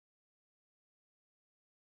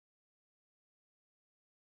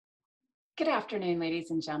Good afternoon, ladies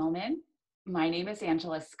and gentlemen. My name is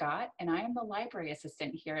Angela Scott, and I am the library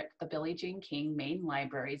assistant here at the Billie Jean King Main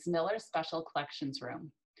Library's Miller Special Collections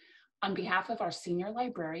Room. On behalf of our Senior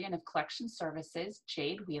Librarian of Collection Services,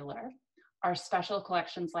 Jade Wheeler, our Special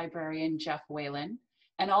Collections Librarian, Jeff Whalen,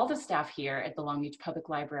 and all the staff here at the Long Beach Public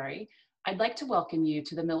Library, I'd like to welcome you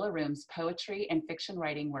to the Miller Room's Poetry and Fiction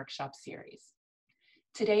Writing Workshop Series.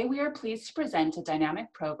 Today, we are pleased to present a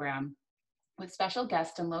dynamic program with special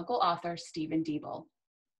guest and local author, Stephen Deeble.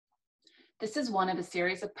 This is one of a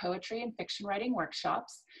series of poetry and fiction writing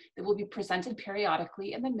workshops that will be presented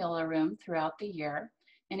periodically in the Miller Room throughout the year,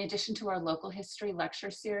 in addition to our local history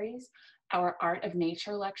lecture series, our Art of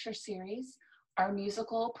Nature lecture series, our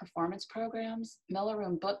musical performance programs, Miller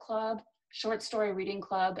Room Book Club, Short Story Reading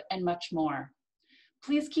Club, and much more.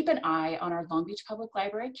 Please keep an eye on our Long Beach Public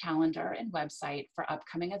Library calendar and website for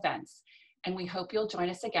upcoming events, and we hope you'll join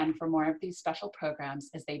us again for more of these special programs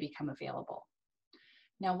as they become available.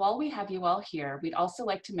 Now, while we have you all here, we'd also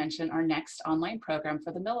like to mention our next online program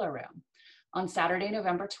for the Miller Room. On Saturday,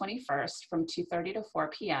 November 21st from 2:30 to 4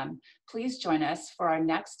 p.m., please join us for our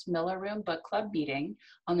next Miller Room Book Club meeting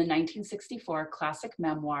on the 1964 classic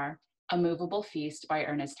memoir, A Movable Feast by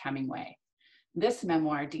Ernest Hemingway. This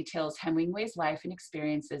memoir details Hemingway's life and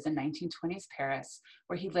experiences in 1920s Paris,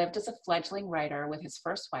 where he lived as a fledgling writer with his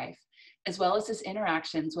first wife, as well as his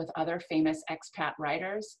interactions with other famous expat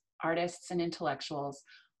writers, artists, and intellectuals,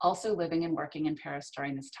 also living and working in Paris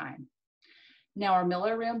during this time. Now, our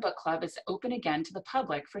Miller Room Book Club is open again to the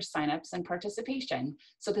public for signups and participation,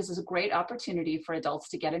 so this is a great opportunity for adults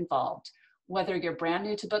to get involved, whether you're brand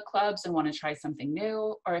new to book clubs and want to try something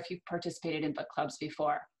new, or if you've participated in book clubs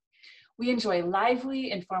before. We enjoy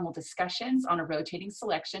lively, informal discussions on a rotating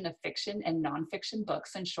selection of fiction and nonfiction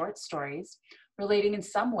books and short stories relating in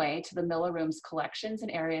some way to the Miller Room's collections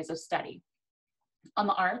and areas of study. On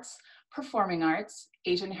the arts, performing arts,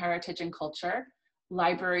 Asian heritage and culture,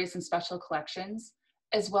 libraries and special collections,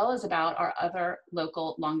 as well as about our other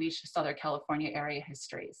local Long Beach, Southern California area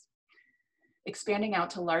histories. Expanding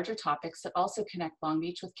out to larger topics that also connect Long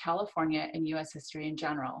Beach with California and US history in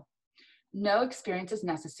general. No experience is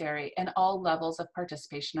necessary, and all levels of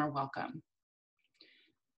participation are welcome.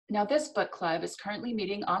 Now, this book club is currently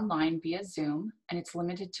meeting online via Zoom, and it's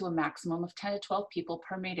limited to a maximum of 10 to 12 people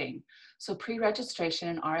per meeting, so pre-registration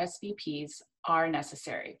and RSVPs are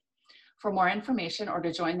necessary. For more information or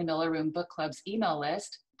to join the Miller Room Book Club's email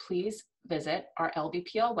list, please visit our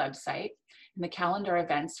LBPL website, and the calendar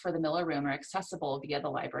events for the Miller Room are accessible via the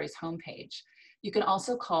library's homepage. You can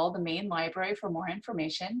also call the main library for more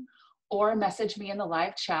information, or message me in the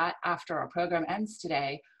live chat after our program ends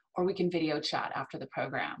today, or we can video chat after the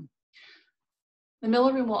program. The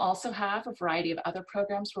Miller Room will also have a variety of other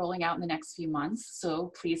programs rolling out in the next few months,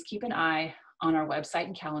 so please keep an eye on our website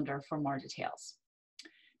and calendar for more details.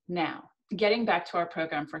 Now, getting back to our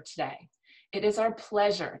program for today, it is our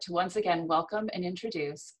pleasure to once again welcome and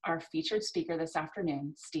introduce our featured speaker this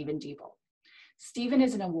afternoon, Stephen Deeble. Stephen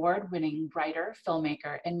is an award-winning writer,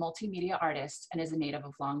 filmmaker, and multimedia artist, and is a native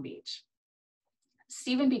of Long Beach.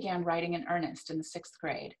 Stephen began writing in earnest in the 6th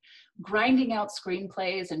grade, grinding out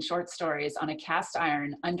screenplays and short stories on a cast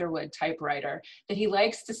iron Underwood typewriter that he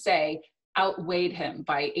likes to say outweighed him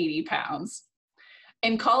by 80 pounds.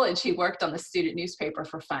 In college, he worked on the student newspaper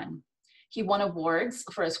for fun. He won awards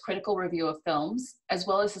for his critical review of films, as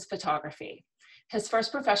well as his photography. His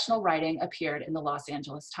first professional writing appeared in the Los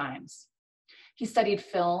Angeles Times. He studied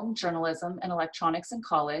film, journalism, and electronics in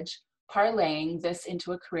college, parlaying this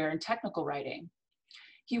into a career in technical writing.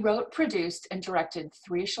 He wrote, produced, and directed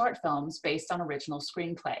 3 short films based on original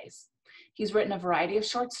screenplays. He's written a variety of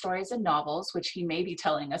short stories and novels, which he may be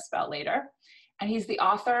telling us about later. And he's the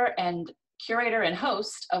author and curator and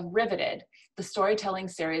host of Riveted, the storytelling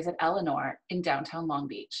series at Eleanor in downtown Long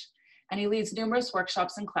Beach. And he leads numerous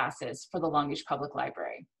workshops and classes for the Long Beach Public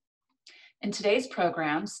Library. In today's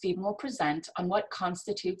program, Stephen will present on what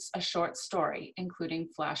constitutes a short story, including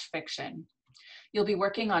flash fiction. You'll be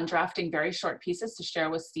working on drafting very short pieces to share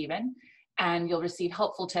with Stephen, and you'll receive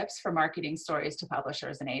helpful tips for marketing stories to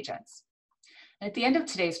publishers and agents. And at the end of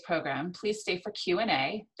today's program, please stay for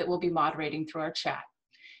Q&A that we'll be moderating through our chat.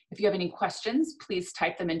 If you have any questions, please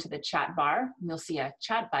type them into the chat bar. You'll see a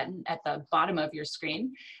chat button at the bottom of your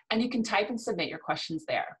screen, and you can type and submit your questions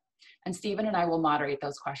there. And Stephen and I will moderate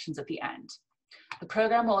those questions at the end. The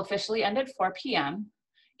program will officially end at 4 p.m.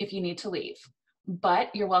 if you need to leave, but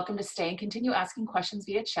you're welcome to stay and continue asking questions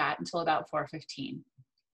via chat until about 4:15.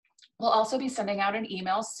 We'll also be sending out an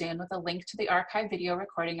email soon with a link to the archive video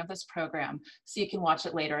recording of this program, so you can watch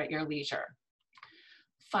it later at your leisure.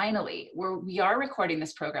 Finally, we are recording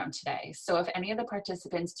this program today, so if any of the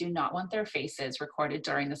participants do not want their faces recorded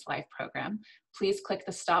during this live program, please click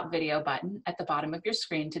the stop video button at the bottom of your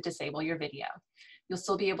screen to disable your video. You'll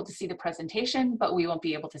still be able to see the presentation, but we won't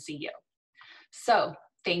be able to see you. So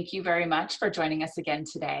thank you very much for joining us again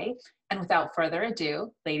today. And without further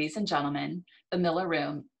ado, ladies and gentlemen, the Miller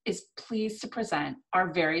Room is pleased to present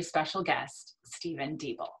our very special guest, Stephen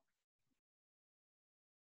Deeble.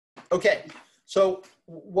 Okay, so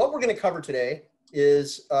what we're going to cover today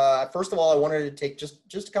is, first of all, I wanted to take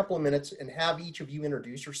just a couple of minutes and have each of you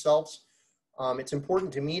introduce yourselves. It's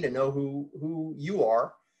important to me to know who you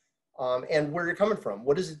are and where you're coming from.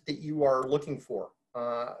 What is it that you are looking for?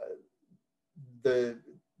 Then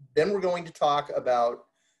we're going to talk about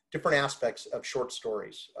different aspects of short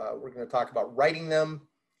stories. We're going to talk about writing them,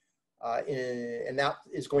 and that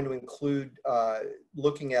is going to include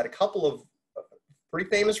looking at a couple of pretty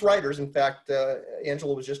famous writers. In fact,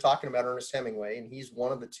 Angela was just talking about Ernest Hemingway, and he's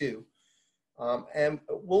one of the two. And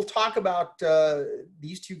we'll talk about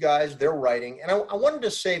these two guys, their writing. And I wanted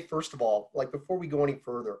to say, first of all, like before we go any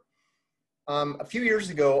further, a few years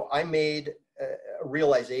ago, I made a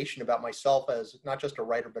realization about myself as not just a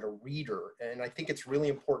writer, but a reader. And I think it's really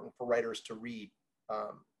important for writers to read.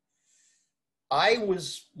 I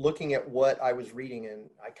was looking at what I was reading, and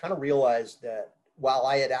I kind of realized that while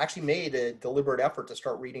I had actually made a deliberate effort to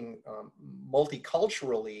start reading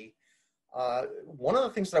multiculturally, one of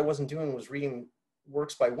the things that I wasn't doing was reading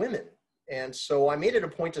works by women. And so I made it a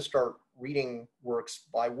point to start reading works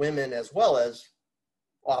by women as well as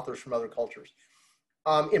authors from other cultures.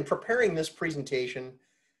 In preparing this presentation,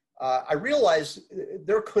 I realized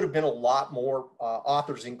there could have been a lot more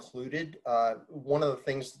authors included. One of the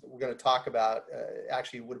things that we're going to talk about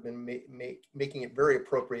actually would have been making it very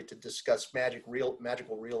appropriate to discuss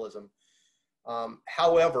magical realism.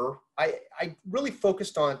 However, I really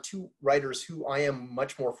focused on two writers who I am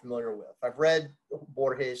much more familiar with. I've read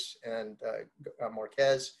Borges and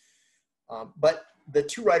Marquez, but the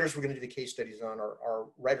two writers we're going to do the case studies on are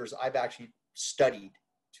writers I've actually studied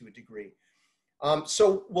to a degree.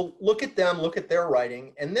 So we'll look at them, look at their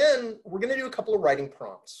writing, and then we're going to do a couple of writing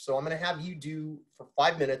prompts. So I'm going to have you do for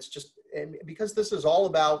 5 minutes, and because this is all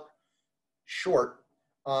about short,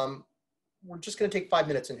 we're just going to take 5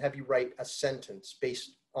 minutes and have you write a sentence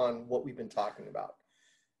based on what we've been talking about.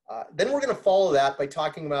 Then we're going to follow that by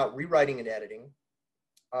talking about rewriting and editing.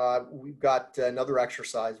 We've got another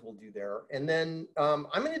exercise we'll do there. And then I'm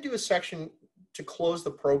going to do a section to close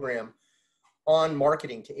the program on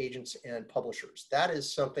marketing to agents and publishers. That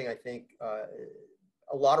is something I think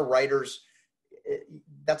a lot of writers,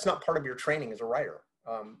 that's not part of your training as a writer.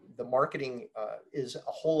 The marketing is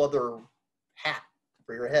a whole other hat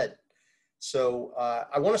for your head. So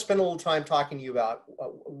I want to spend a little time talking to you about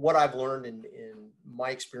what I've learned in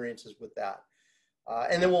my experiences with that.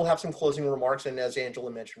 And then we'll have some closing remarks. And as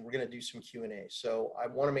Angela mentioned, we're going to do some Q&A. So I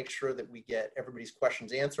want to make sure that we get everybody's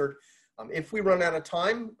questions answered. If we run out of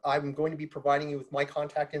time, I'm going to be providing you with my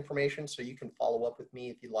contact information so you can follow up with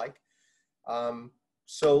me if you'd like.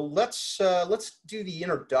 So let's do the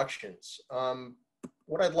introductions.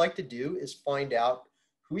 What I'd like to do is find out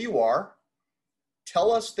who you are,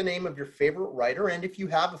 tell us the name of your favorite writer, and if you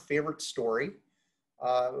have a favorite story,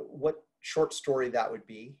 what short story that would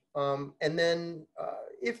be. And then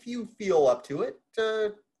if you feel up to it,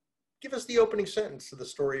 give us the opening sentence to the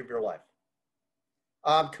story of your life.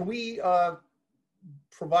 Can we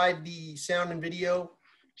provide the sound and video?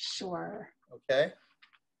 Sure. Okay.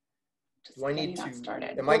 Just do I need to,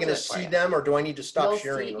 started. am I going to see them or do I need to stop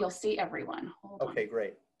sharing? You'll see everyone. Hold okay, on.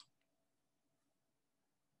 Great.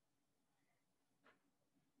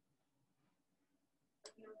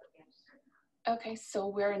 Okay, so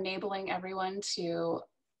we're enabling everyone to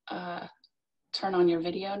turn on your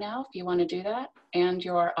video now, if you want to do that, and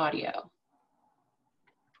your audio.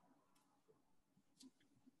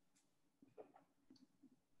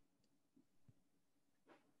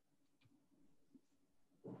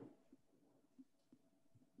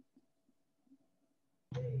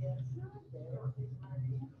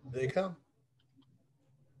 There you come.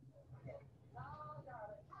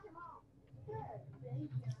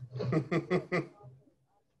 Okay.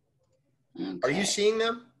 Are you seeing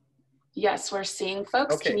them? Yes, we're seeing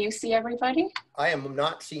folks. Okay. Can you see everybody? I am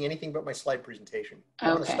not seeing anything but my slide presentation.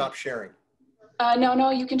 Okay. I'm going to stop sharing.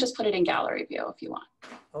 No, you can just put it in gallery view if you want.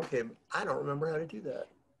 Okay, I don't remember how to do that.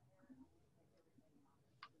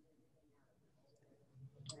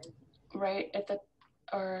 Right at the,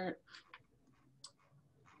 or.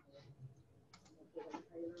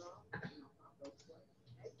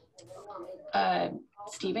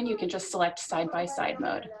 Stephen, you can just select side-by-side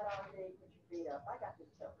mode.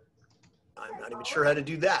 I'm not even sure how to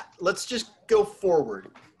do that. Let's just go forward.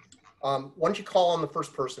 Why don't you call on the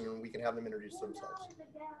first person and we can have them introduce themselves.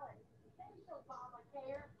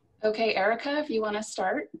 Okay, Erica, if you want to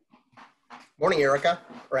start. Morning, Erica,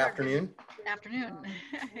 or afternoon. Good afternoon,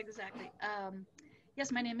 exactly.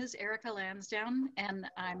 Yes, my name is Erica Lansdowne, and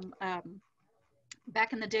I'm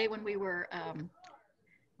back in the day when we were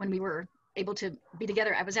able to be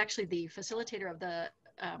together. I was actually the facilitator of the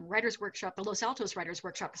writers workshop, the Los Altos writers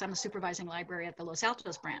workshop, because I'm a supervising library at the Los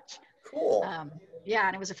Altos branch. Cool. Yeah,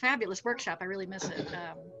 and it was a fabulous workshop. I really miss it.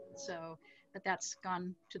 But that's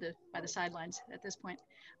gone by the sidelines at this point.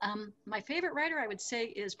 My favorite writer, I would say,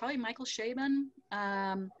 is probably Michael Chabon.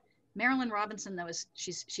 Marilyn Robinson, though,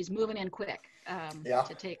 she's moving in quick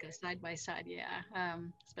to take a side by side. Yeah,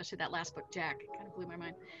 especially that last book, Jack, kind of blew my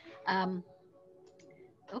mind.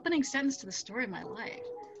 Opening sentence to the story of my life.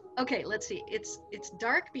 Okay, let's see. It's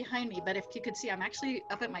dark behind me, but if you could see, I'm actually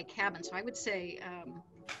up at my cabin. So I would say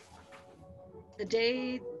the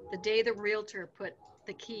day the realtor put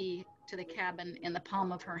the key to the cabin in the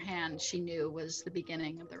palm of her hand, she knew was the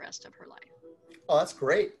beginning of the rest of her life. Oh, that's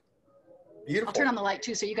great. Beautiful. I'll turn on the light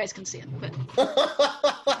too so you guys can see it. But...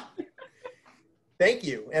 Thank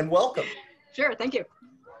you and welcome. Sure, thank you.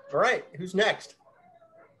 All right, who's next?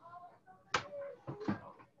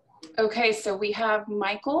 Okay, so we have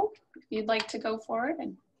Michael, if you'd like to go forward.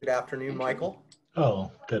 Good afternoon, Michael.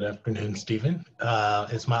 Oh, good afternoon, Stephen.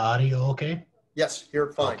 Is my audio okay? Yes,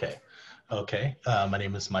 you're fine. Okay. My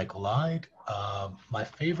name is Michael Ide. My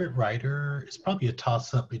favorite writer is probably a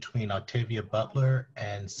toss-up between Octavia Butler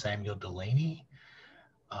and Samuel Delany,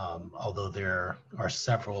 although there are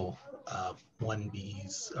several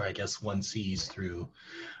 1Bs, or I guess 1Cs through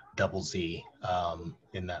double Z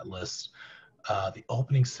in that list. The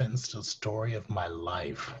opening sentence to the story of my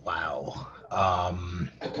life. Wow.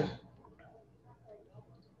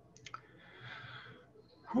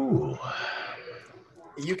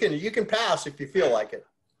 You can pass if you feel like it.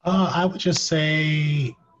 I would just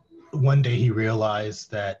say one day he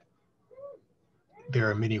realized that there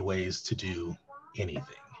are many ways to do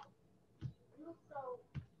anything.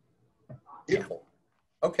 Beautiful.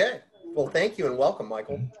 Okay. Well, thank you and welcome,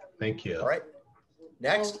 Michael. Thank you. All right.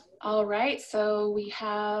 Next. All right. So we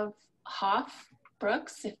have Hoff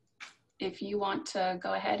Brooks. If you want to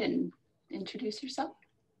go ahead and introduce yourself.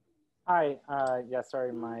 Hi. Yeah,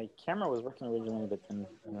 sorry, my camera was working originally, but then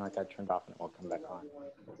I got turned off and it will come back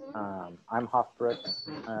on. I'm Hoff Brooks.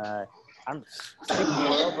 I'm thinking a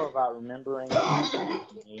little bit about remembering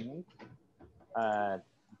names,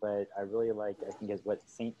 but I really like, I think it's what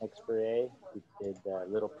Saint Exupéry, who did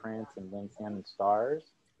Little Prince and Wind, Sand, and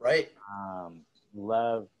Stars. Right.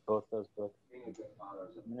 Love both those books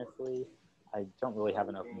tremendously. I don't really have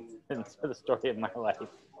an opening sentence for the story of my life.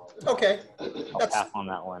 Okay. I'll pass on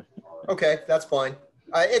that one. Okay, that's fine.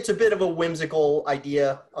 It's a bit of a whimsical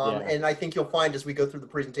idea, and I think you'll find as we go through the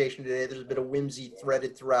presentation today, there's a bit of whimsy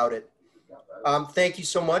threaded throughout it. Thank you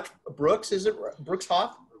so much. Brooks, is it Brooks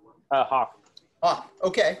Hoff? Hoff. Hoff,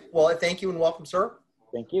 okay. Well, thank you and welcome, sir.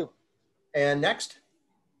 Thank you. And next?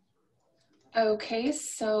 Okay,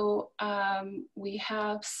 so we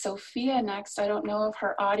have Sophia next. I don't know if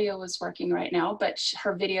her audio is working right now, but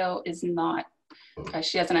her video is not.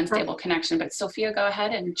 She has an unstable connection, but Sophia, go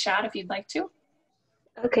ahead and chat if you'd like to.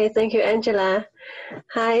 Okay, thank you, Angela.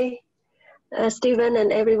 Hi, Stephen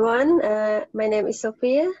and everyone. My name is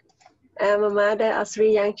Sophia. I'm a mother of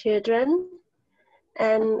 3 young children.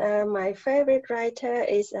 And my favorite writer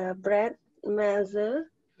is Brad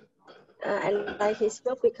Meltzer. I like his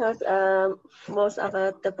book because most of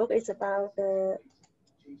the book is about the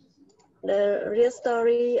real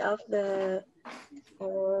story of the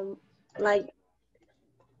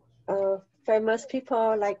famous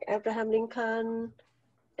people like Abraham Lincoln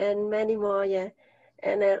and many more. Yeah,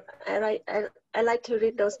 and I like to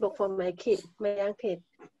read those books for my young kid.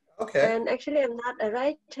 Okay. And actually, I'm not a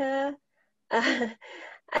writer. I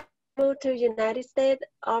moved to United States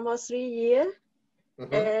almost 3 years.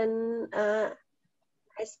 Mm-hmm. And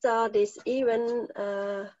I saw this event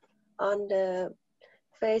on the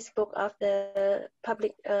Facebook of the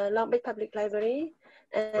Long Beach Public Library,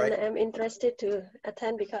 and I'm interested to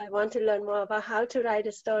attend because I want to learn more about how to write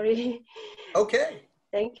a story. Okay.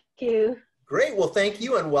 Thank you. Great. Well, thank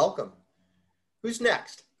you and welcome. Who's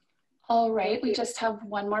next? All right. We just have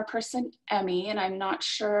one more person, Emmy, and I'm not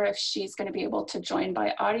sure if she's going to be able to join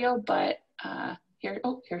by audio, but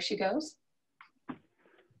here she goes.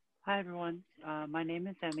 Hi, everyone. My name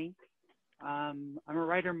is Emmy. I'm a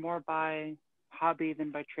writer more by hobby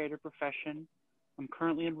than by trade or profession. I'm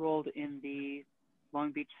currently enrolled in the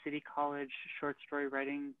Long Beach City College short story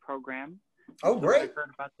writing program. Oh, great. I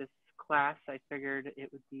heard about this class, I figured it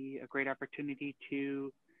would be a great opportunity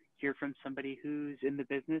to hear from somebody who's in the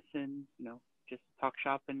business and, just talk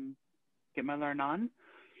shop and get my learn on.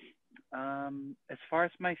 As far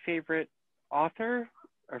as my favorite author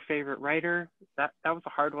or favorite writer, that was a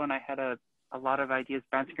hard one. I had a lot of ideas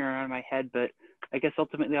bouncing around in my head, but I guess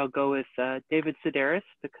ultimately I'll go with David Sedaris,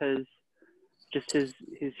 because just his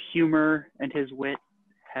humor and his wit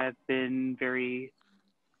have been very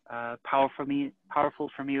powerful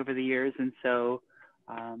for me over the years, and so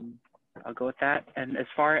I'll go with that. And as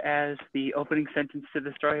far as the opening sentence to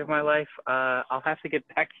the story of my life, I'll have to get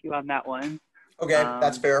back to you on that one. Okay,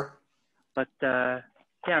 that's fair. But yeah,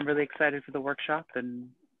 I'm really excited for the workshop and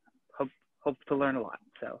hope to learn a lot.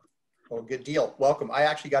 So. Oh, good deal. Welcome. I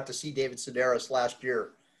actually got to see David Sedaris last year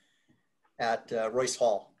at Royce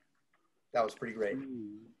Hall. That was pretty great.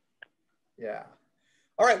 Yeah.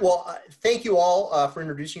 All right. Well, thank you all for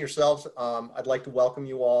introducing yourselves. I'd like to welcome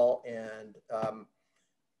you all. And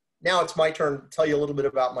now it's my turn to tell you a little bit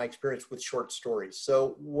about my experience with short stories.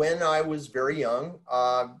 So when I was very young,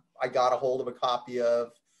 I got a hold of a copy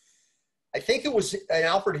of, I think it was an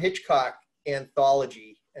Alfred Hitchcock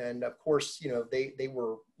anthology. And of course, they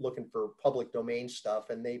were looking for public domain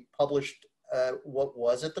stuff, and they published what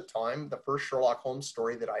was at the time the first Sherlock Holmes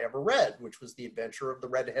story that I ever read, which was The Adventure of the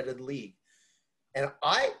Red-Headed League. And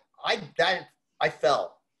I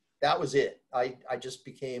fell. That was it. I just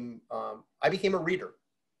became I became a reader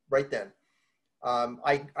right then.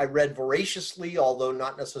 I read voraciously, although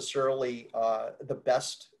not necessarily the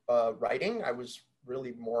best writing. I was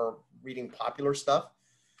really more reading popular stuff.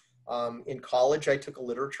 In college, I took a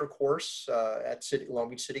literature course at Long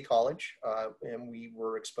Beach City College, and we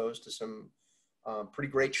were exposed to some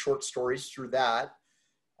pretty great short stories through that.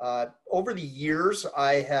 Over the years,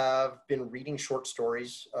 I have been reading short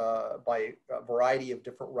stories by a variety of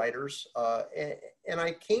different writers, and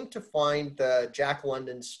I came to find Jack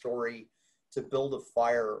London's story, To Build a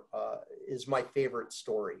Fire, is my favorite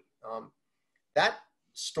story. That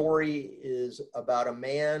story is about a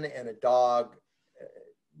man and a dog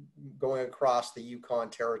going across the Yukon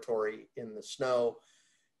Territory in the snow,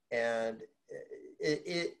 and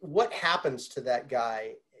what happens to that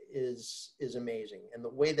guy is amazing. And the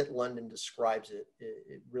way that London describes it,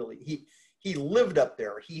 it really, he lived up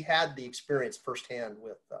there. He had the experience firsthand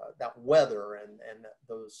with that weather and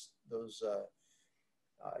those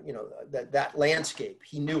that landscape.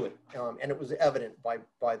 He knew it, and it was evident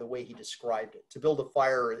by the way he described it. To Build a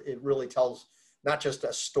Fire, it really tells not just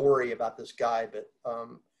a story about this guy, but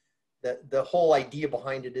the whole idea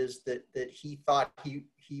behind it is that he thought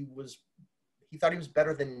he was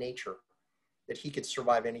better than nature, that he could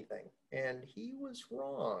survive anything, and he was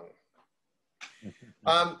wrong.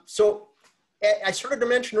 So I started to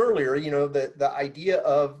mention earlier, the idea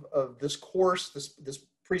of this course, this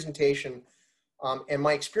presentation, and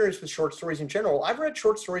my experience with short stories in general. I've read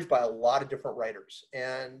short stories by a lot of different writers,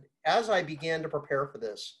 and as I began to prepare for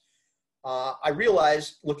this, I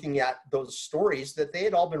realized, looking at those stories, that they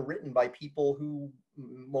had all been written by people who,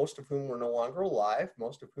 most of whom were no longer alive,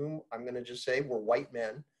 most of whom, I'm going to just say, were white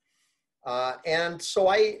men. And so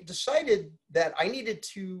I decided that I needed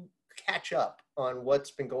to catch up on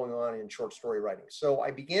what's been going on in short story writing. So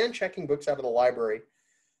I began checking books out of the library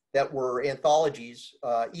that were anthologies.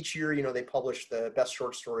 Each year, they publish the best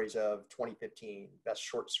short stories of 2015, best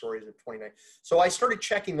short stories of 2019. So I started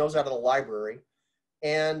checking those out of the library.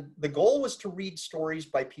 And the goal was to read stories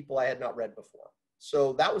by people I had not read before.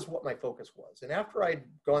 So that was what my focus was. And after I'd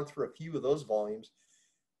gone through a few of those volumes,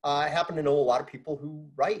 I happen to know a lot of people who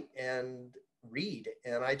write and read.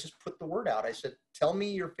 And I just put the word out. I said, tell me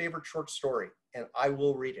your favorite short story, and I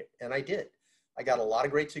will read it. And I did. I got a lot of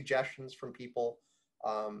great suggestions from people.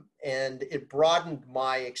 And it broadened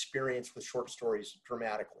my experience with short stories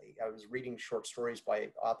dramatically. I was reading short stories by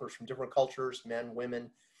authors from different cultures, men, women.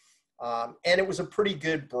 And it was a pretty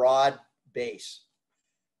good broad base.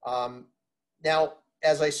 Now,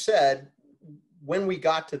 as I said, when we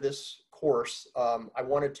got to this course, I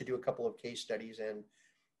wanted to do a couple of case studies, and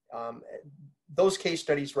those case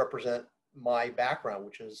studies represent my background,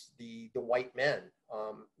 which is the white men.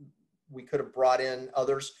 We could have brought in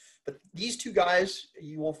others, but these two guys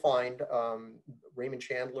you will find, Raymond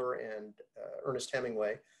Chandler and Ernest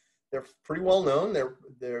Hemingway, they're pretty well known.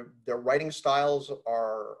 Their writing styles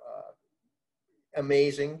are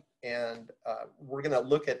amazing, and we're going to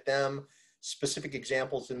look at them, specific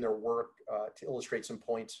examples in their work to illustrate some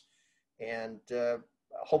points, and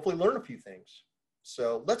hopefully learn a few things.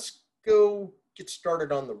 So let's go get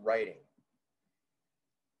started on the writing.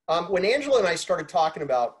 When Angela and I started talking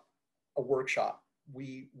about a workshop,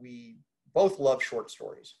 we both love short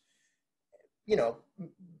stories,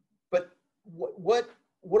 but what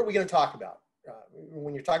are we going to talk about?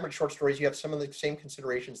 When you're talking about short stories, you have some of the same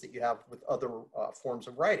considerations that you have with other forms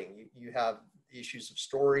of writing. You have issues of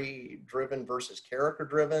story-driven versus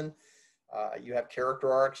character-driven. You have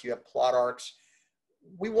character arcs, you have plot arcs.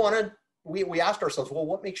 We asked ourselves, well,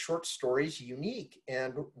 what makes short stories unique?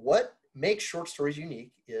 And what makes short stories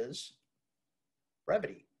unique is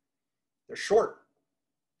brevity. They're short,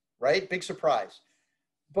 right? Big surprise.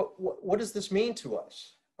 But what does this mean to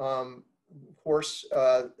us? Of course,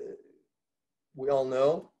 we all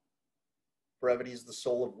know brevity is the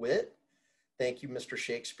soul of wit. Thank you, Mr.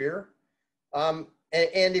 Shakespeare. And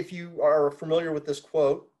if you are familiar with this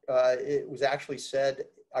quote, it was actually said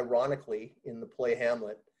ironically in the play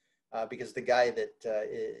Hamlet, because the guy that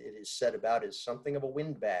it is said about is something of a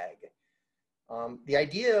windbag. The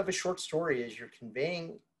idea of a short story is you're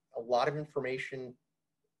conveying a lot of information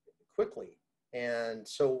quickly. And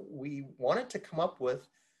so we wanted to come up with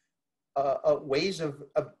ways of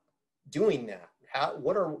doing that.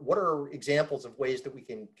 What are examples of ways that we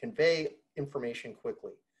can convey information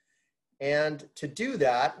quickly? And to do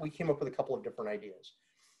that, we came up with a couple of different ideas.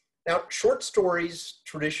 Now, short stories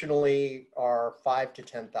traditionally are 5,000 to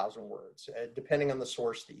 10,000 words, depending on the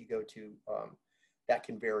source that you go to. That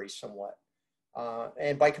can vary somewhat.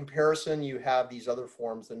 And by comparison, you have these other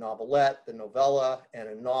forms, the novelette, the novella, and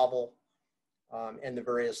a novel, and the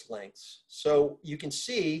various lengths. So you can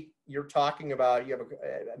see you're talking about, you have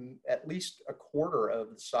at least a quarter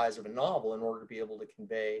of the size of a novel in order to be able to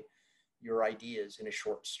convey your ideas in a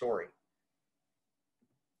short story.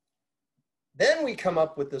 Then we come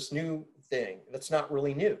up with this new thing that's not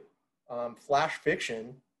really new. Flash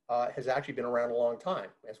fiction has actually been around a long time,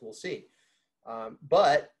 as we'll see.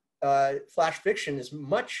 But flash fiction is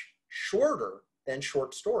much shorter than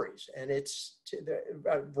short stories. And it's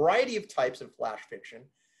a variety of types of flash fiction.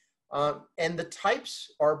 And the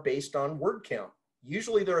types are based on word count.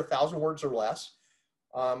 Usually they're 1,000 words or less.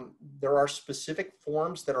 There are specific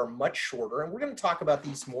forms that are much shorter. And we're going to talk about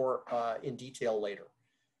these more in detail later.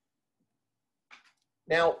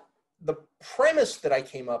 Now, the premise that I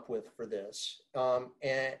came up with for this,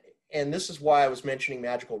 and this is why I was mentioning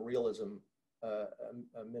magical realism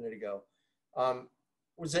a minute ago,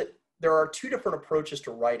 was that there are two different approaches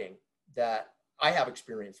to writing that I have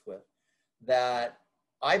experience with that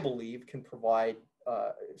I believe can provide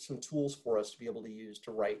some tools for us to be able to use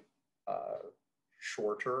to write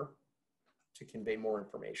shorter, to convey more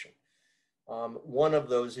information. One of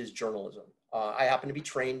those is journalism. I happen to be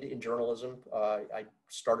trained in journalism. I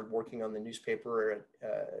started working on the newspaper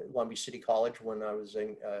at Long Beach City College when I was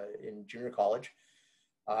in junior college.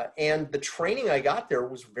 And the training I got there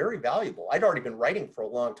was very valuable. I'd already been writing for a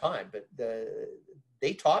long time, but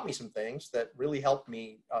they taught me some things that really helped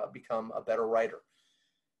me become a better writer.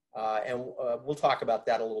 And we'll talk about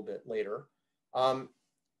that a little bit later.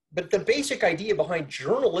 But the basic idea behind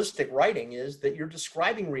journalistic writing is that you're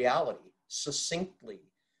describing reality succinctly.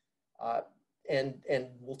 And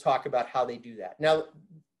we'll talk about how they do that. Now,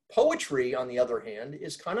 poetry, on the other hand,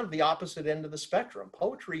 is kind of the opposite end of the spectrum.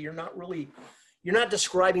 Poetry, you're not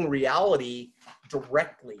describing reality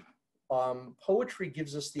directly. Poetry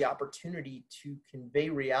gives us the opportunity to convey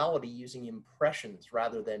reality using impressions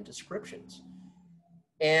rather than descriptions.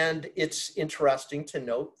 And it's interesting to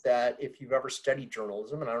note that if you've ever studied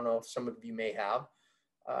journalism, and I don't know if some of you may have,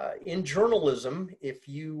 in journalism, if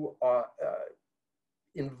you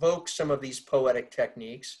invoke some of these poetic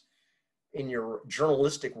techniques in your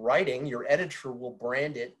journalistic writing, your editor will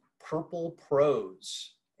brand it purple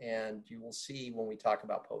prose. And you will see when we talk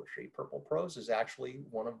about poetry, purple prose is actually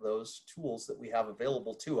one of those tools that we have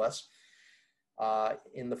available to us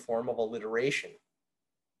in the form of alliteration.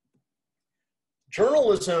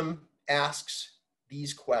 Journalism asks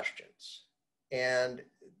these questions, and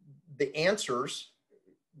the answers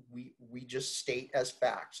we just state as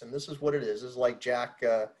facts. And this is what it is. This is like Jack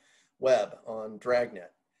Webb on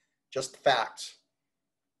Dragnet, just facts.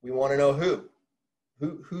 We want to know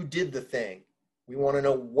who did the thing. We want to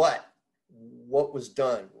know what was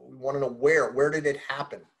done. We want to know where did it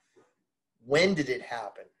happen? When did it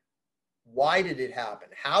happen? Why did it happen?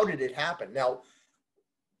 How did it happen? Now,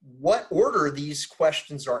 what order these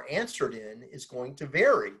questions are answered in is going to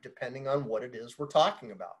vary depending on what it is we're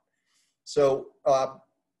talking about. So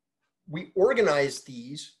we organize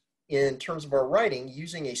these in terms of our writing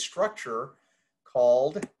using a structure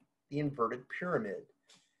called the inverted pyramid.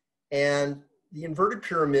 And the inverted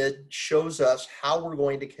pyramid shows us how we're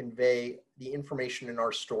going to convey the information in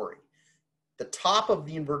our story. The top of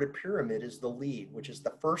the inverted pyramid is the lead, which is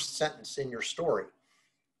the first sentence in your story.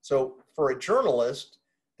 So for a journalist,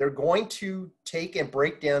 They're going to take and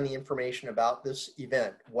break down the information about this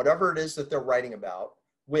event, whatever it is that they're writing about,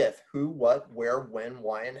 with who, what, where, when,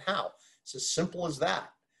 why, and how. It's as simple as that.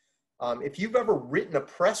 If you've ever written a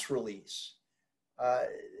press release,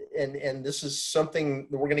 and this is something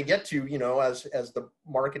that we're going to get to, you know, as the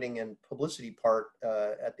marketing and publicity part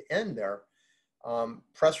at the end there,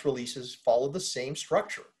 press releases follow the same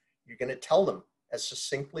structure. You're going to tell them as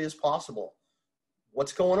succinctly as possible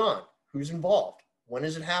what's going on, who's involved, when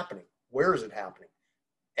is it happening, where is it happening,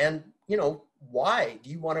 and, you know, why do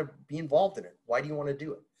you want to be involved in it? Why do you want to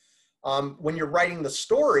do it? When you're writing the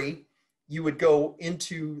story, you would go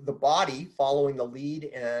into the body following the lead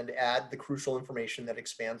and add the crucial information that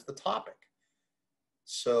expands the topic.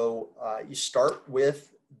 So you start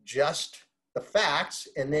with just the facts,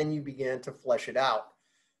 and then you begin to flesh it out.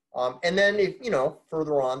 And then, if, you know,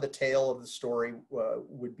 further on, the tail of the story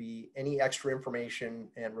would be any extra information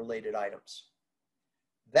and related items.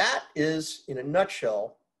 That is, in a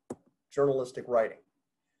nutshell, journalistic writing.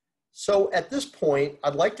 So at this point,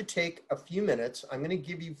 I'd like to take a few minutes. I'm going to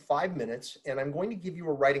give you 5 minutes, and I'm going to give you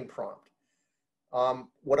a writing prompt.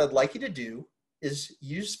 What I'd like you to do is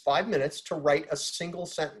use 5 minutes to write a single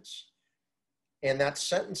sentence. And that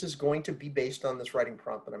sentence is going to be based on this writing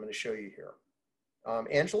prompt that I'm going to show you here.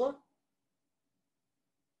 Angela?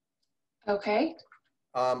 Okay.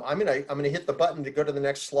 I'm gonna hit the button to go to the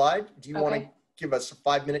next slide. Do you want to give us a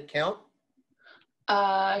 5-minute count?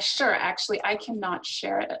 Sure. Actually, I cannot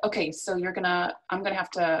share it. Okay, so I'm gonna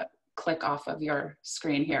have to click off of your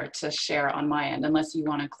screen here to share on my end, unless you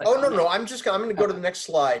want to click. Oh, no, I'm gonna go to the next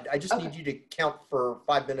slide. I just Okay. need you to count for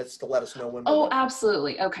 5 minutes to let us know when. Oh,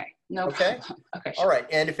 absolutely. Okay. No problem. Okay. Sure. All right.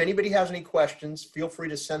 And if anybody has any questions, feel free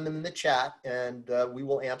to send them in the chat, and we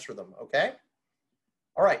will answer them. Okay.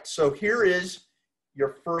 All right. So here is your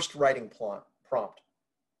first writing prompt.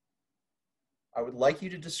 I would like you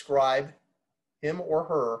to describe him or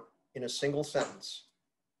her in a single sentence.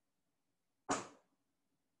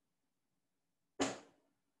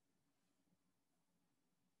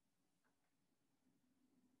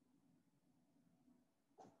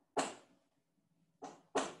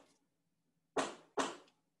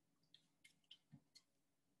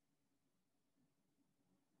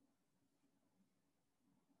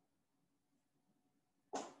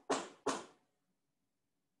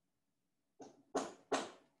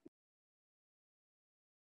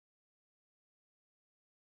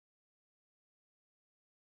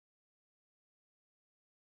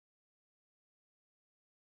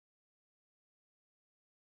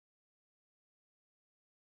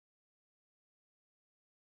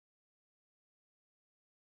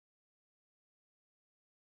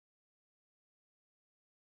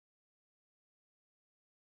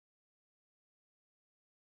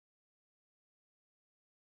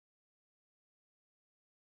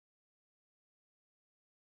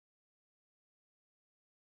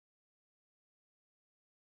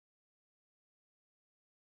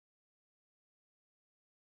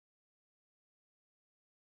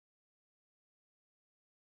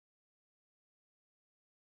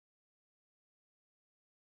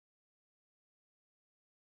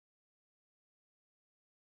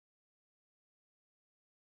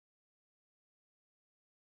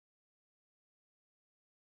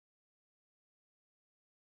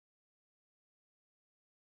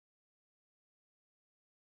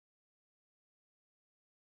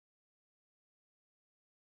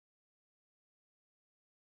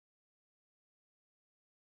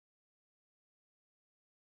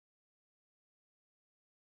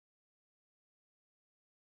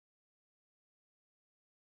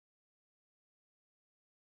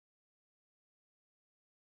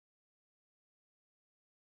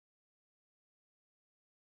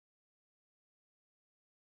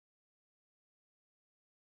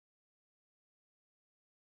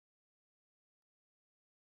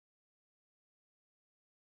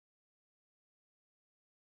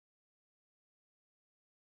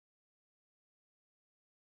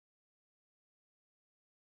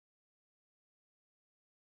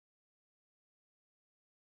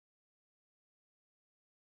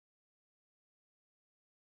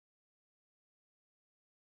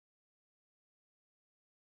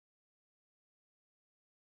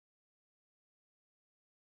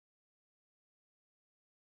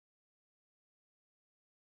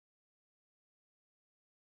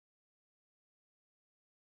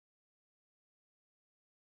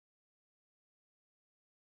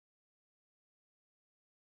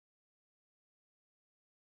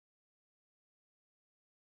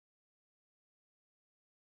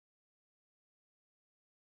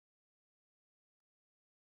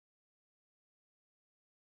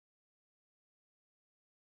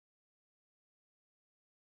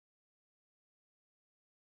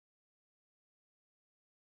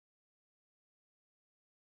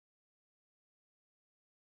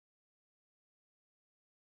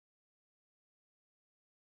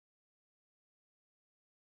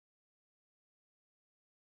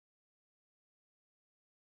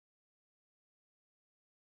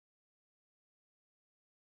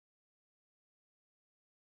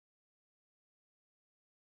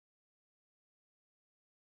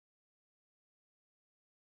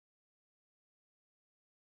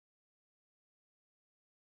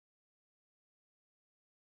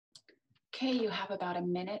 Okay, you have about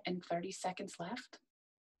 1 minute and 30 seconds left.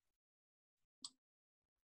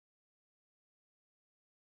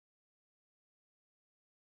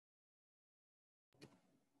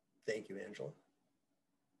 Thank you, Angela.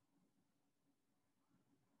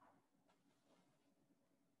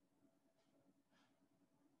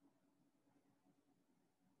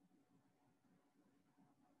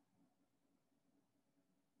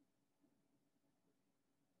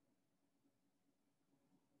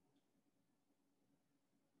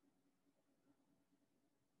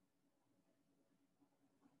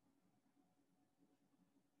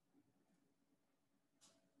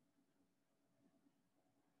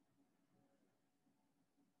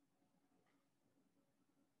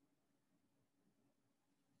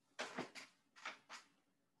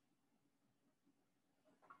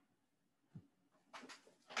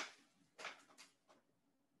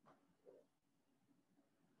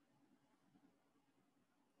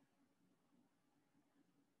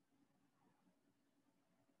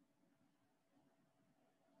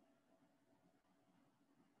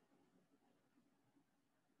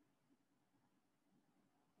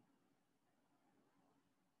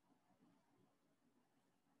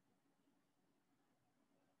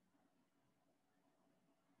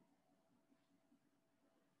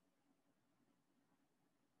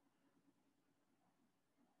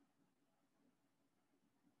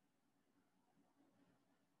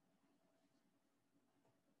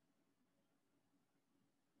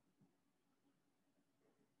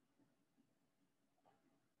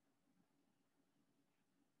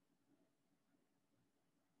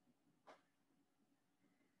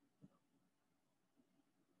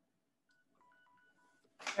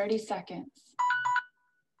 Thirty seconds.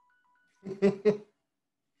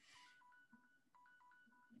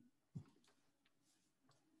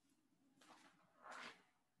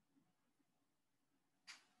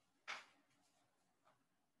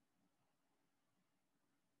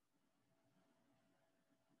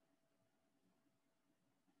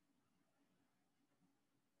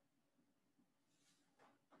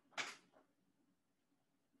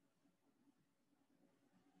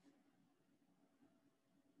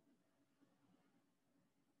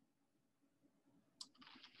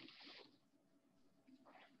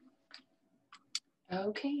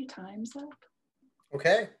 'Okay, time's up.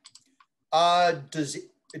 Okay.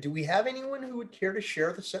 Do we have anyone who would care to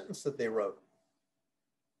share the sentence that they wrote?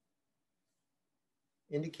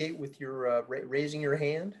 Indicate with your raising your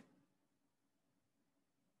hand.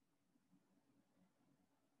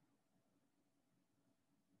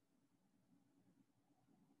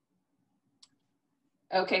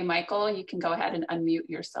 Okay, Michael, you can go ahead and unmute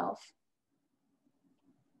yourself.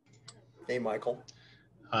 Hey, Michael.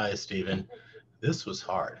 Hi, Stephen. This was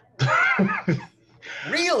hard.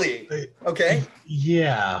 Really? Okay.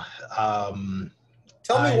 Yeah. Tell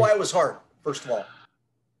me why it was hard, first of all.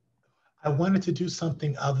 I wanted to do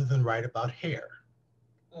something other than write about hair.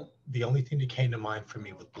 The only thing that came to mind for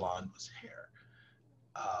me with blonde was hair.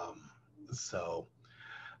 So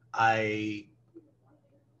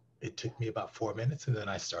it took me about 4 minutes and then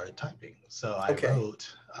I started typing. So I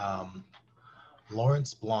wrote,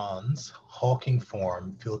 Lawrence Blonde's hulking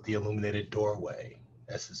form filled the illuminated doorway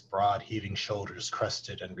as his broad heaving shoulders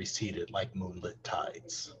crested and receded like moonlit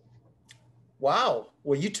tides. Wow.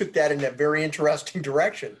 Well, you took that in a very interesting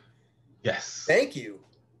direction. Yes. Thank you.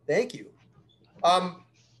 Thank you.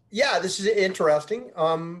 Yeah, this is interesting.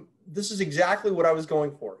 This is exactly what I was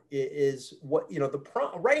going for. It is what, the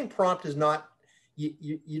writing prompt is not,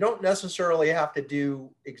 you don't necessarily have to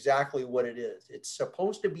do exactly what it is. It's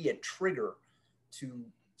supposed to be a trigger to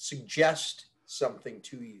suggest something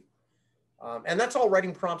to you. And that's all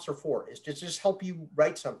writing prompts are for, is to just help you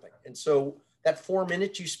write something. And so that 4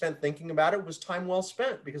 minutes you spent thinking about it was time well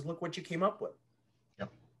spent, because look what you came up with.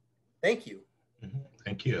 Yep. Thank you. Mm-hmm.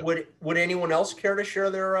 Thank you. Would anyone else care to share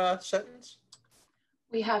their sentence?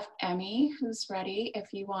 We have Emmy who's ready.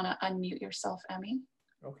 If you want to unmute yourself, Emmy.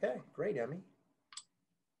 Okay, great, Emmy.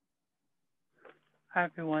 Hi,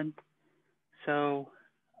 everyone. So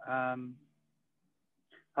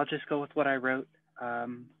I'll just go with what I wrote.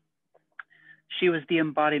 She was the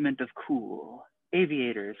embodiment of cool.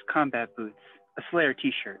 Aviators, combat boots, a Slayer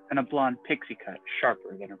t-shirt, and a blonde pixie cut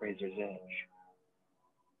sharper than a razor's edge.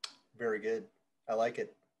 Very good. I like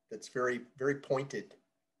it. That's very, very pointed.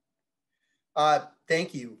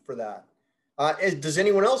 Thank you for that. Does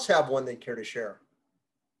anyone else have one they'd care to share?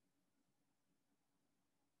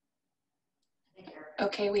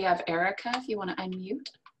 Okay, we have Erica, if you want to unmute.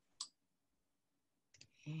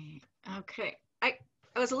 Okay. I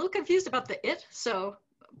was a little confused about the it,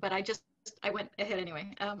 but I just I went ahead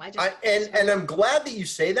anyway. And I'm glad that you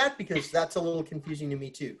say that, because that's a little confusing to me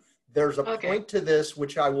too. There's a point to this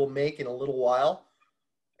which I will make in a little while,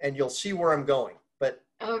 and you'll see where I'm going. But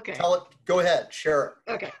tell it. Go ahead, share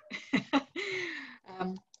it. Okay.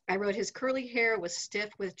 I wrote, his curly hair was stiff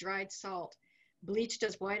with dried salt, bleached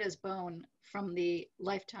as white as bone from the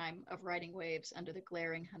lifetime of riding waves under the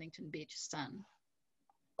glaring Huntington Beach sun.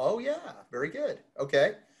 Oh yeah, very good.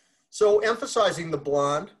 Okay, so emphasizing the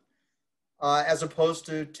blonde as opposed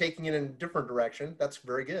to taking it in a different direction. That's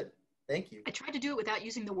very good. Thank you. I tried to do it without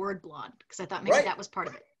using the word blonde, because I thought maybe that was part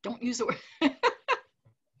of it. Don't use the word.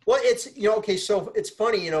 Well, it's, okay, so it's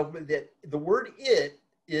funny, that the word "it"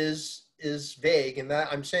 is vague, and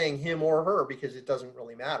that I'm saying him or her because it doesn't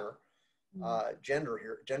really matter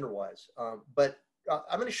gender-wise. But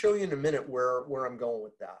I'm going to show you in a minute where I'm going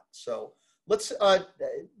with that. So let's.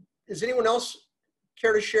 Does anyone else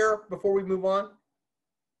care to share before we move on?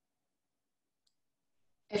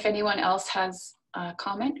 If anyone else has a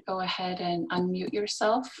comment, go ahead and unmute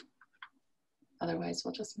yourself. Otherwise,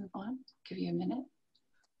 we'll just move on. Give you a minute.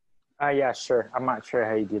 Yeah, sure. I'm not sure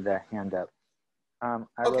how you do the hand up.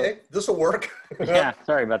 This will work. Yeah,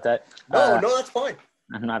 sorry about that. No, that's fine.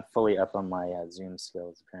 I'm not fully up on my Zoom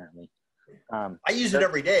skills, apparently. I use it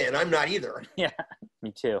every day, and I'm not either. Yeah,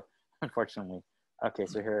 me too, unfortunately. Okay,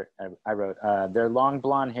 so here I wrote, their long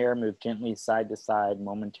blonde hair moved gently side to side,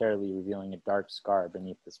 momentarily revealing a dark scar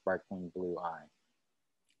beneath the sparkling blue eye.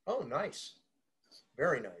 Oh, nice.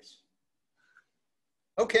 Very nice.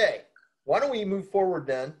 Okay, why don't we move forward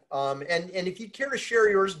then? And if you care to share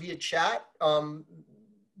yours via chat,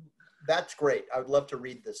 that's great. I would love to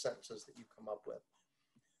read the sentences that you come up with.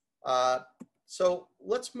 So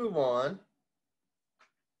let's move on.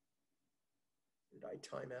 Did I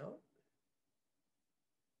time out?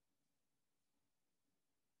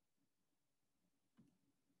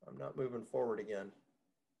 I'm not moving forward again.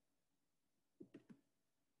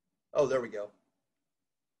 Oh, there we go.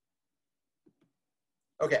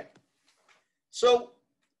 Okay. So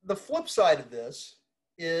the flip side of this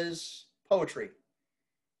is poetry.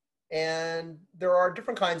 And there are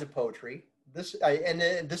different kinds of poetry. This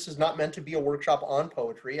is not meant to be a workshop on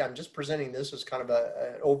poetry. I'm just presenting this as kind of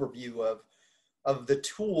an overview of the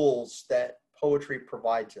tools that poetry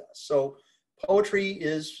provides us. So poetry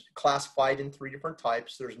is classified in 3 different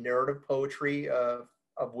types. There's narrative poetry, of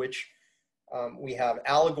which we have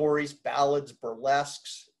allegories, ballads,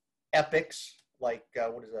 burlesques, epics, like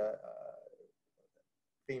what is a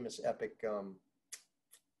famous epic?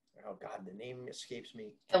 Oh God, the name escapes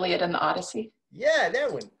me. Iliad and the Odyssey. Yeah,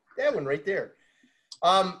 that one right there.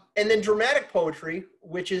 And then dramatic poetry,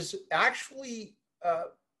 which is actually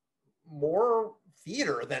more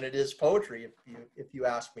theater than it is poetry, if you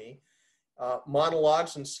ask me.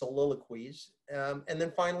 Monologues and soliloquies. And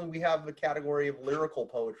then finally, we have the category of lyrical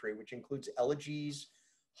poetry, which includes elegies,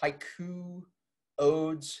 haiku,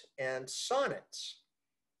 odes, and sonnets.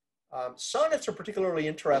 Sonnets are particularly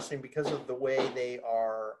interesting because of the way they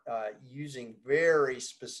are using very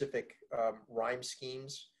specific rhyme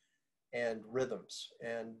schemes and rhythms.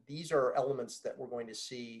 And these are elements that we're going to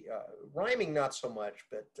see, rhyming not so much,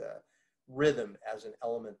 but rhythm as an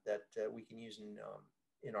element that we can use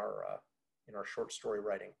in our short story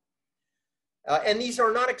writing. And these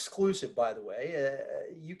are not exclusive, by the way.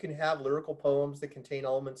 You can have lyrical poems that contain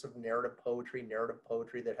elements of narrative poetry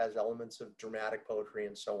that has elements of dramatic poetry,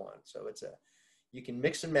 and so on. So you can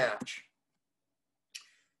mix and match.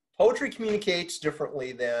 Poetry communicates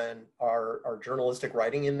differently than our journalistic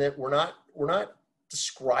writing in that we're not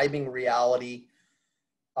describing reality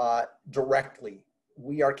directly.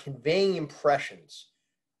 We are conveying impressions.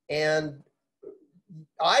 And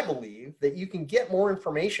I believe that you can get more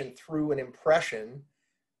information through an impression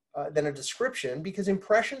than a description, because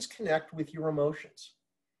impressions connect with your emotions.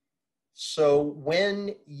 So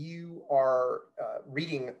when you are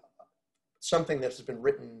reading something that has been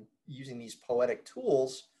written using these poetic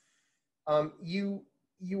tools, you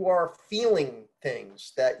are feeling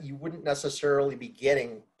things that you wouldn't necessarily be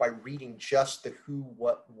getting by reading just the who,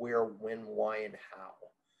 what, where, when, why, and how.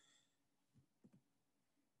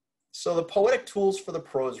 So the poetic tools for the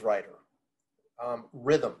prose writer.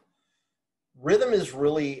 Rhythm. Rhythm is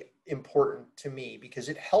really important to me because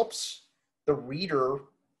it helps the reader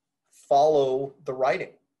follow the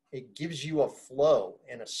writing. It gives you a flow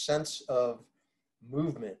and a sense of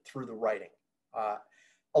movement through the writing.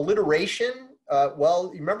 Alliteration, well,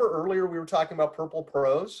 you remember earlier we were talking about purple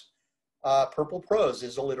prose? Purple prose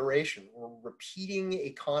is alliteration. We're repeating a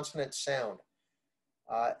consonant sound.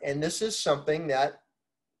 And this is something that,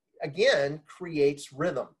 again, creates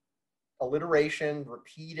rhythm. Alliteration,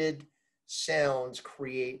 repeated sounds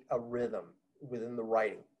create a rhythm within the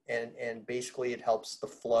writing, and basically it helps the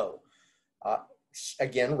flow.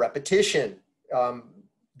 Again, repetition.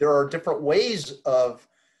 There are different ways of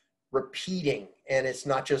repeating, and it's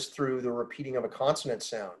not just through the repeating of a consonant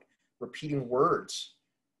sound, repeating words,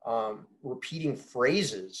 repeating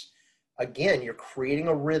phrases. Again, you're creating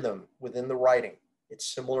a rhythm within the writing. It's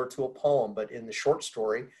similar to a poem, but in the short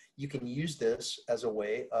story, you can use this as a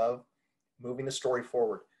way of moving the story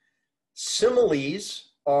forward.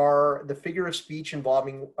 Similes are the figure of speech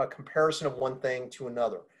involving a comparison of one thing to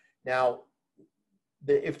another. Now,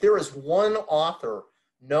 if there is one author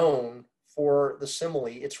known for the simile,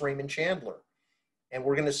 it's Raymond Chandler. And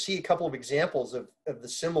we're going to see a couple of examples of the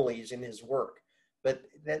similes in his work. But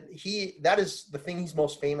that is the thing he's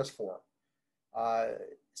most famous for.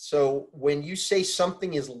 So when you say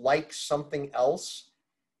something is like something else,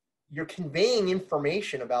 you're conveying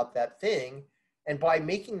information about that thing. And by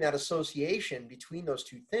making that association between those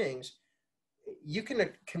two things, you can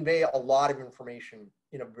convey a lot of information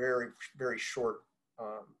in a very, very short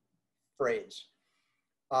phrase.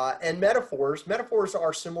 And metaphors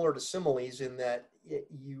are similar to similes in that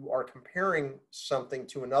you are comparing something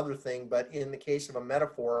to another thing, but in the case of a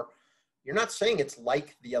metaphor, you're not saying it's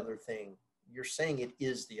like the other thing. You're saying it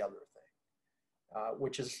is the other thing,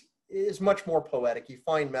 which is much more poetic. You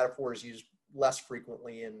find metaphors used less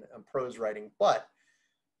frequently in prose writing, but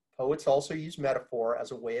poets also use metaphor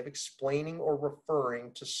as a way of explaining or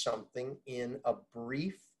referring to something in a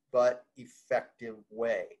brief but effective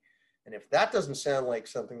way. And if that doesn't sound like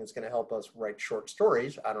something that's going to help us write short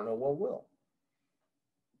stories, I don't know what will.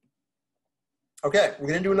 Okay, we're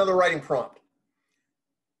going to do another writing prompt.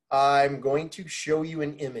 I'm going to show you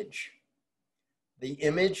an image. The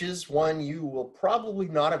image is one you will probably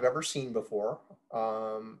not have ever seen before.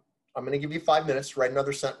 I'm going to give you 5 minutes to write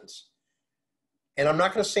another sentence. And I'm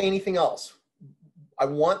not going to say anything else. I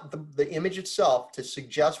want the image itself to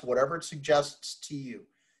suggest whatever it suggests to you.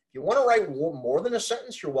 If you want to write more than a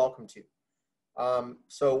sentence, you're welcome to.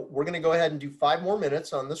 So we're going to go ahead and do 5 more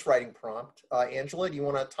minutes on this writing prompt. Angela, do you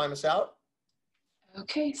want to time us out?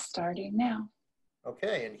 Okay, starting now.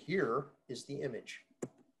 Okay, and here is the image.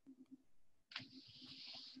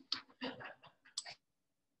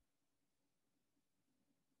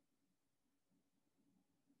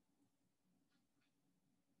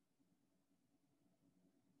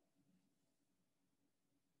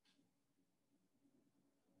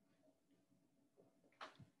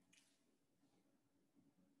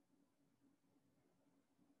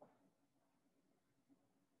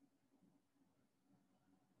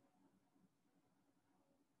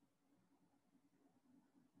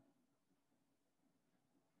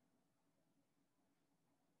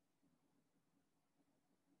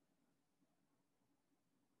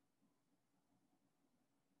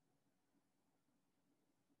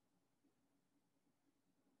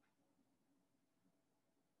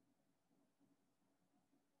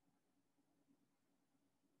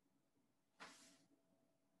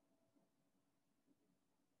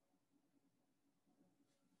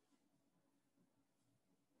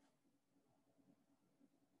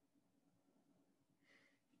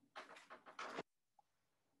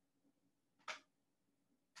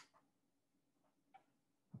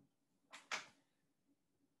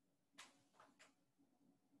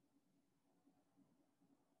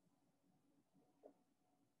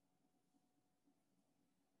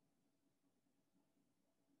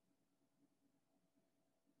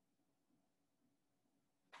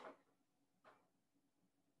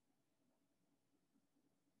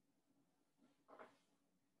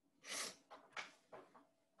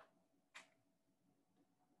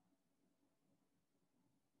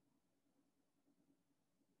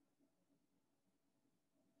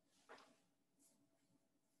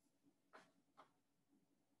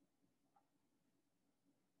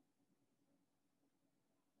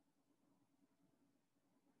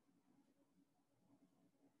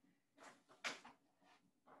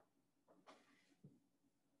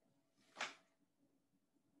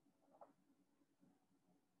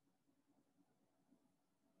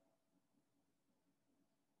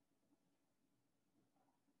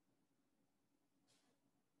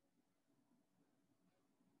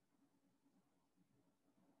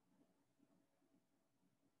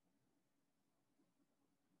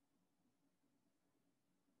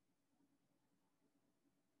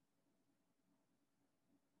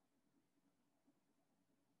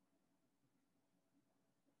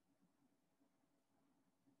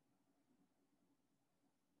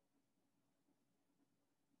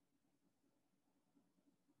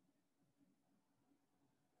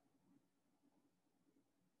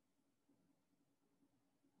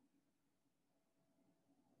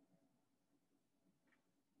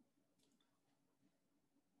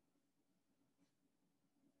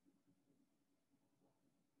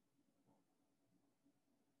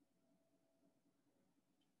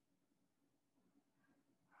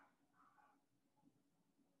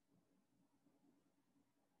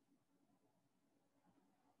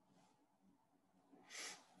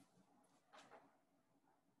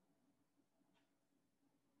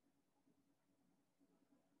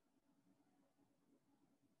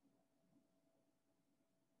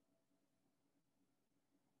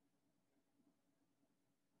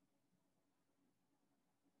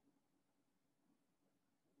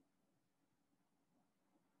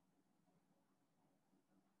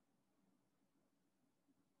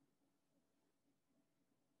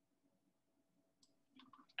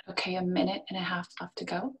 Okay, 1.5 minutes left to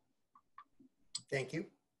go. Thank you.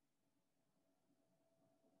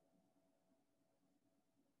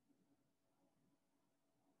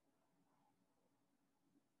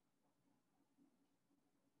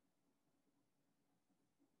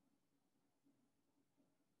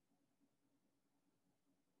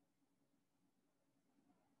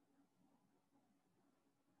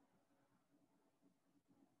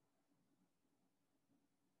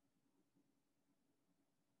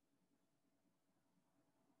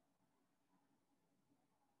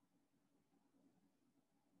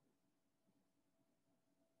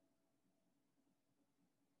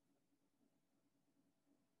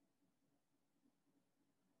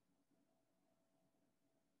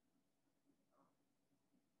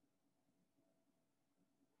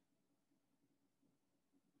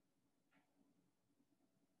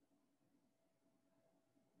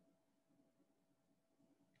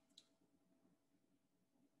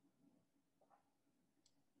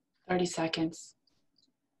 Thirty seconds.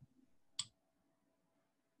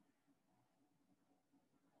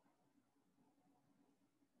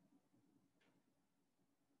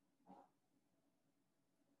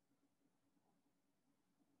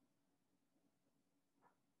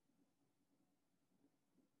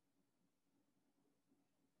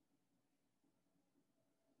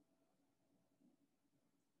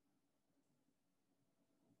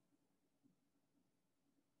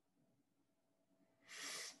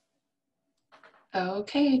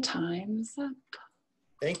 Okay, time's up.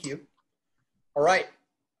 Thank you. All right.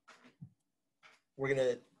 We're going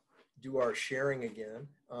to do our sharing again.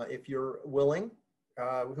 If you're willing,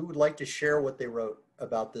 who would like to share what they wrote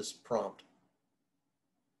about this prompt?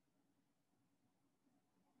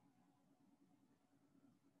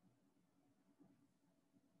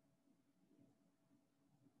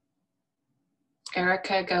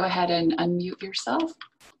 Erica, go ahead and unmute yourself.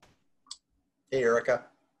 Hey, Erica.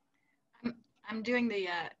 I'm doing the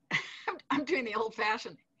I'm doing the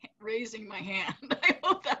old-fashioned raising my hand. I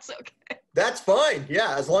hope that's okay. That's fine.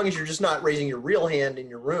 Yeah, as long as you're just not raising your real hand in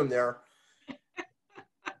your room there.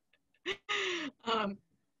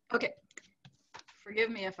 Okay. Forgive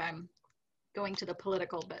me if I'm going to the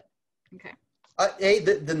political, but okay. Hey,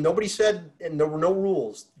 nobody said, and there were no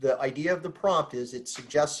rules. The idea of the prompt is it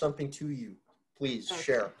suggests something to you. Please Okay.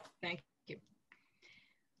 share. Thank you.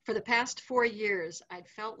 For the past 4 years, I'd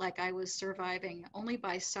felt like I was surviving only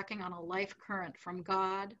by sucking on a life current from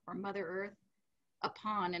God or Mother Earth, a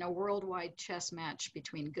pawn in a worldwide chess match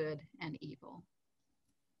between good and evil.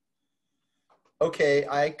 Okay,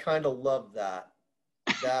 I kind of love that.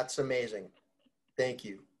 That's amazing. Thank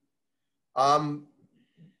you.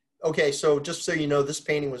 Okay, so just so you know, this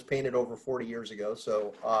painting was painted over 40 years ago.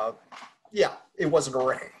 So yeah, it wasn't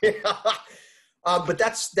a but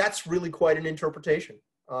that's really quite an interpretation.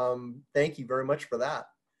 Thank you very much for that.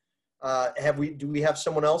 Do we have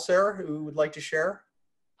someone else there who would like to share?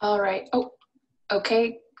 All right. Oh,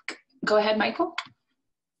 okay. Go ahead, Michael.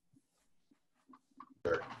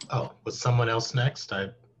 Sure. Oh, was someone else next?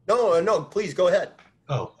 No, please go ahead.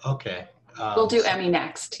 Oh, okay. We'll do Emmy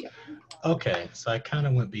next. Yeah. Okay, so I kind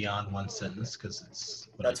of went beyond one sentence because it's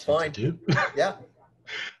what That's I tend fine. to do. Yeah.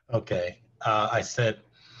 Okay. I said,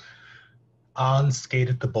 On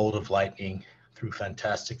skated the bolt of lightning through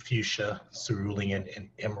fantastic fuchsia, cerulean, and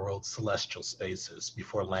emerald celestial spaces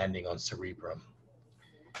before landing on Cerebrum.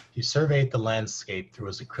 He surveyed the landscape through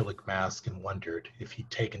his acrylic mask and wondered if he'd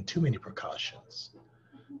taken too many precautions.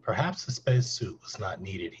 Perhaps the spacesuit was not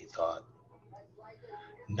needed, he thought.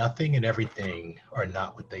 Nothing and everything are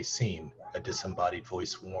not what they seem, a disembodied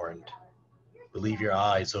voice warned. Believe your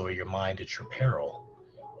eyes over your mind at your peril,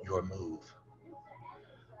 your move.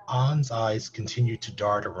 An's eyes continued to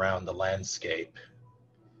dart around the landscape.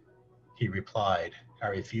 He replied, I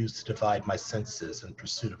refuse to divide my senses in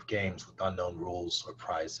pursuit of games with unknown rules or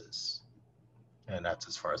prizes. And that's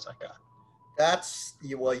as far as I got.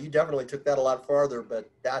 Well, you definitely took that a lot farther, but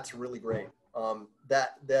that's really great.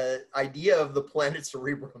 The idea of the planet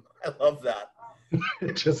Cerebrum, I love that.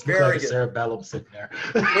 It just Very looked like good. a cerebellum sitting there.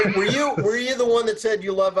 were you the one that said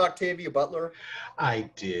you love Octavia Butler? I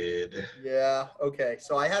did. Yeah. Okay.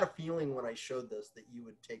 So I had a feeling when I showed this that you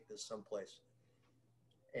would take this someplace,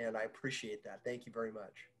 and I appreciate that. Thank you very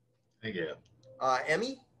much. Thank you.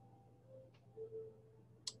 Emmy?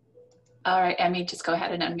 All right, Emmy, just go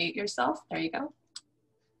ahead and unmute yourself. There you go.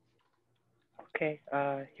 Okay,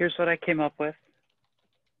 here's what I came up with.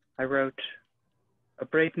 I wrote, a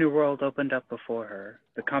brave new world opened up before her.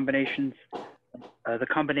 The combination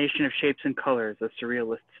of shapes and colors, a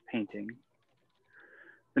surrealist's painting.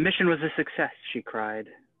 The mission was a success, she cried,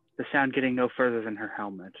 the sound getting no further than her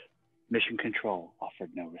helmet. Mission Control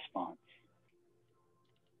offered no response.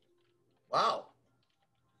 Wow,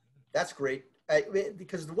 that's great.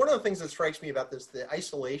 Because one of the things that strikes me about this, the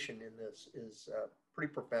isolation in this is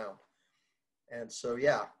pretty profound. And so,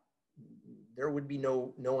 yeah, there would be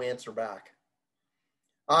no answer back.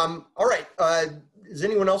 All right, does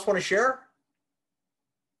anyone else want to share?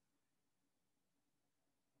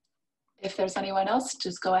 If there's anyone else,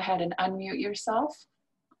 just go ahead and unmute yourself.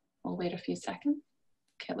 We'll wait a few seconds.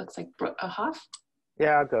 Okay, it looks like Hoff.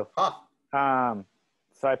 Yeah, I'll go. Huh.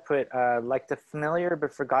 So I put, like the familiar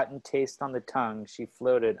but forgotten taste on the tongue, she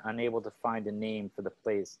floated, unable to find a name for the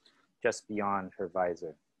place just beyond her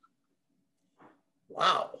visor.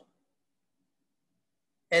 Wow.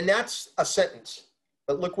 And that's a sentence,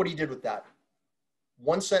 but look what he did with that.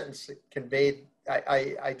 One sentence conveyed,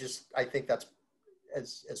 I think that's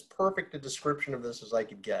as perfect a description of this as I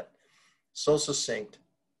could get. So succinct.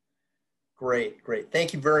 Great, great.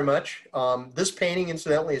 Thank you very much. This painting,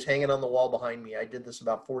 incidentally, is hanging on the wall behind me. I did this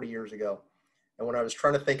about 40 years ago. And when I was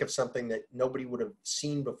trying to think of something that nobody would have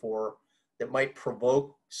seen before that might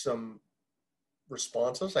provoke some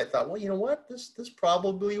responses, I thought, well, you know what? This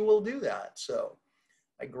probably will do that. So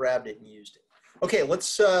I grabbed it and used it. Okay,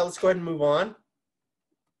 let's go ahead and move on.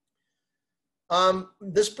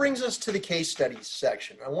 This brings us to the case studies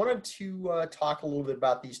section. I wanted to talk a little bit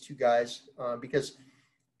about these two guys because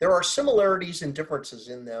there are similarities and differences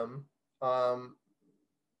in them,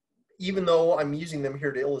 even though I'm using them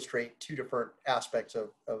here to illustrate two different aspects of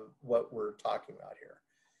what we're talking about here.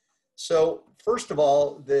 So first of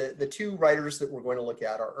all, the two writers that we're going to look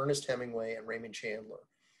at are Ernest Hemingway and Raymond Chandler.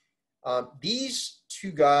 These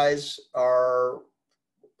two guys are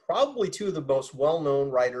probably two of the most well-known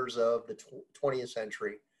writers of the 20th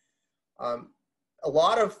century. A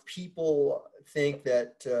lot of people think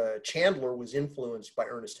that Chandler was influenced by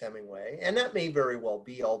Ernest Hemingway, and that may very well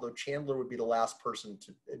be, although Chandler would be the last person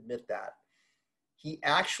to admit that. He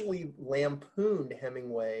actually lampooned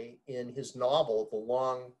Hemingway in his novel,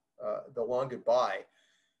 The Long Goodbye,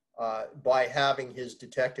 by having his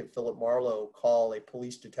detective, Philip Marlowe, call a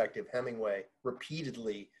police detective Hemingway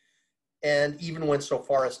repeatedly, and even went so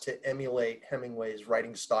far as to emulate Hemingway's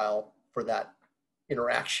writing style for that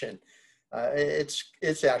interaction.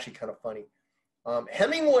 It's actually kind of funny.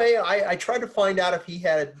 Hemingway, I tried to find out if he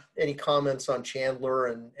had any comments on Chandler,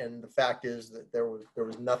 and the fact is that there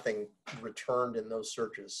was nothing returned in those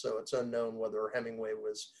searches. So it's unknown whether Hemingway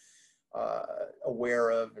was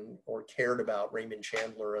aware of or cared about Raymond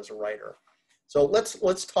Chandler as a writer. So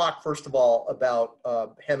let's talk first of all about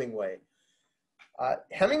Hemingway.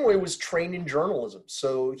 Hemingway was trained in journalism,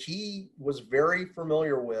 so he was very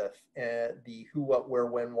familiar with the who, what, where,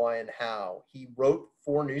 when, why, and how. He wrote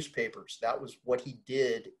for newspapers. That was what he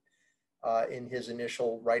did in his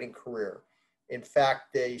initial writing career. In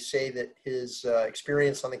fact, they say that his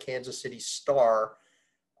experience on the Kansas City Star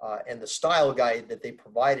and the style guide that they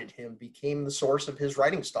provided him became the source of his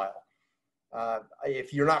writing style.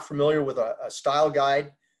 If you're not familiar with a style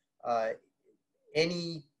guide,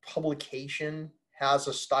 any publication has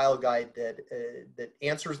a style guide that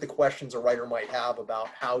answers the questions a writer might have about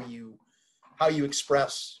how you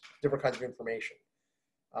express different kinds of information.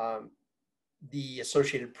 The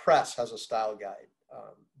Associated Press has a style guide.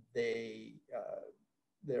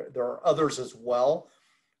 There are others as well.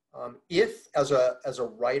 If as a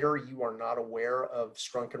writer you are not aware of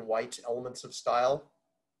Strunk and White's Elements of Style,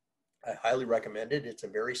 I highly recommend it. It's a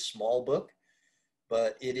very small book,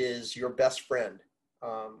 but it is your best friend.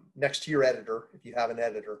 Next to your editor, if you have an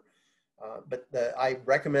editor. But I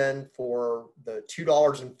recommend for the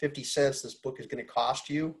 $2.50 this book is going to cost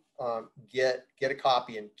you, get a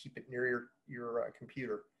copy and keep it near your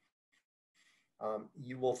computer.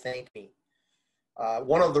 You will thank me.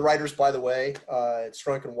 One of the writers, by the way, it's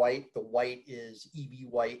Strunk and White. The White is E.B.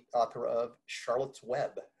 White, author of Charlotte's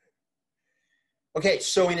Web. Okay,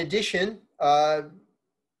 so in addition,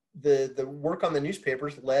 the work on the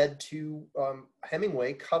newspapers led to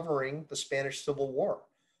Hemingway covering the Spanish Civil War.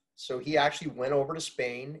 So he actually went over to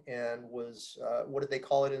Spain and was, what did they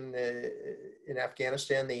call it in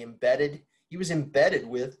Afghanistan? He was embedded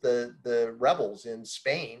with the rebels in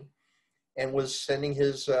Spain and was sending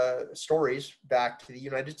his stories back to the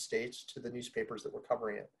United States to the newspapers that were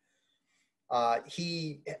covering it.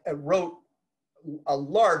 He wrote a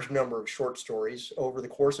large number of short stories over the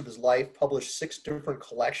course of his life, published 6 different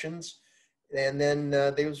collections, and then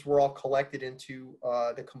those were all collected into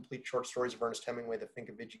the complete short stories of Ernest Hemingway, the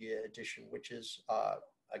Finkivigia edition, which is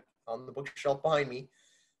on the bookshelf behind me,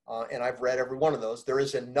 and I've read every one of those. There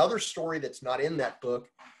is another story that's not in that book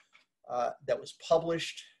that was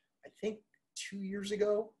published, I think, 2 years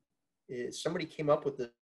ago. Somebody came up with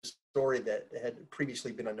story that had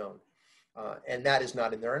previously been unknown. And that is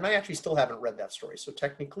not in there. And I actually still haven't read that story. So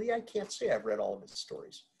technically, I can't say I've read all of his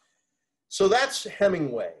stories. So that's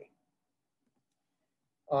Hemingway.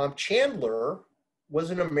 Chandler was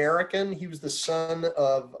an American. He was the son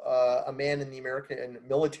of a man in the American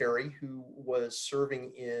military who was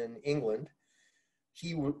serving in England.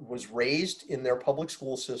 He was raised in their public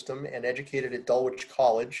school system and educated at Dulwich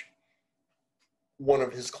College. One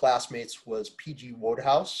of his classmates was P.G.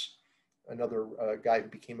 Wodehouse, another guy who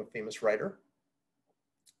became a famous writer.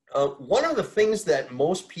 One of the things that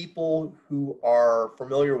most people who are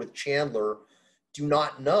familiar with Chandler do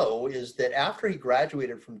not know is that after he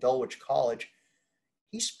graduated from Dulwich College,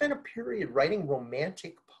 he spent a period writing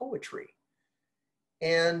romantic poetry.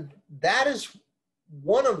 And that is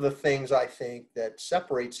one of the things I think that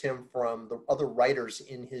separates him from the other writers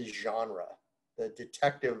in his genre. The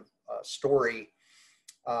detective story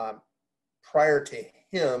prior to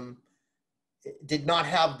him did not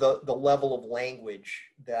have the level of language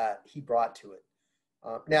that he brought to it.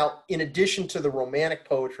 Now, in addition to the romantic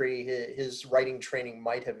poetry, his writing training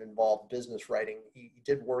might have involved business writing. He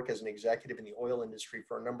did work as an executive in the oil industry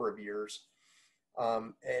for a number of years.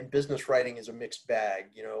 And business writing is a mixed bag.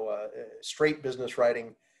 You know, straight business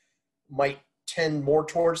writing might tend more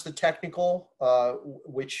towards the technical,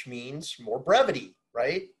 which means more brevity,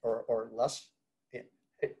 right? Or less,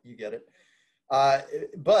 you get it.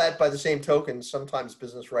 But by the same token, sometimes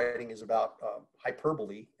business writing is about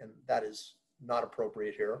hyperbole, and that is not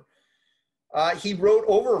appropriate here. He wrote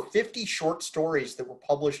over 50 short stories that were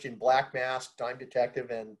published in Black Mask, Dime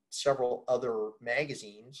Detective, and several other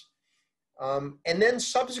magazines. And then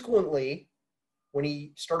subsequently, when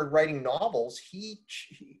he started writing novels,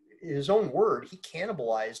 his own word, he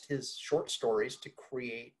cannibalized his short stories to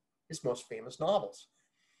create his most famous novels.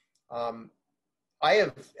 I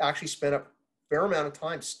have actually spent a fair amount of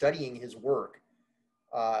time studying his work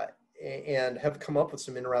and have come up with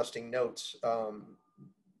some interesting notes.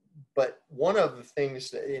 But one of the things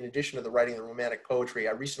that, in addition to the writing of the romantic poetry,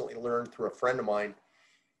 I recently learned through a friend of mine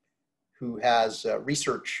who has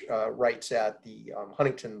research rights at the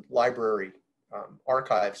Huntington Library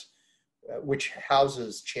archives, which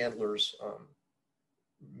houses Chandler's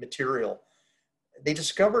material. They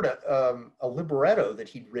discovered a libretto that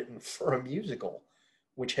he'd written for a musical,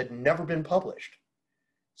 which had never been published.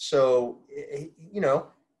 So, you know,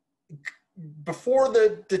 before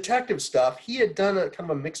the detective stuff, he had done a kind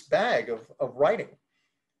of a mixed bag of writing.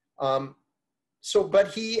 But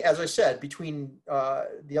he, as I said, between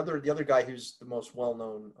the other guy who's the most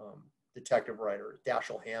well-known detective writer,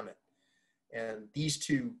 Dashiell Hammett, and these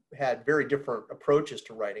two had very different approaches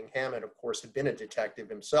to writing. Hammett, of course, had been a detective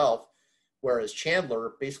himself, whereas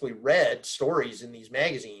Chandler basically read stories in these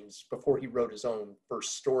magazines before he wrote his own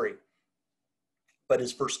first story. But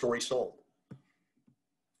his first story sold.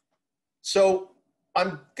 So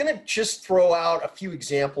I'm going to just throw out a few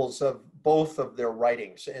examples of both of their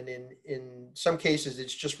writings. And in some cases,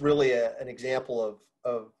 it's just really an example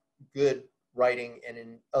of good writing. And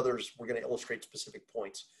in others, we're going to illustrate specific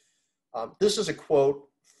points. This is a quote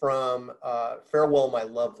from Farewell, My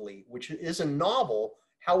Lovely, which is a novel.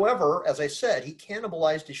 However, as I said, he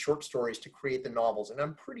cannibalized his short stories to create the novels. And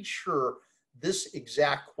I'm pretty sure this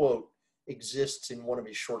exact quote exists in one of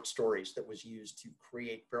his short stories that was used to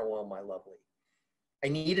create Farewell, My Lovely. I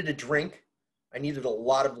needed a drink. I needed a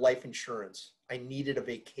lot of life insurance. I needed a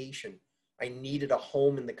vacation. I needed a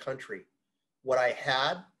home in the country. What I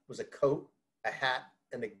had was a coat, a hat,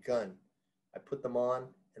 and a gun. I put them on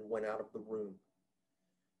and went out of the room.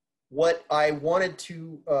 What I wanted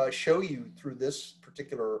to show you through this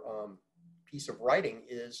particular piece of writing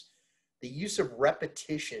is the use of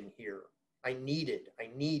repetition here. I needed.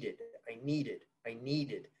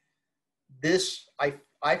 This,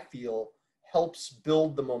 I feel, helps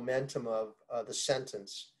build the momentum of the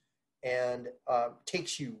sentence and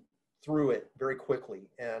takes you through it very quickly.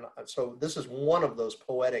 And so this is one of those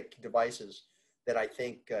poetic devices that I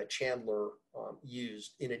think Chandler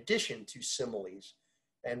used in addition to similes.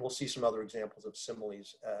 And we'll see some other examples of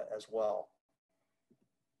similes as well.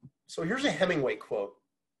 So here's a Hemingway quote.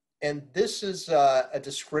 And this is a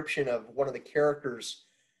description of one of the characters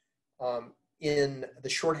in The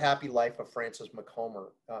Short Happy Life of Francis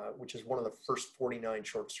Macomber, which is one of the first 49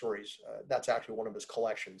 short stories. That's actually one of his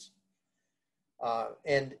collections.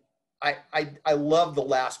 And I love the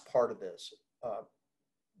last part of this.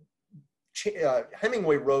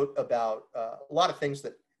 Hemingway wrote about a lot of things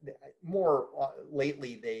that more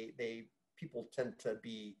lately people tend to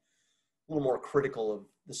be a little more critical of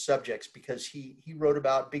the subjects because he wrote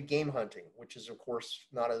about big game hunting, which is of course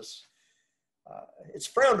not as it's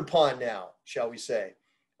frowned upon now, shall we say.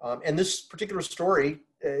 And this particular story,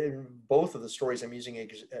 both of the stories I'm using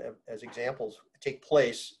as examples, take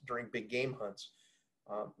place during big game hunts.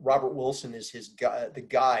 Robert Wilson is the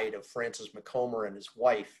guide of Francis Macomber and his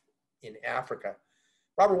wife in Africa.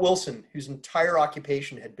 Robert Wilson, whose entire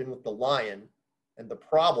occupation had been with the lion and the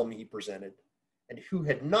problem he presented, and who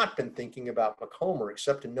had not been thinking about Macomber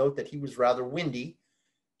except to note that he was rather windy,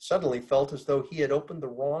 suddenly felt as though he had opened the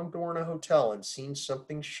wrong door in a hotel and seen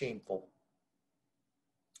something shameful.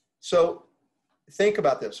 So think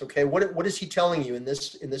about this, okay? What is he telling you in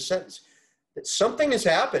this sentence? That something has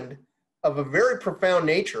happened of a very profound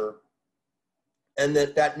nature, and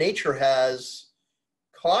that nature has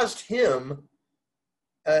caused him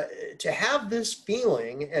to have this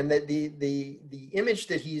feeling, and that the image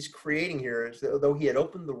that he's creating here is though he had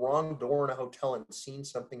opened the wrong door in a hotel and seen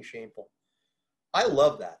something shameful. I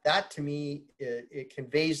love that. That to me, it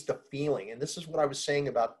conveys the feeling. And this is what I was saying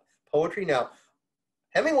about poetry. Now,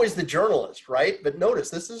 Hemingway's the journalist, right? But notice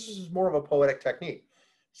this is more of a poetic technique.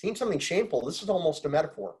 Seeing something shameful, this is almost a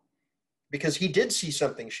metaphor, because he did see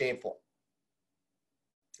something shameful.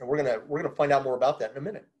 And we're gonna find out more about that in a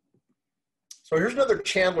minute. So here's another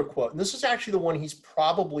Chandler quote, and this is actually the one he's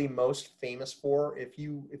probably most famous for. If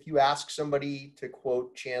you ask somebody to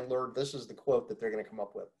quote Chandler, this is the quote that they're going to come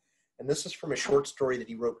up with. And this is from a short story that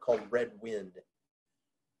he wrote called Red Wind.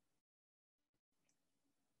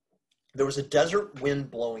 There was a desert wind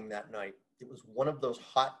blowing that night. It was one of those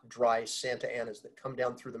hot, dry Santa Anas that come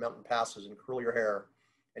down through the mountain passes and curl your hair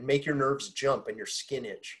and make your nerves jump and your skin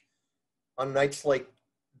itch. On nights like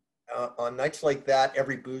that,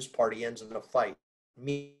 every booze party ends in a fight.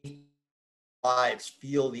 Meet wives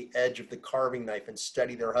feel the edge of the carving knife and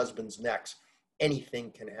steady their husbands' necks. Anything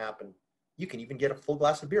can happen. You can even get a full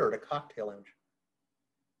glass of beer at a cocktail lounge.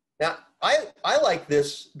 Now, I like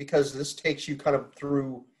this because this takes you kind of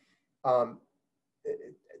through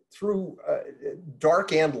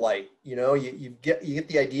dark and light. You know, you get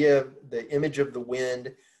the idea of the image of the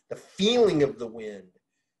wind, the feeling of the wind.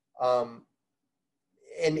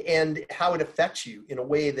 And how it affects you in a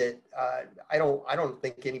way that I don't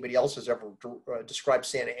think anybody else has ever described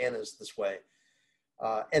Santa Ana's this way.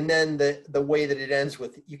 And then the way that it ends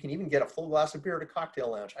with, you can even get a full glass of beer at a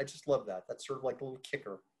cocktail lounge. I just love that. That's sort of like a little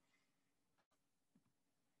kicker.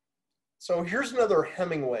 So here's another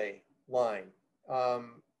Hemingway line,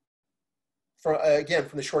 again,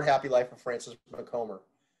 from the Short Happy Life of Francis Macomber.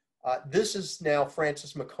 This is now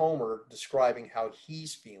Francis Macomber describing how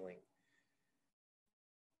he's feeling.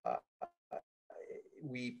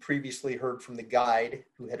 We previously heard from the guide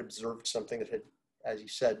who had observed something that had, as he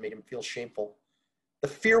said, made him feel shameful. The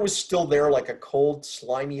fear was still there like a cold,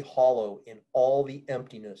 slimy hollow in all the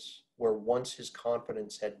emptiness where once his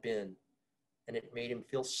confidence had been, and it made him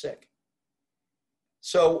feel sick.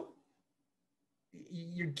 So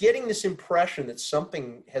you're getting this impression that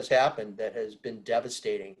something has happened that has been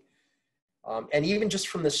devastating. And even just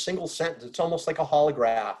from this single sentence, it's almost like a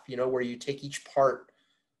holograph, you know, where you take each part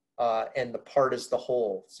and the part is the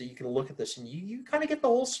whole. So you can look at this and you kind of get the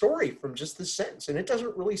whole story from just this sentence. And it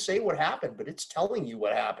doesn't really say what happened, but it's telling you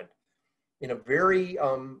what happened in a very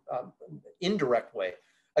indirect way.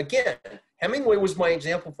 Again, Hemingway was my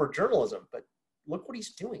example for journalism, but look what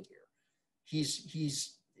he's doing here.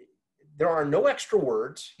 There are no extra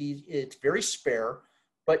words. It's very spare,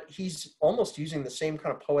 but he's almost using the same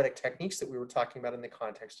kind of poetic techniques that we were talking about in the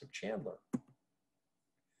context of Chandler.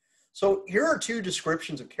 So here are two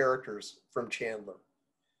descriptions of characters from Chandler,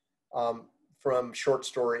 from short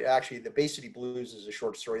story. Actually, The Bay City Blues is a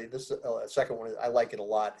short story. This second one, I like it a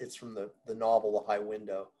lot. It's from the novel The High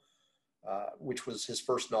Window, which was his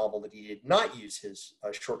first novel that he did not use his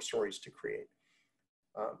short stories to create.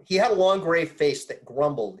 He had a long gray face that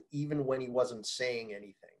grumbled even when he wasn't saying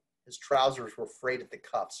anything. His trousers were frayed at the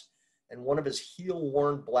cuffs, and one of his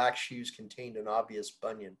heel-worn black shoes contained an obvious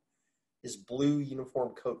bunion. His blue uniform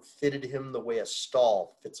coat fitted him the way a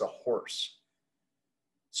stall fits a horse.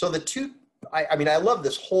 So the two, I mean, I love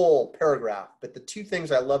this whole paragraph, but the two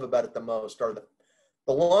things I love about it the most are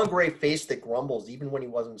the long gray face that grumbles even when he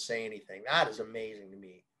wasn't saying anything. That is amazing to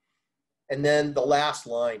me. And then the last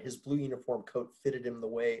line, his blue uniform coat fitted him the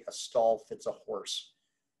way a stall fits a horse.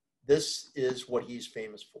 This is what he's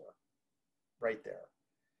famous for, right there.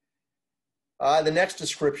 The next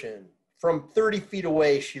description, from 30 feet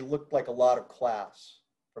away, she looked like a lot of class.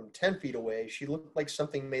 From 10 feet away, she looked like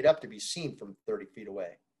something made up to be seen from 30 feet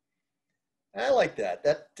away. I like that.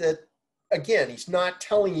 That again, he's not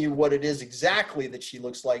telling you what it is exactly that she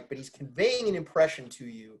looks like, but he's conveying an impression to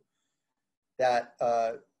you that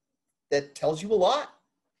that tells you a lot.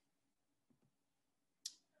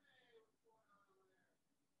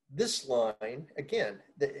 this line, again,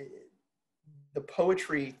 the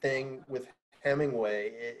poetry thing with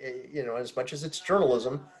Hemingway, you know, as much as it's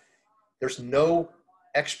journalism, there's no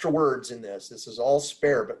extra words in this. This is all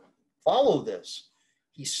spare, but follow this.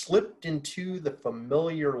 He slipped into the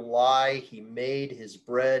familiar lie. He made his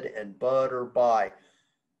bread and butter by.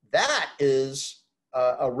 That is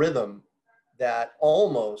a rhythm that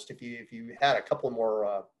almost, if you had a couple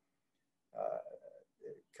more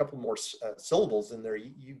syllables in there,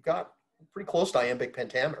 you've got pretty close to iambic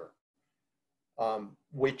pentameter.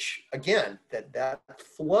 Which again, that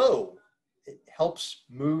flow, it helps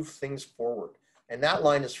move things forward. And that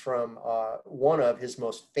line is from one of his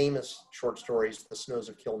most famous short stories, The Snows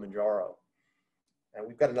of Kilimanjaro. And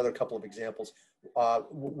we've got another couple of examples.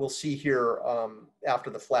 We'll see here after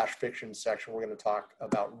the flash fiction section, we're going to talk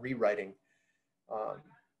about rewriting.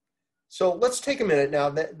 So let's take a minute now.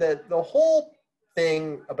 The whole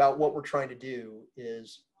thing about what we're trying to do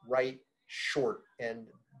is write short, and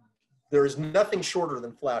there is nothing shorter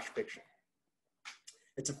than flash fiction.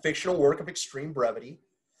 It's a fictional work of extreme brevity.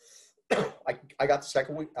 I got the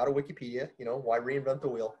second out of Wikipedia, you know, why reinvent the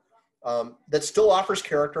wheel, that still offers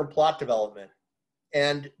character and plot development.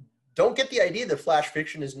 And don't get the idea that flash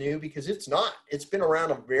fiction is new, because it's not. It's been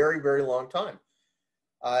around a very, very long time.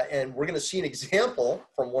 And we're going to see an example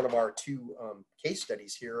from one of our two case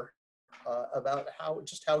studies here about how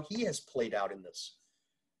he has played out in this.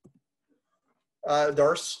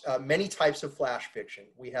 There are many types of flash fiction.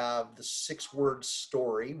 We have the 6-word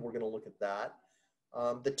story. We're going to look at that.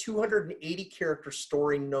 The 280 character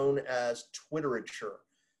story known as Twitterature.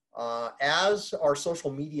 As our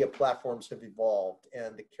social media platforms have evolved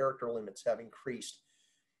and the character limits have increased,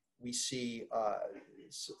 we see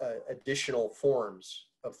additional forms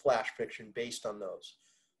of flash fiction based on those.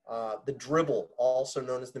 The dribble, also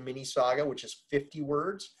known as the mini saga, which is 50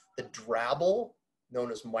 words. The drabble, known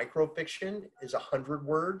as microfiction, is 100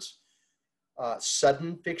 words.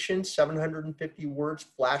 Sudden fiction, 750 words.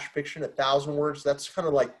 Flash fiction, 1,000 words. That's kind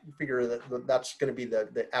of like, you figure that's going to be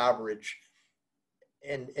the average.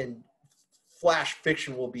 And flash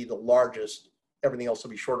fiction will be the largest. Everything else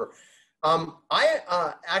will be shorter.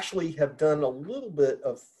 I actually have done a little bit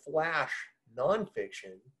of flash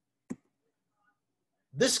nonfiction.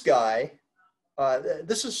 This guy,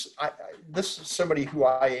 this is somebody who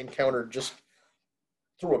I encountered just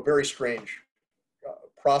through a very strange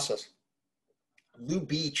process. Lou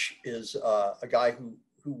Beach is a guy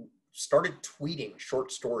who started tweeting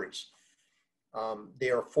short stories.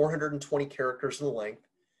 They are 420 characters in length.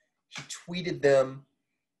 He tweeted them.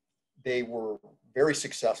 They were very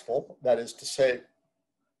successful. That is to say,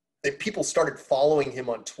 that people started following him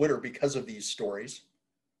on Twitter because of these stories.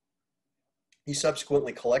 He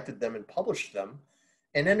subsequently collected them and published them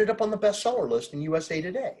and ended up on the bestseller list in USA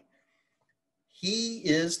Today. He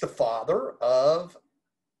is the father of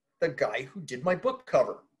the guy who did my book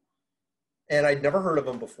cover. And I'd never heard of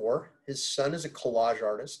him before. His son is a collage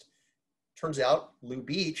artist. Turns out Lou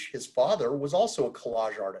Beach, his father, was also a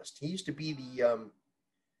collage artist. He used to be the,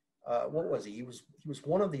 what was he? He was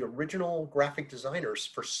one of the original graphic designers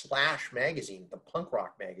for Slash magazine, the punk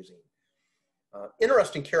rock magazine.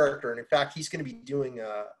 Interesting character. And in fact, he's going to be doing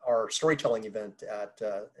our storytelling event at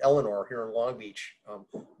Eleanor here in Long Beach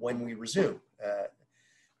when we resume,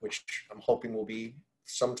 which I'm hoping will be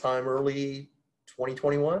sometime early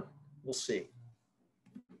 2021. We'll see.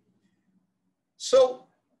 So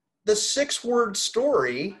the 6-word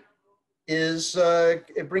story is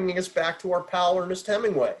bringing us back to our pal Ernest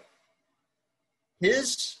Hemingway.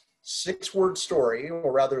 His 6-word story,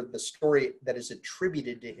 or rather the story that is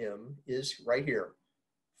attributed to him, is right here.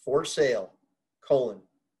 For sale,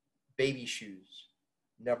 baby shoes,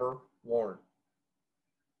 never worn.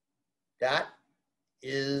 That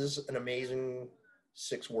is an amazing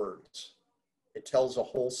 6 words. It tells a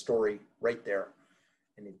whole story right there.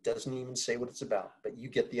 And it doesn't even say what it's about, but you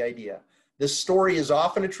get the idea. This story is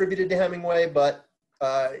often attributed to Hemingway, but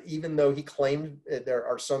even though he claimed, there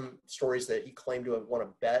are some stories that he claimed to have won a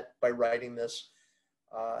bet by writing this,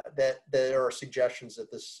 that there are suggestions that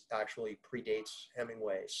this actually predates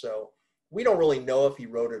Hemingway. So we don't really know if he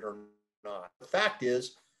wrote it or not. The fact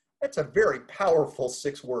is, it's a very powerful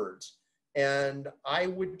 6 words. And I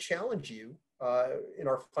would challenge you in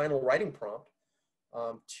our final writing prompt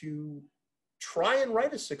to try and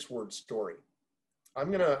write a 6-word story. I'm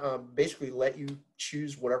going to basically let you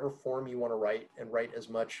choose whatever form you want to write and write as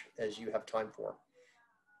much as you have time for,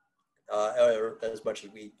 or as much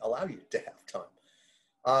as we allow you to have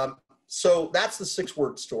time. So that's the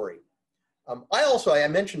 6-word story. I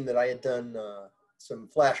mentioned that I had done some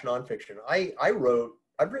flash nonfiction.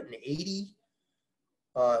 I've written 80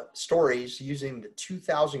 stories using the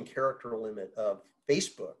 2,000 character limit of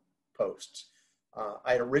Facebook posts.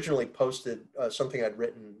 I had originally posted something I'd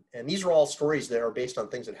written, and these are all stories that are based on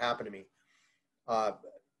things that happened to me.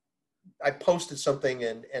 I posted something,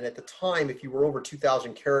 and at the time, if you were over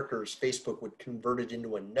 2,000 characters, Facebook would convert it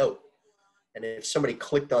into a note. And if somebody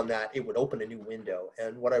clicked on that, it would open a new window.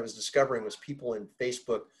 And what I was discovering was people in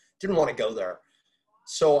Facebook didn't want to go there.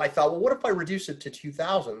 So I thought, well, what if I reduce it to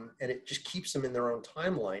 2,000 and it just keeps them in their own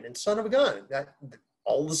timeline? And son of a gun, that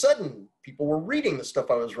all of a sudden people were reading the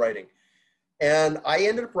stuff I was writing. And I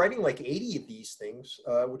ended up writing like 80 of these things,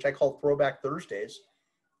 which I call Throwback Thursdays.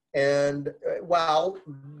 And while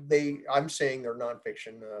I'm saying they're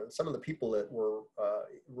nonfiction, some of the people that were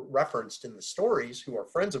referenced in the stories, who are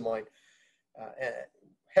friends of mine,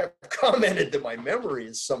 have commented that my memory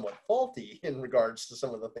is somewhat faulty in regards to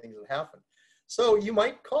some of the things that happened. So you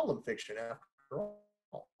might call them fiction after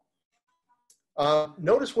all.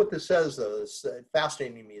 Notice what this says, though. It's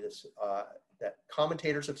fascinating to me, that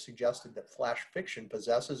commentators have suggested that flash fiction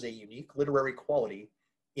possesses a unique literary quality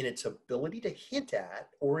in its ability to hint at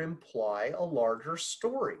or imply a larger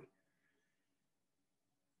story.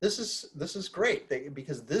 This is great,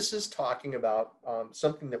 because this is talking about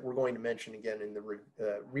something that we're going to mention again in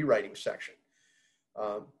the rewriting section.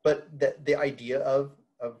 But the idea of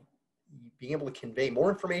being able to convey more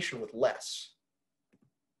information with less.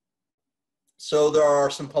 So there are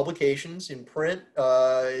some publications in print.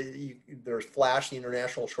 There's Flash, the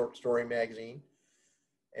International Short Story Magazine,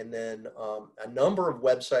 and then a number of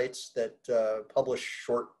websites that publish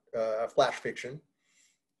short flash fiction.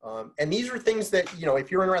 And these are things that,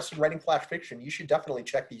 if you're interested in writing flash fiction, you should definitely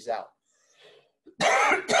check these out.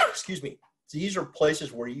 Excuse me. These are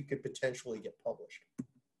places where you could potentially get published.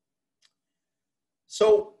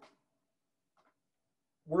 So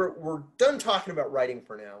we're done talking about writing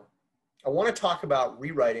for now. I want to talk about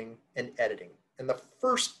rewriting and editing. And the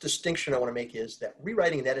first distinction I want to make is that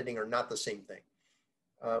rewriting and editing are not the same thing.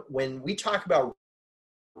 When we talk about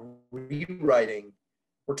rewriting,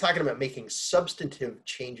 we're talking about making substantive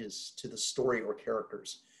changes to the story or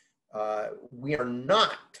characters. We are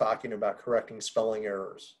not talking about correcting spelling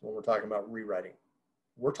errors when we're talking about rewriting.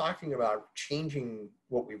 We're talking about changing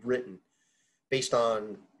what we've written based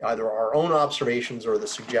on either our own observations or the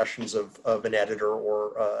suggestions of an editor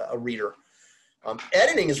or a reader.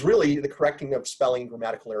 Editing is really the correcting of spelling and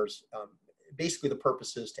grammatical errors. Basically, the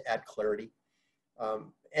purpose is to add clarity.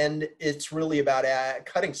 And it's really about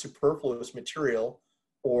cutting superfluous material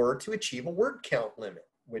or to achieve a word count limit,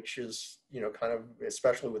 which is, kind of,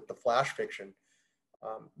 especially with the flash fiction,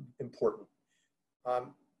 important.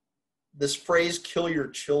 This phrase, kill your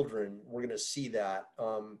children, we're gonna see that.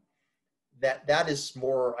 That is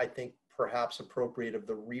more, I think, perhaps appropriate of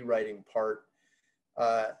the rewriting part.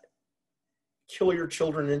 Kill your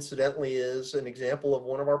children, incidentally, is an example of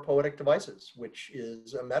one of our poetic devices, which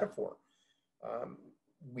is a metaphor.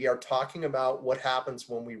 We are talking about what happens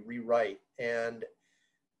when we rewrite. And,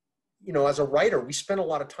 as a writer, we spend a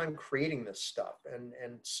lot of time creating this stuff.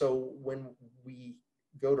 And so when we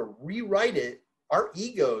go to rewrite it, our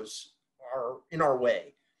egos are in our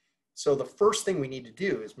way. So the first thing we need to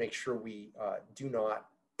do is make sure we do not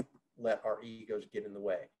let our egos get in the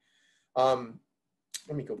way.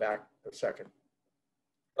 Let me go back a second.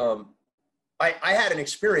 I had an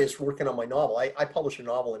experience working on my novel. I published a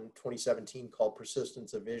novel in 2017 called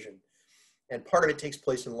Persistence of Vision. And part of it takes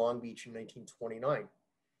place in Long Beach in 1929.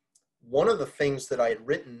 One of the things that I had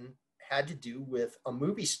written had to do with a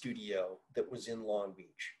movie studio that was in Long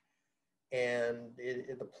Beach. And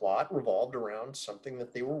the plot revolved around something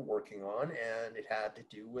that they were working on, and it had to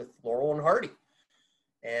do with Laurel and Hardy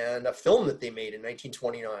and a film that they made in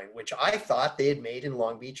 1929, which I thought they had made in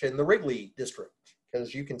Long Beach in the Wrigley district,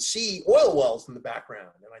 because you can see oil wells in the background.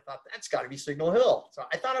 And I thought, that's got to be Signal Hill. So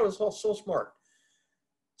I thought I was so smart.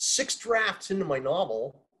 6 drafts into my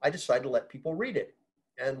novel, I decided to let people read it.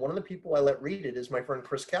 And one of the people I let read it is my friend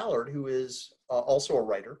Chris Callard, who is also a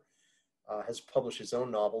writer. Has published his own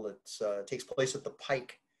novel that takes place at the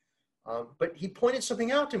Pike. But he pointed something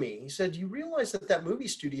out to me. He said, you realize that movie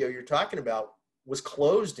studio you're talking about was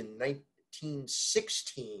closed in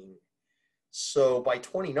 1916. So by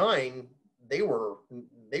 29, they were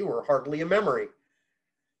hardly a memory.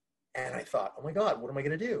 And I thought, oh my God, what am I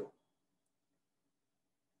going to do?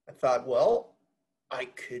 I thought, well, I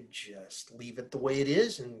could just leave it the way it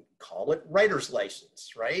is and call it writer's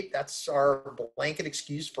license, right? That's our blanket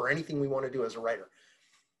excuse for anything we want to do as a writer.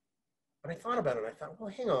 But I thought about it. I thought, well,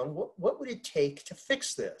 hang on, what would it take to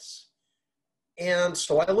fix this? And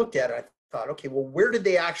so I looked at it. I thought, okay, well, where did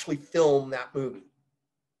they actually film that movie?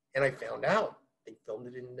 And I found out they filmed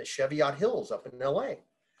it in the Cheviot Hills up in LA.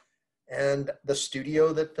 And the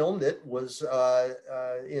studio that filmed it was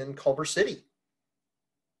in Culver City.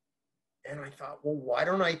 And I thought, well, why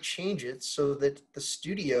don't I change it so that the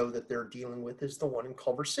studio that they're dealing with is the one in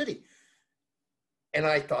Culver City? And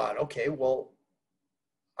I thought, okay, well,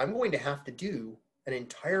 I'm going to have to do an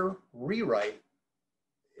entire rewrite,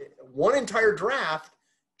 one entire draft,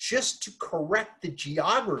 just to correct the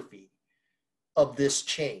geography of this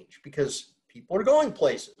change, because people are going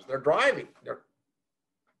places, they're driving, they're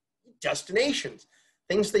destinations,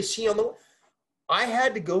 things they see on the. I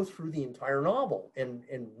had to go through the entire novel and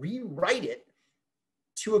rewrite it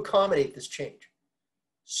to accommodate this change.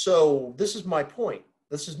 So this is my point.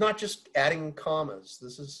 This is not just adding commas.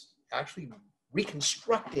 This is actually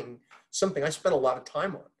reconstructing something I spent a lot of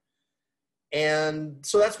time on. And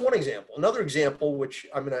so that's one example. Another example, which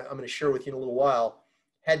I'm gonna share with you in a little while,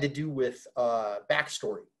 had to do with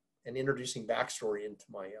backstory and introducing backstory into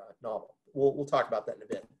my novel. We'll talk about that in a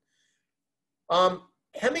bit.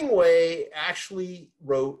 Hemingway actually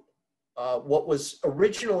wrote what was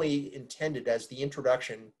originally intended as the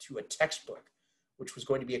introduction to a textbook, which was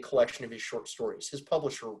going to be a collection of his short stories. His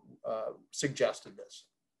publisher suggested this.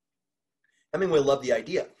 Hemingway loved the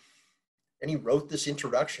idea, and he wrote this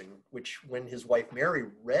introduction, which when his wife Mary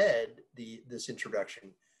read this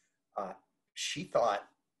introduction, she thought,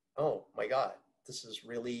 oh my God, this is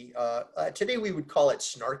really, today we would call it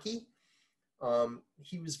snarky.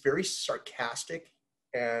 He was very sarcastic,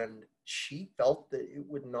 and she felt that it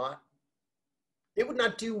would not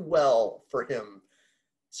do well for him.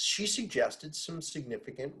 She suggested some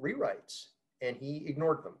significant rewrites, and he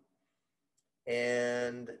ignored them.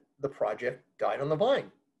 And the project died on the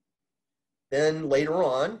vine. Then later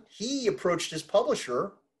on, he approached his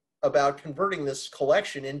publisher about converting this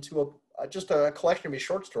collection into just a collection of his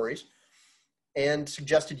short stories, and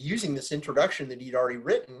suggested using this introduction that he'd already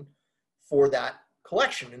written for that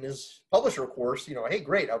collection. And his publisher, of course, hey,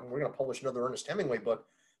 great, we're going to publish another Ernest Hemingway book.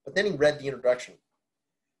 But then he read the introduction,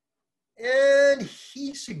 and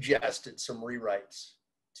he suggested some rewrites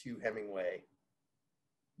to Hemingway,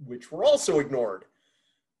 which were also ignored,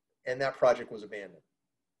 and that project was abandoned.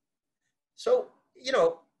 So,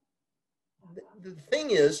 the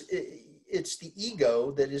thing is, it's the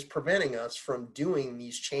ego that is preventing us from doing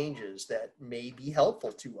these changes that may be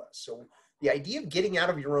helpful to us. So the idea of getting out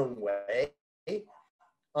of your own way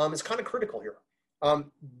is kind of critical here.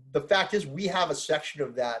 The fact is, we have a section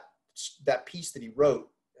of that piece that he wrote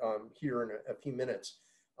here in a few minutes,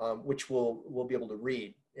 which we'll be able to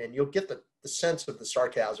read, and you'll get the sense of the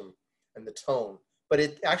sarcasm and the tone, but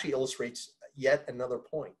it actually illustrates yet another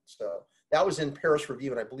point. So that was in Paris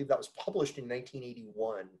Review, and I believe that was published in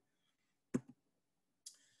 1981.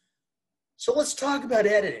 So let's talk about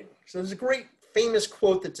editing. So there's a great famous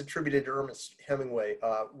quote that's attributed to Ernest Hemingway,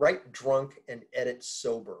 write drunk and edit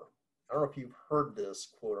sober. I don't know if you've heard this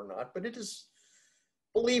quote or not, but it is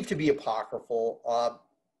believed to be apocryphal.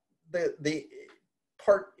 The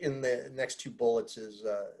part in the next two bullets is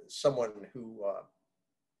someone who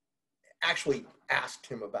actually asked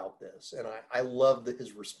him about this, and I love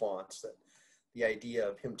his response, that the idea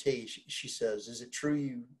of him, she says, is it true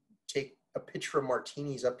you take a pitcher of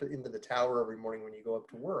martinis up into the tower every morning when you go up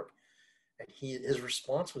to work? And his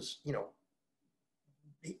response was,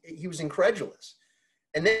 he was incredulous.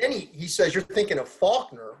 And then he says, you're thinking of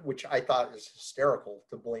Faulkner, which I thought is hysterical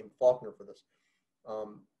to blame Faulkner for this.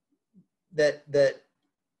 That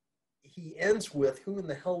he ends with, who in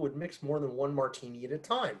the hell would mix more than one martini at a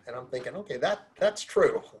time? And I'm thinking, okay, that's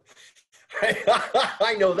true.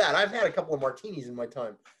 I know that. I've had a couple of martinis in my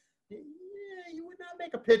time. Yeah, you would not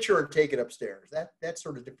make a pitcher and take it upstairs. That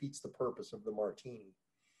sort of defeats the purpose of the martini.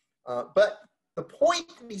 But the point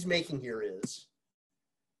that he's making here is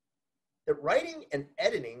that writing and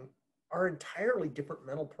editing are entirely different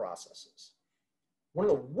mental processes. One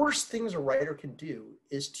of the worst things a writer can do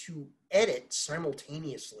is to edit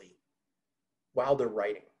simultaneously while they're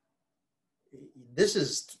writing. This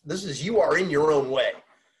is you are in your own way,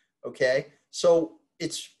 okay? So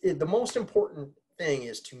the most important thing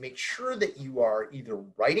is to make sure that you are either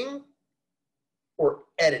writing or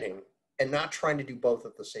editing and not trying to do both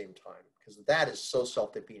at the same time, because that is so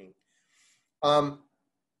self-defeating.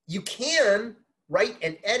 You can write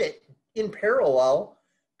and edit in parallel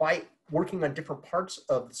by working on different parts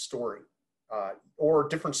of the story or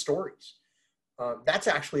different stories. That's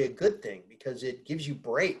actually a good thing, because it gives you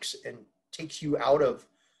breaks and takes you out of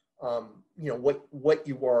what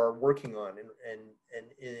you are working on,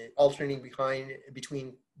 and alternating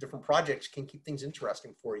between different projects can keep things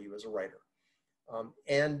interesting for you as a writer.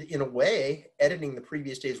 And in a way, editing the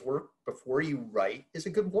previous day's work before you write is a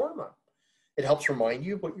good warm-up. It helps remind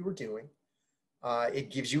you of what you were doing. It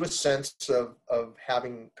gives you a sense of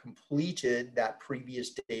having completed that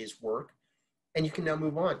previous day's work, and you can now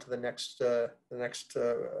move on to the next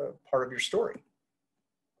part of your story.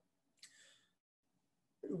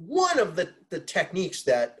 One of the techniques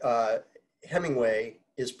that Hemingway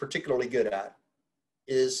is particularly good at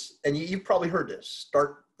is, and you've probably heard this,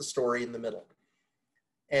 start the story in the middle.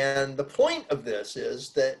 And the point of this is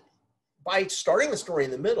that by starting the story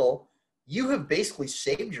in the middle, you have basically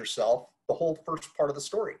saved yourself the whole first part of the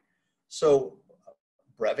story. So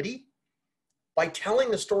brevity, by telling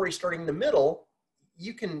the story starting in the middle,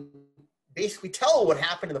 you can basically tell what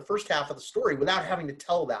happened in the first half of the story without having to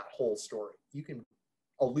tell that whole story. You can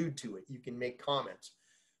allude to it. You can make comments.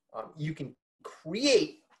 You can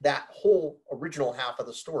create that whole original half of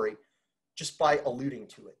the story just by alluding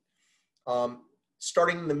to it.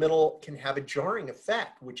 Starting in the middle can have a jarring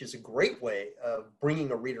effect, which is a great way of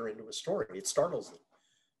bringing a reader into a story. It startles them,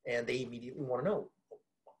 and they immediately want to know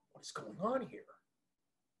what is going on here.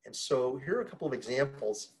 And so here are a couple of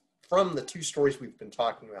examples from the two stories we've been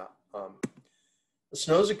talking about. The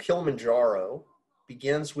Snows of Kilimanjaro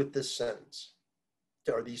begins with this sentence,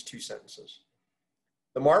 or these two sentences.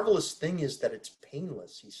 The marvelous thing is that it's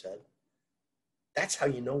painless, he said. That's how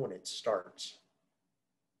you know when it starts.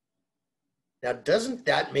 Now, doesn't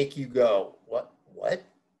that make you go, what?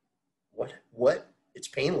 It's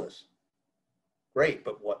painless. Great,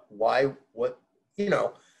 but what, why, what,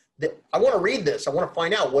 I want to read this. I want to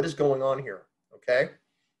find out what is going on here, okay?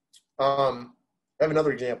 I have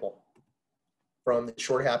another example from The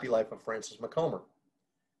Short Happy Life of Francis Macomber.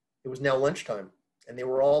 It was now lunchtime, and they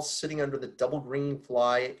were all sitting under the double green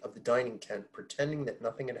fly of the dining tent, pretending that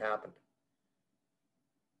nothing had happened.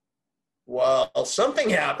 Well,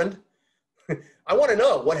 something happened. I want to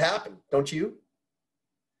know what happened, don't you?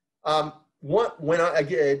 When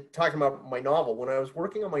I talking about my novel, when I was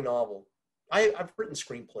working on my novel, I've written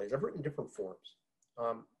screenplays. I've written different forms.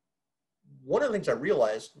 One of the things I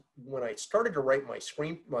realized when I started to write my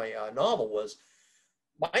novel was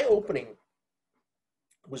my opening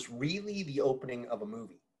was really the opening of a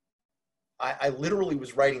movie. I literally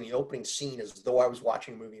was writing the opening scene as though I was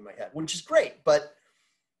watching a movie in my head, which is great. But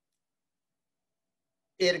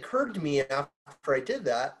it occurred to me after I did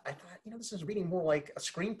that, I thought, this is reading more like a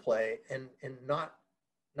screenplay and not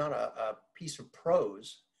a piece of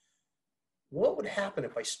prose. What would happen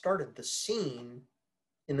if I started the scene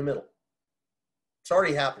in the middle? It's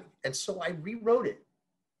already happening. And so I rewrote it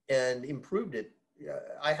and improved it,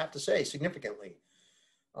 I have to say, significantly.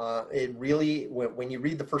 It really, when you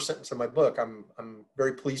read the first sentence of my book, I'm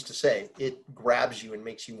very pleased to say, it grabs you and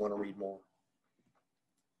makes you want to read more.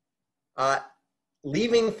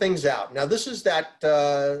 Leaving things out. Now, this is the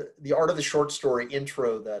Art of the Short Story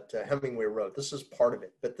intro that Hemingway wrote. This is part of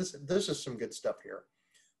it, but this is some good stuff here.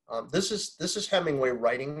 This is Hemingway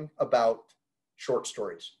writing about short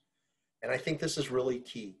stories. And I think this is really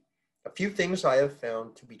key. A few things I have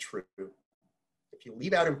found to be true. If you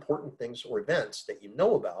leave out important things or events that you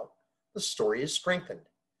know about, the story is strengthened.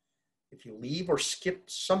 If you leave or skip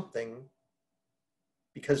something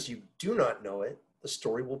because you do not know it, the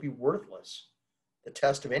story will be worthless. The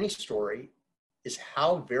test of any story is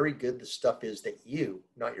how very good the stuff is that you,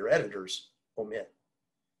 not your editors, omit.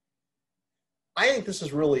 I think this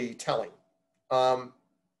is really telling. Again,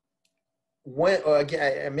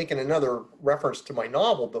 I'm making another reference to my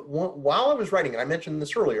novel, but while I was writing it, I mentioned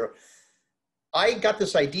this earlier, I got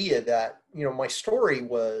this idea that, my story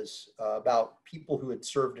was about people who had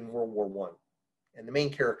served in World War I, and the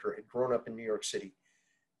main character had grown up in New York City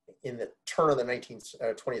in the turn of the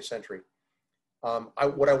 20th century.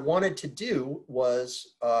 What I wanted to do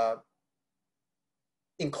was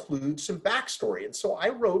include some backstory. And so I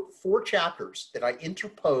wrote 4 chapters that I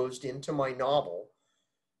interposed into my novel.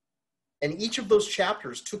 And each of those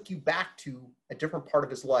chapters took you back to a different part of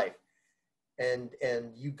his life. And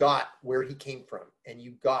you got where he came from, and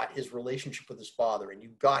you got his relationship with his father, and you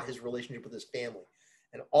got his relationship with his family,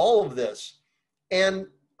 and all of this. And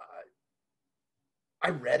I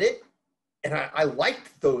read it, and I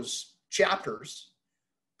liked those chapters,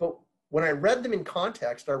 but when I read them in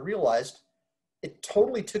context, I realized it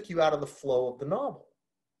totally took you out of the flow of the novel.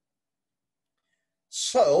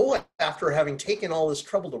 So after having taken all this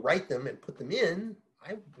trouble to write them and put them in,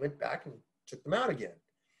 I went back and took them out again.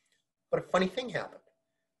 But a funny thing happened.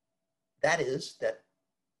 That is that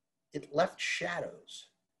it left shadows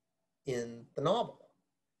in the novel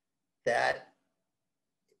that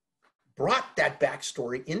brought that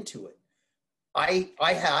backstory into it. I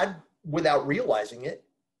had, without realizing it,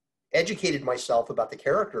 educated myself about the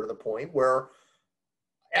character to the point where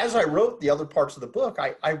as I wrote the other parts of the book,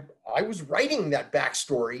 I was writing that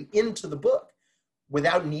backstory into the book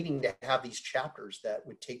without needing to have these chapters that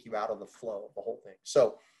would take you out of the flow of the whole thing.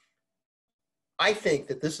 So I think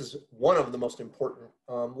that this is one of the most important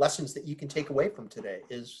lessons that you can take away from today,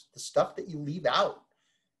 is the stuff that you leave out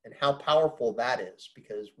and how powerful that is.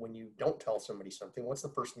 Because when you don't tell somebody something, what's the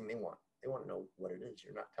first thing they want? They want to know what it is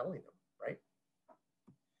you're not telling them, right?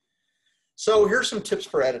 So here's some tips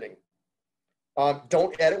for editing.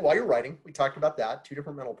 Don't edit while you're writing. We talked about that, 2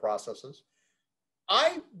 different mental processes.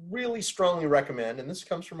 I really strongly recommend, and this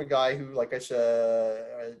comes from a guy who, like I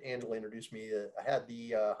said, Angela introduced me, I had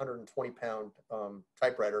the 120-pound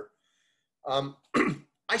typewriter.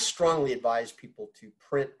 I strongly advise people to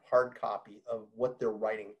print hard copy of what they're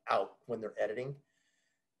writing out when they're editing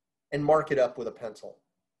and mark it up with a pencil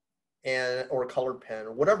or a colored pen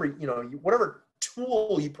or whatever, whatever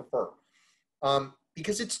tool you prefer.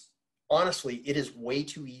 Because honestly, it is way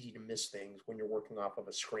too easy to miss things when you're working off of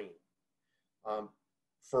a screen.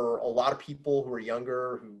 For a lot of people who are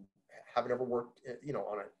younger, who haven't ever worked,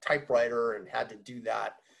 on a typewriter and had to do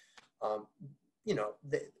that,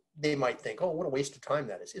 they might think, oh, what a waste of time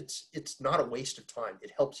that is. It's not a waste of time.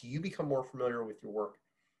 It helps you become more familiar with your work.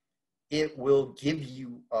 It will give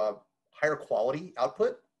you higher quality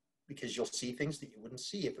output because you'll see things that you wouldn't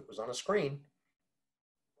see if it was on a screen.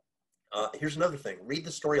 Here's another thing, read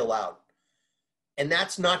the story aloud. And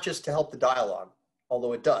that's not just to help the dialogue,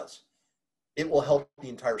 although it does. It will help the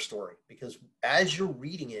entire story, because as you're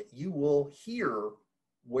reading it, you will hear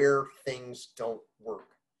where things don't work.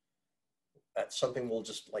 That something will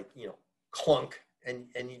just clunk and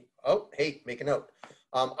you, oh, hey, make a note.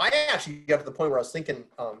 I actually got to the point where I was thinking,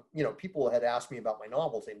 people had asked me about my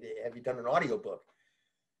novels and have you done an audiobook?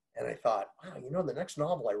 And I thought, wow, the next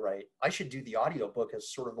novel I write, I should do the audiobook as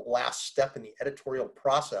sort of the last step in the editorial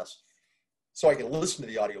process, so I can listen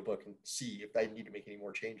to the audiobook and see if I need to make any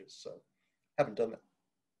more changes. So haven't done that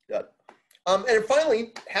yet. And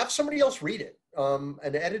finally, have somebody else read it. An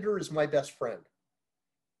editor is my best friend.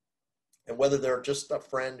 And whether they're just a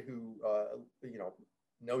friend who,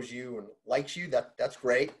 knows you and likes you, that's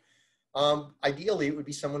great. Ideally, it would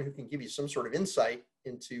be someone who can give you some sort of insight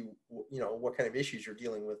into, what kind of issues you're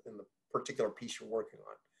dealing with in the particular piece you're working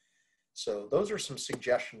on. So those are some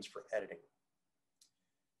suggestions for editing.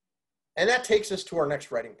 And that takes us to our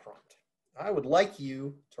next writing prompt. I would like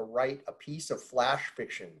you to write a piece of flash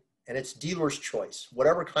fiction, and it's dealer's choice,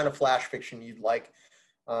 whatever kind of flash fiction you'd like.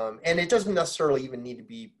 And it doesn't necessarily even need to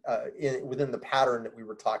be within the pattern that we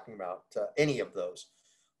were talking about, any of those.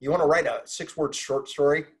 You want to write a 6-word short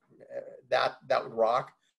story, that would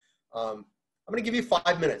rock. I'm going to give you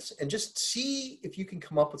 5 minutes and just see if you can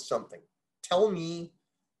come up with something. Tell me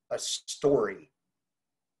a story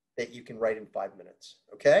that you can write in 5 minutes.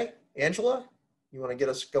 Okay, Angela, you want to get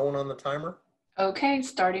us going on the timer? Okay,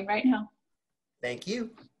 starting right now. Thank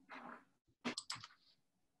you.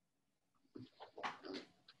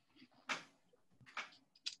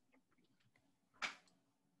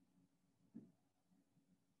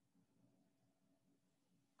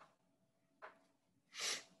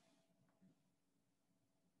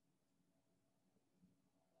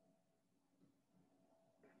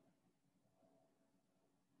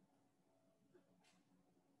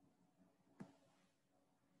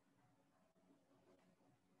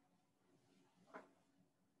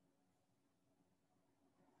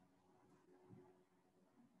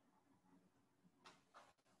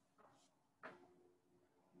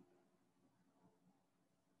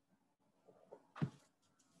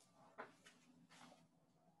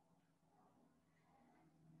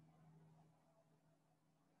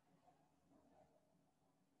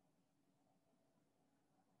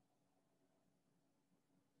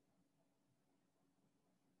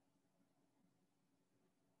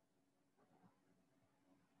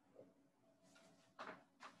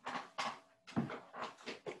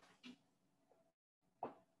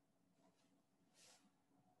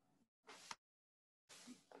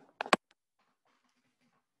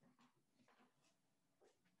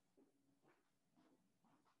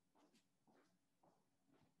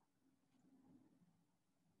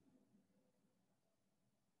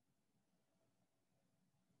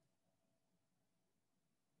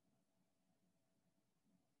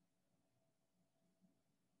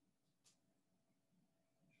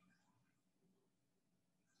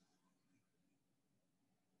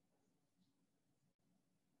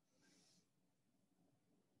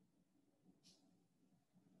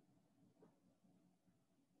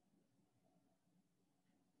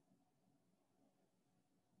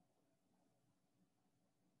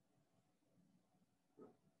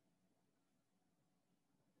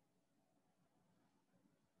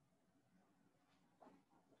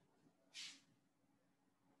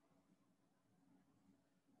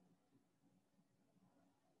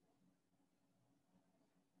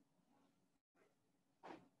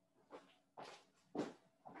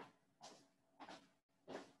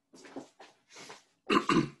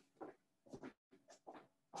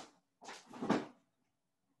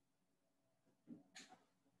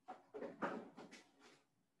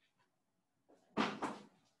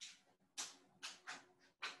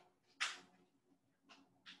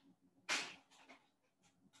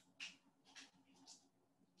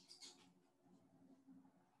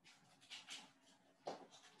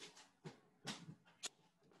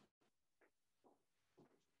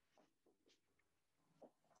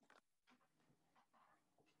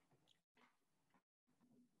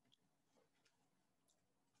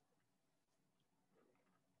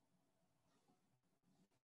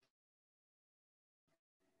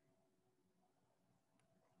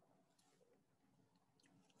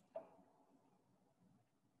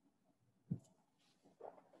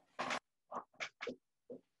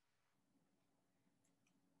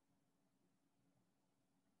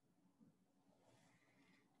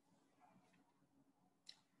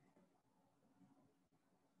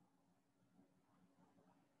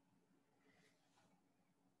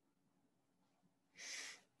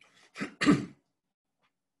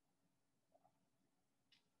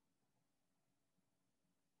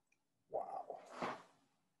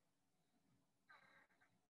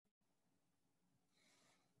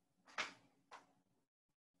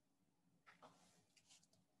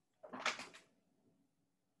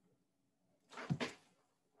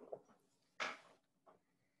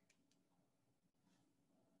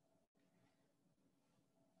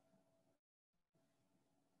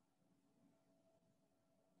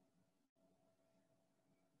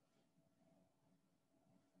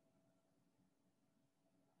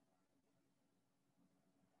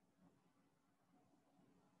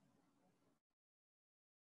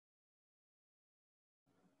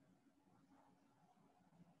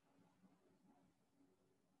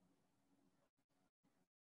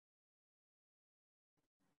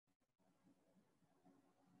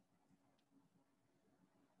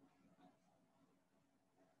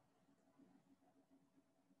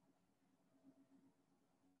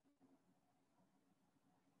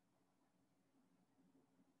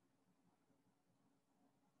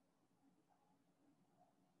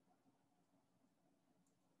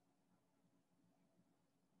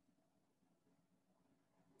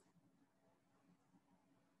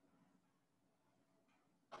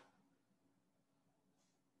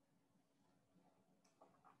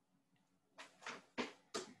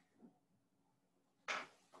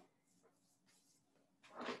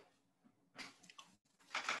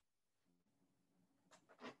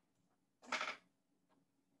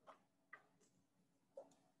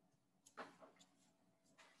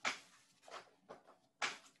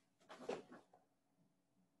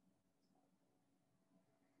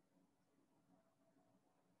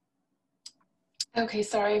 Okay,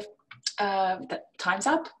 sorry. The time's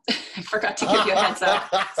up. I forgot to give you a heads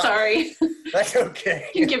up. Sorry. That's okay.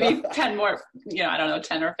 I can give you 10 more, I don't know,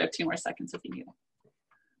 10 or 15 more seconds if you need it.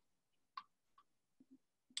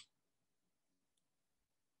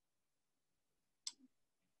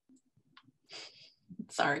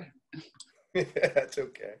 Sorry. That's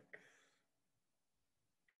okay.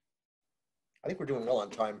 I think we're doing well on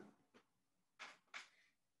time.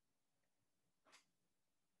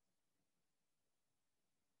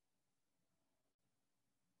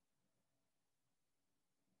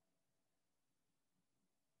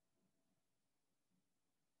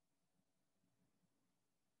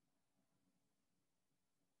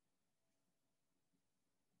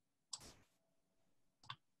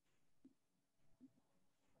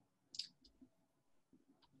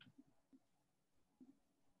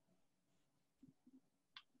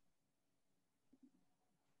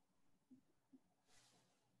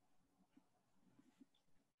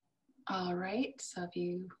 All right, so if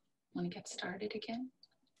you want to get started again.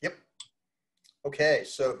 Yep. Okay,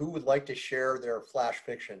 so who would like to share their flash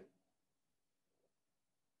fiction?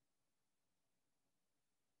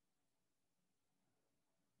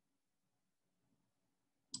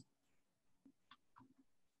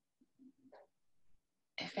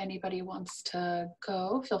 If anybody wants to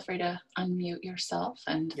go, feel free to unmute yourself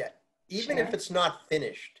and Even share. if it's not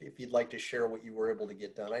finished, if you'd like to share what you were able to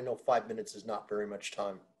get done. I know 5 minutes is not very much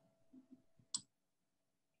time.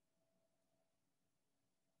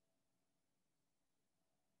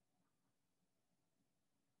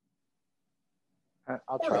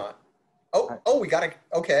 I'll Or try. not. Oh, we got it.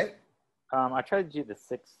 Okay. I tried to do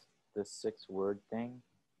the six word thing.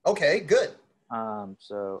 Okay, good.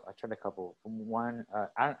 So I tried a couple. One,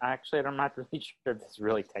 I'm not really sure if this is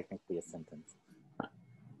really technically a sentence,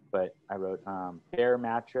 but I wrote bare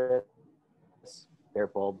mattress, bare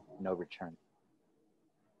bulb, no return.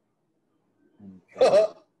 And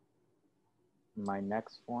my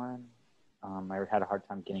next one, I had a hard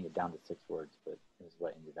time getting it down to 6 words, but this is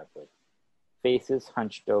what I ended up with. Faces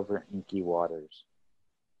hunched over inky waters.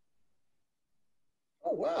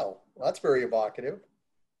 Oh, wow. Well, that's very evocative.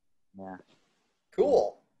 Yeah.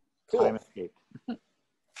 Cool. Time escaped.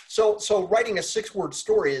 So writing a 6-word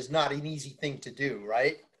story is not an easy thing to do,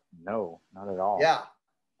 right? No, not at all. Yeah.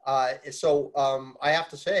 I have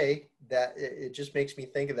to say that it just makes me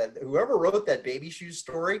think of that. Whoever wrote that baby shoes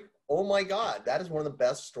story, oh my God, that is one of the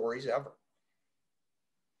best stories ever.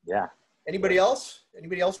 Yeah. Anybody else?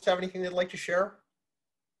 Anybody else have anything they'd like to share?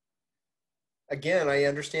 Again, I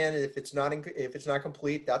understand if it's not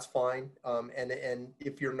complete, that's fine. And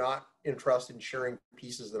if you're not interested in sharing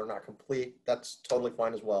pieces that are not complete, that's totally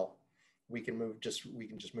fine as well. We can just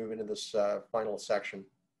move into this final section.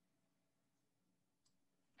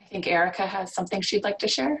 I think Erica has something she'd like to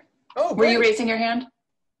share. Oh, Were great. you raising your hand?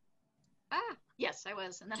 Yes, I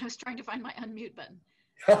was. And then I was trying to find my unmute button.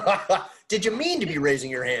 Did you mean to be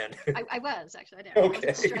raising your hand? I was actually. I didn't. Okay.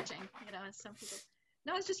 I wasn't stretching, as some people.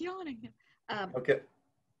 No, I was just yawning. Okay.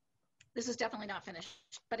 This is definitely not finished,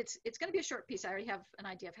 but it's going to be a short piece. I already have an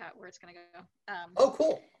idea of where it's going to go. Oh,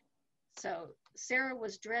 cool. So Sarah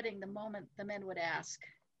was dreading the moment the men would ask,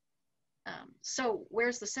 so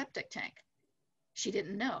where's the septic tank? She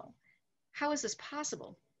didn't know. How is this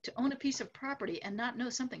possible, to own a piece of property and not know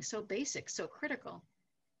something so basic, so critical?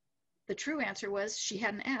 The true answer was she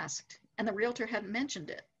hadn't asked, and the realtor hadn't mentioned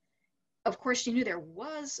it. Of course, she knew there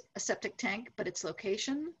was a septic tank, but its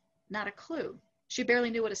location, not a clue. She barely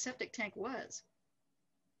knew what a septic tank was.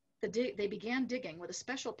 They began digging with a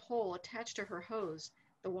special pole attached to her hose,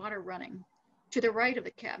 the water running. To the right of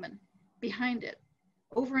the cabin, behind it,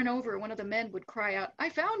 over and over, one of the men would cry out, "I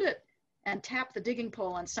found it!" and tap the digging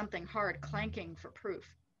pole on something hard, clanking for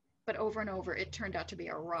proof. But over and over, it turned out to be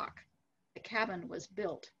a rock. The cabin was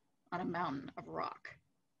built on a mountain of rock.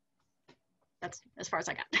 That's as far as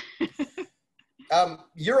I got.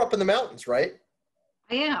 You're up in the mountains, right?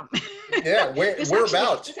 I am. Yeah,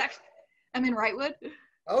 whereabouts? I'm in Wrightwood.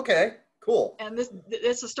 Okay, cool. And this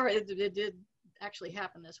is a story. It did actually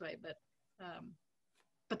happen this way, but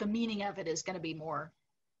the meaning of it is going to be more.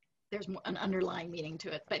 There's an underlying meaning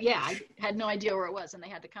to it. But yeah, I had no idea where it was, and they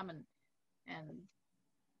had to come and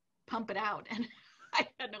pump it out, and I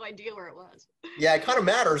had no idea where it was. Yeah, it kind of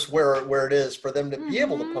matters where it is for them to be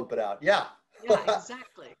able to pump it out. Yeah. Yeah,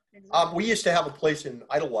 exactly. We used to have a place in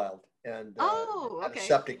Idlewild, and okay. a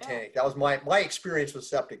septic tank. That was my experience with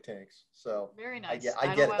septic tanks. So very nice.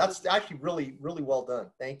 I get it. That's actually really, really well done.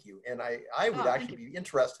 Thank you. And I would actually be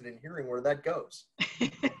interested in hearing where that goes.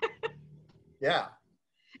 Yeah.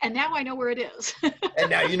 And now I know where it is. And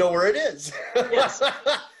now you know where it is. Yes.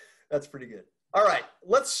 That's pretty good. All right,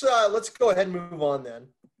 let's go ahead and move on then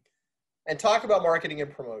and talk about marketing and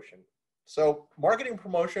promotion. So marketing and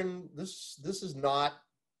promotion, this is not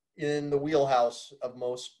in the wheelhouse of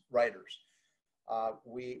most writers.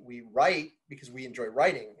 We write because we enjoy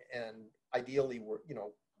writing, and ideally we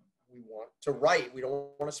want to write. We don't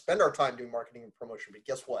want to spend our time doing marketing and promotion. But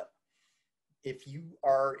guess what? If you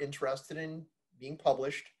are interested in being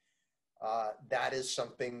published, that is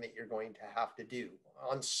something that you're going to have to do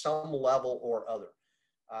on some level or other.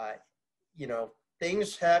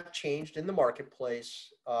 Things have changed in the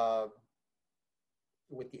marketplace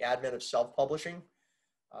with the advent of self-publishing.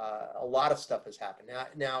 A lot of stuff has happened.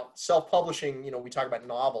 Now self-publishing, we talk about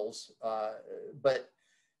novels, but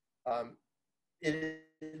the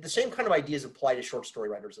same kind of ideas apply to short story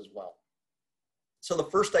writers as well. So the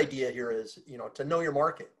first idea here is, to know your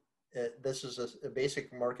market. This is a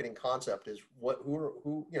basic marketing concept: is what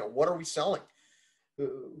are we selling?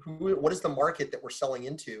 What is the market that we're selling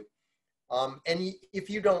into? And if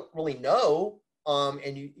you don't really know,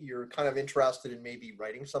 and you're kind of interested in maybe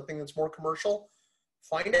writing something that's more commercial,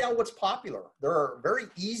 find out what's popular. There are very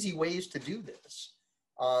easy ways to do this.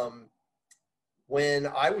 When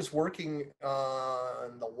I was working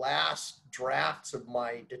on the last drafts of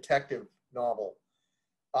my detective novel,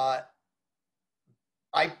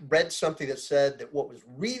 I read something that said that what was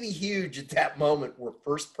really huge at that moment were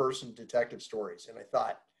first-person detective stories. And I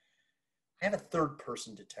thought, I have a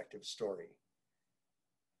third-person detective story.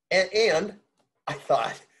 And I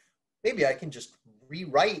thought, maybe I can just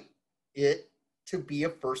rewrite it to be a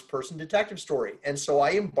first-person detective story. And so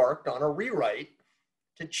I embarked on a rewrite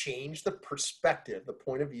to change the perspective, the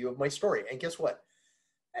point of view of my story. And guess what?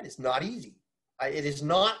 That is not easy. It is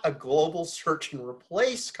not a global search and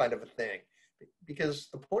replace kind of a thing, because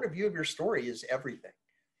the point of view of your story is everything.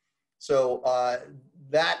 So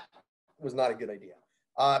that was not a good idea.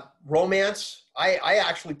 Romance, I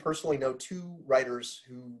actually personally know two writers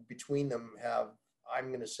who between them have, I'm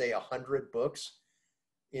going to say 100 books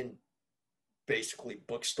in basically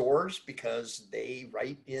bookstores, because they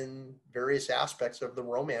write in various aspects of the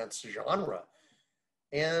romance genre.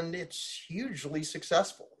 And it's hugely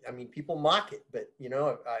successful. I mean, people mock it, but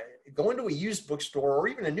go into a used bookstore or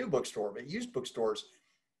even a new bookstore, but used bookstores,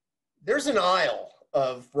 there's an aisle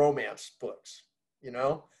of romance books.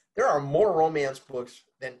 There are more romance books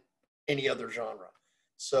than any other genre.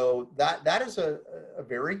 So that is a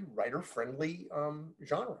very writer-friendly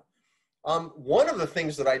genre. One of the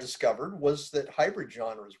things that I discovered was that hybrid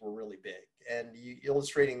genres were really big. And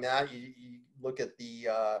illustrating that, you look at the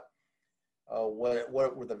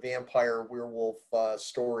what were the vampire werewolf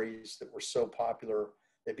stories that were so popular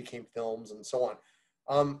that became films and so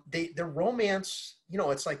on. The romance,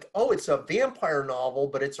 it's like, oh, it's a vampire novel,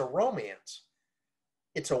 but it's a romance.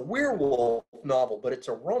 It's a werewolf novel, but it's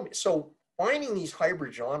a romance. So finding these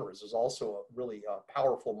hybrid genres is also a really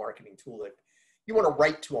powerful marketing tool. That you want to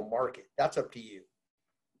write to a market, that's up to you.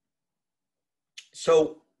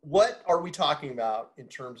 So what are we talking about in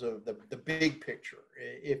terms of the big picture?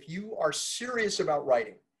 If you are serious about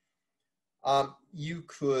writing, you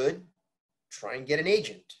could try and get an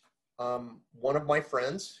agent. One of my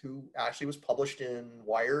friends, who actually was published in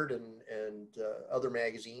Wired and other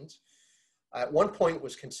magazines, at one point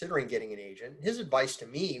was considering getting an agent. His advice to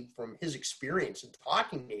me, from his experience in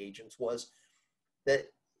talking to agents, was that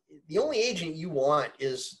the only agent you want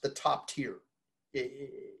is the top tier.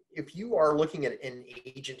 If you are looking at an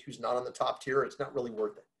agent who's not on the top tier, it's not really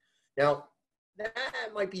worth it. Now, that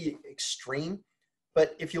might be extreme,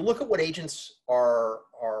 but if you look at what agents are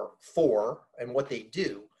for and what they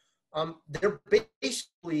do, they're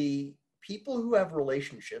basically people who have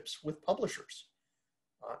relationships with publishers.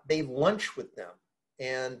 They lunch with them,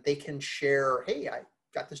 and they can share, hey, I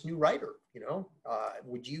got this new writer,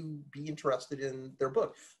 would you be interested in their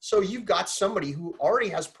book? So you've got somebody who already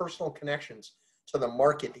has personal connections to the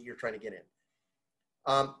market that you're trying to get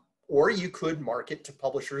in. Or you could market to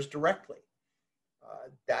publishers directly.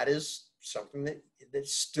 That is something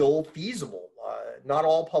that's still feasible. Not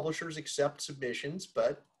all publishers accept submissions,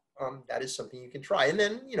 but that is something you can try. And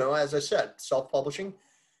then, as I said, self-publishing,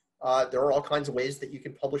 there are all kinds of ways that you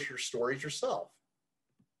can publish your stories yourself.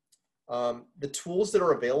 The tools that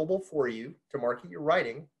are available for you to market your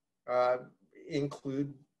writing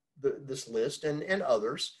include this list and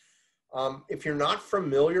others. If you're not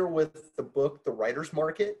familiar with the book, The Writer's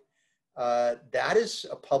Market, that is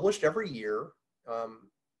published every year.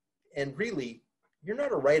 And really, you're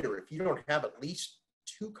not a writer if you don't have at least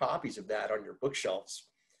 2 copies of that on your bookshelves.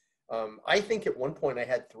 I think at one point I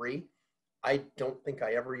had 3. I don't think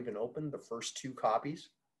I ever even opened the first 2 copies.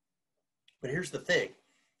 But here's the thing.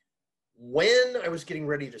 When I was getting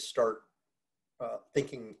ready to start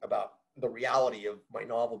thinking about the reality of my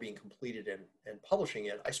novel being completed and publishing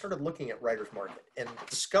it, I started looking at Writer's Market and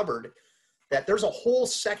discovered that there's a whole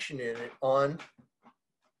section in it on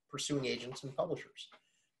pursuing agents and publishers.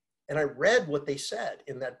 And I read what they said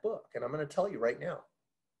in that book. And I'm going to tell you right now,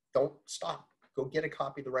 don't stop. Go get a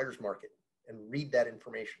copy of the Writer's Market and read that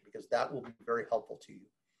information, because that will be very helpful to you.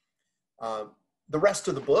 The rest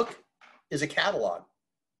of the book is a catalog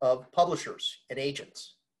of publishers and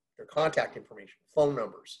agents, their contact information, phone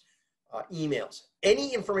numbers, emails,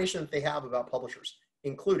 any information that they have about publishers,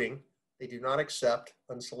 including they do not accept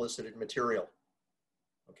unsolicited material.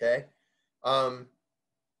 Okay.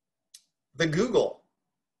 The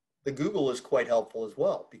Google is quite helpful as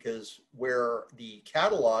well, because where the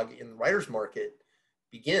catalog in Writer's Market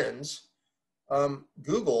begins,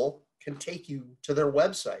 Google can take you to their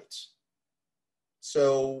websites.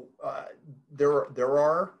 So there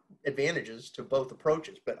are advantages to both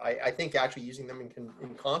approaches, but I think actually using them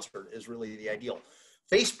in concert is really the ideal.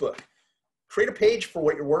 Facebook, create a page for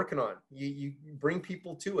what you're working on. You bring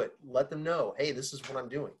people to it, let them know, hey, this is what I'm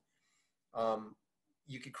doing.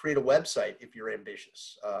 You could create a website if you're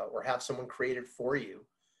ambitious, or have someone create it for you,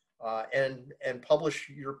 and publish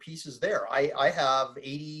your pieces there. I have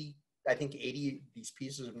 80 of these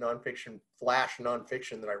pieces of nonfiction, flash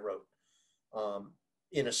nonfiction that I wrote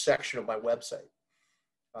in a section of my website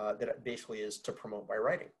that basically is to promote my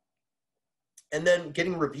writing. And then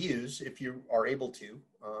getting reviews if you are able to.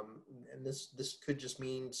 And this could just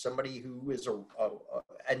mean somebody who is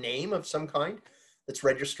a name of some kind that's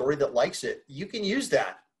read your story that likes it. You can use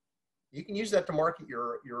that. You can use that to market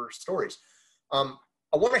your stories.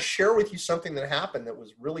 I want to share with you something that happened that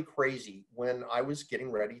was really crazy when I was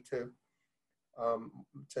getting ready to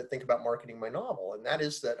think about marketing my novel. And that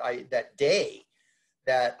is that that day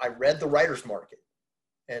that I read the Writer's Market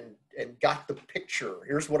and got the picture,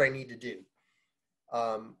 here's what I need to do.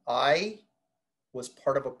 I was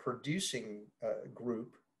part of a producing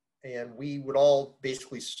group, and we would all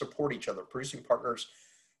basically support each other, producing partners.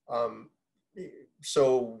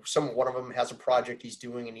 So one of them has a project he's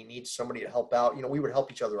doing and he needs somebody to help out. We would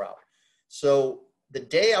help each other out. So the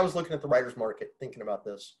day I was looking at the Writer's Market, thinking about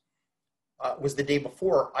this, was the day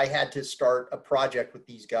before I had to start a project with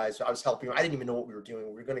these guys. I was helping. I didn't even know what we were doing.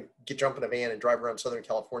 We were going to jump in a van and drive around Southern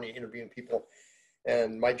California interviewing people.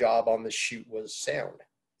 And my job on this shoot was sound.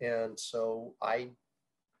 And so I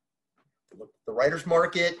looked at the Writer's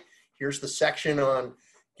Market. Here's the section on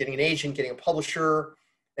getting an agent, getting a publisher.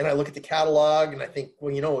 And I look at the catalog and I think,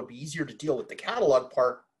 well, it would be easier to deal with the catalog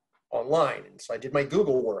part online. And so I did my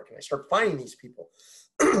Google work and I started finding these people,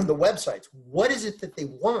 the websites. What is it that they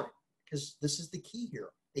want? Because this is the key here.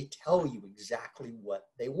 They tell you exactly what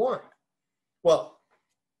they want. Well,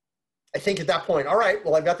 I think at that point, all right,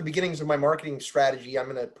 well, I've got the beginnings of my marketing strategy.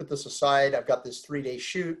 I'm going to put this aside. I've got this 3-day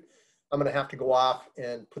shoot. I'm going to have to go off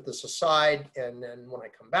and put this aside. And then when I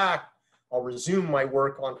come back, I'll resume my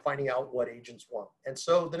work on finding out what agents want. And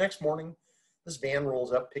so the next morning, this van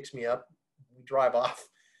rolls up, picks me up. We drive off.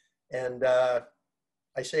 And I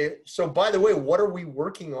say, so by the way, what are we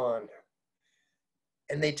working on?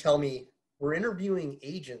 And they tell me, we're interviewing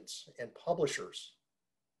agents and publishers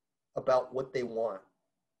about what they want.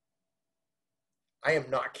 I am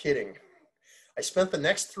not kidding. I spent the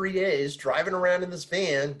next 3 days driving around in this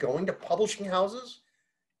van, going to publishing houses,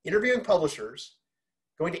 interviewing publishers,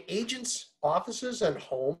 going to agents' offices and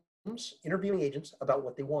homes, interviewing agents about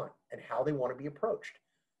what they want and how they want to be approached.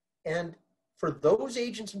 And for those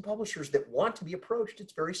agents and publishers that want to be approached,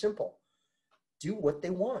 it's very simple. Do what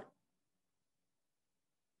they want.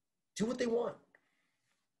 Do what they want.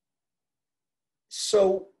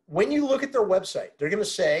 So when you look at their website, they're going to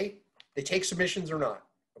say they take submissions or not,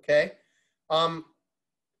 okay?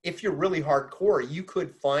 If you're really hardcore, you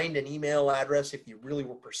could find an email address if you really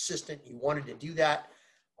were persistent, you wanted to do that.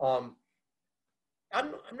 I'm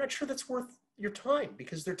not sure that's worth your time,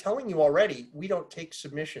 because they're telling you already, we don't take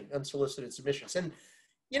unsolicited submissions. And,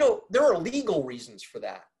 there are legal reasons for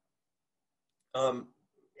that.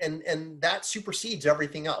 And that supersedes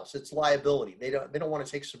everything else. It's liability. They don't want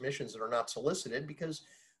to take submissions that are not solicited, because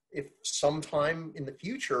if sometime in the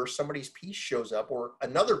future somebody's piece shows up or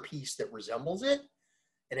another piece that resembles it,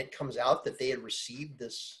 and it comes out that they had received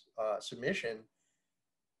this submission,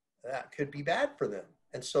 that could be bad for them.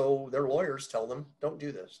 And so their lawyers tell them, don't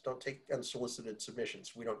do this. Don't take unsolicited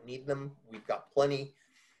submissions. We don't need them. We've got plenty,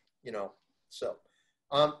 So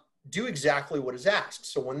do exactly what is asked.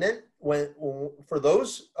 So when for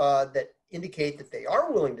those that indicate that they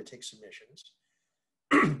are willing to take submissions,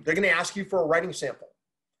 they're going to ask you for a writing sample.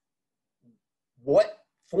 What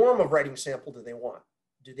form of writing sample do they want?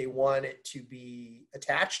 Do they want it to be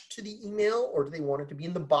attached to the email, or do they want it to be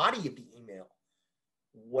in the body of the email?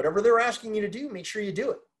 Whatever they're asking you to do, make sure you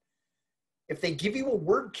do it. If they give you a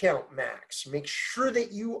word count max, make sure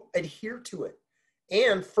that you adhere to it.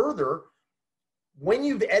 And further, when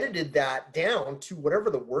you've edited that down to whatever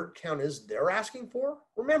the word count is they're asking for,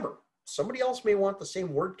 remember, somebody else may want the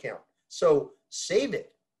same word count. So save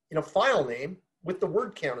it in a file name with the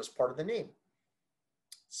word count as part of the name,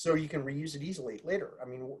 so you can reuse it easily later. I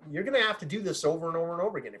mean, you're going to have to do this over and over and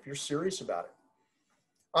over again if you're serious about it.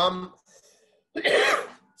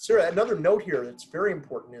 Sarah, another note here that's very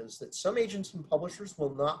important is that some agents and publishers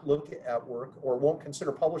will not look at work or won't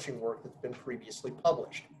consider publishing work that's been previously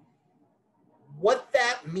published. What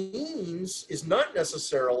that means is not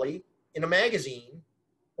necessarily in a magazine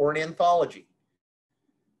or an anthology.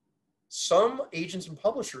 Some agents and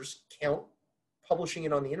publishers count publishing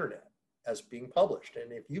it on the internet as being published.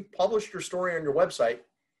 And if you've published your story on your website,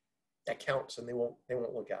 that counts, and they won't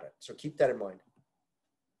look at it. So keep that in mind.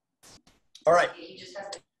 All right.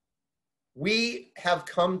 We have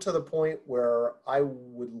come to the point where I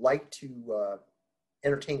would like to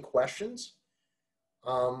entertain questions.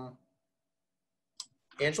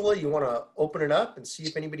 Angela, you want to open it up and see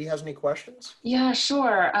if anybody has any questions? Yeah,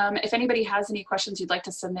 sure. If anybody has any questions you'd like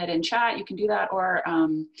to submit in chat, you can do that, or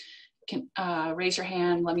can raise your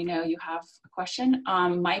hand, let me know you have a question.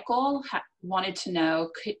 Michael wanted to know,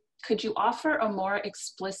 could you offer a more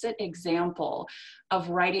explicit example of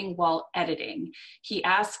writing while editing? He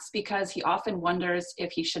asks because he often wonders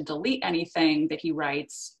if he should delete anything that he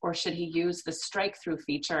writes, or should he use the strike through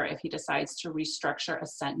feature if he decides to restructure a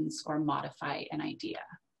sentence or modify an idea?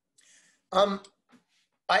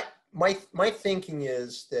 My thinking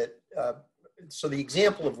is that, so the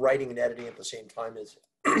example of writing and editing at the same time is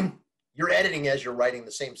you're editing as you're writing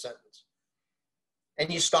the same sentence,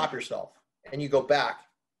 and you stop yourself and you go back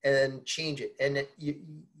and change it. And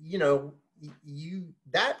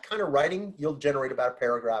that kind of writing, you'll generate about a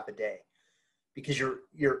paragraph a day, because you're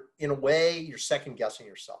in a way, you're second guessing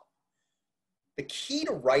yourself. The key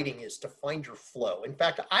to writing is to find your flow. In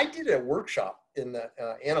fact, I did a workshop in the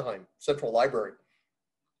Anaheim Central Library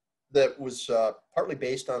that was partly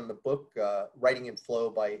based on the book Writing in Flow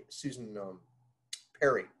by Susan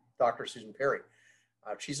Perry, Dr. Susan Perry.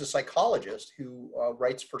 She's a psychologist who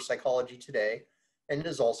writes for Psychology Today and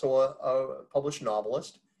is also a published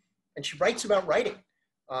novelist. And she writes about writing.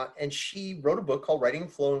 And she wrote a book called Writing in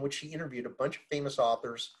Flow, in which she interviewed a bunch of famous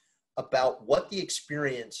authors about what the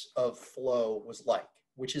experience of flow was like,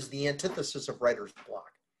 which is the antithesis of writer's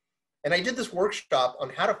block. And I did this workshop on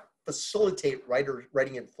how to facilitate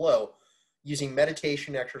writing in flow using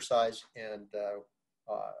meditation, exercise, and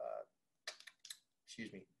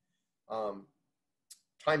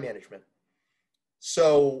time management.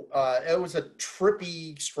 So it was a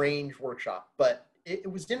trippy, strange workshop, but it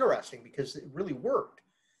was interesting because it really worked.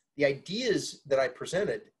 The ideas that I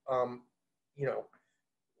presented,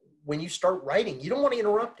 when you start writing, you don't want to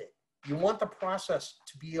interrupt it. You want the process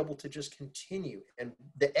to be able to just continue. And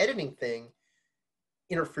the editing thing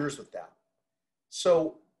interferes with that.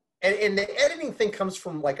 So, and the editing thing comes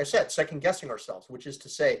from, like I said, second guessing ourselves, which is to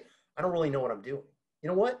say, I don't really know what I'm doing. You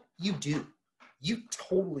know what? You do. You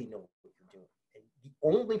totally know what you're doing. And the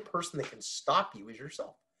only person that can stop you is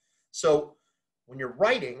yourself. So when you're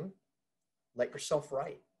writing, let yourself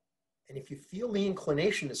write. And if you feel the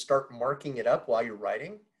inclination to start marking it up while you're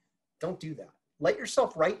writing, don't do that. Let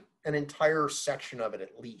yourself write an entire section of it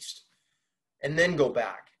at least, and then go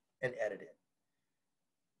back and edit it.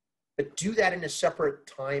 But do that in a separate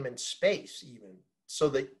time and space even, so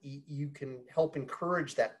that you can help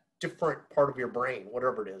encourage that different part of your brain,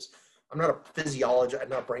 whatever it is. I'm not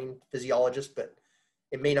a brain physiologist, but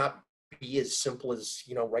it may not be as simple as,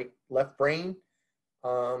 right, left brain.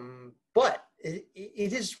 But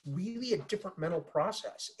it is really a different mental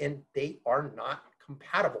process, and they are not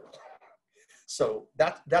compatible. So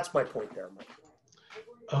that's my point there, Mike.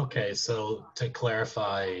 Okay, so to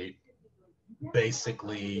clarify,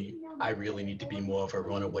 basically, I really need to be more of a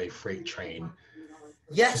runaway freight train.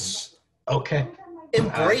 Yes. Okay.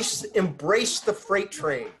 Embrace the freight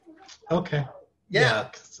train. Okay. Yeah.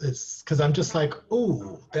 It's because I'm just like,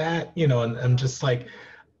 ooh, that, and I'm just like,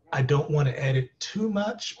 I don't want to edit too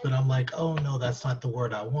much, but I'm like, oh no, that's not the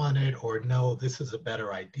word I wanted, or no, this is a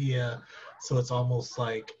better idea. So it's almost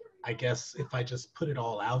like, I guess if I just put it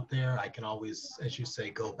all out there, I can always, as you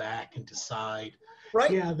say, go back and decide,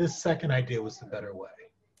 right? Yeah, this second idea was the better way.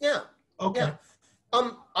 Yeah. Okay.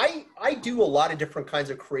 Yeah. I do a lot of different kinds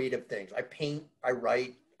of creative things. I paint, I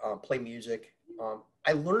write, play music.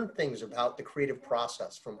 I learn things about the creative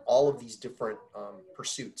process from all of these different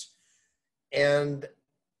pursuits. And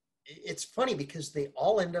it's funny because they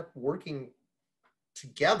all end up working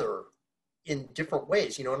together in different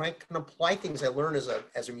ways, you know, and I can apply things I learn as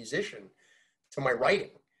a musician to my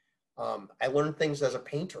writing. I learned things as a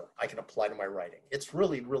painter I can apply to my writing. It's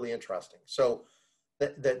really, really interesting. So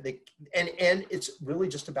and it's really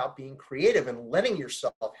just about being creative and letting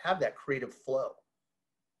yourself have that creative flow.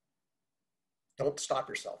 Don't stop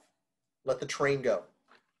yourself. Let the train go.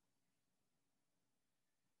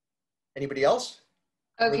 Anybody else?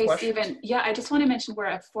 Okay, Stephen. Yeah, I just want to mention we're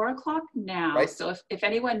at 4 o'clock now. Right. So if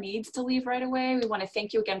anyone needs to leave right away, we want to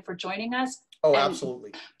thank you again for joining us. Oh,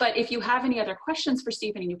 absolutely. But if you have any other questions for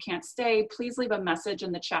Stephen and you can't stay, please leave a message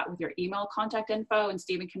in the chat with your email contact info and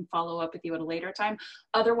Stephen can follow up with you at a later time.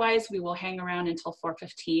 Otherwise, we will hang around until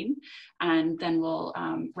 4:15 and then we'll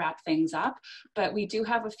wrap things up. But we do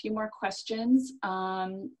have a few more questions.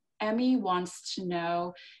 Emmy wants to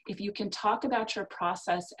know if you can talk about your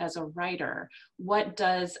process as a writer. What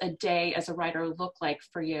does a day as a writer look like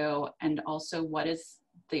for you? And also, what is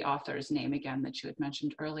the author's name again that you had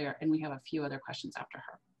mentioned earlier? And we have a few other questions after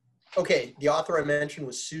her. Okay, the author I mentioned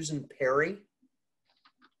was Susan Perry,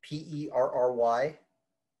 Perry.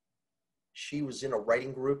 She was in a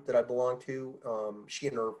writing group that I belonged to. She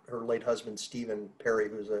and her late husband, Stephen Perry,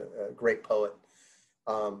 who's a great poet.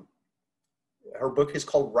 Her book is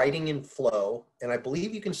called Writing in Flow, and I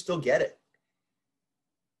believe you can still get it.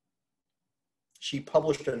 She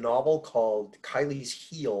published a novel called Kylie's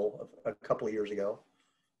Heel a couple of years ago,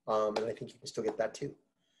 and I think you can still get that too.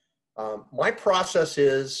 My process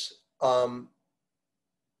is I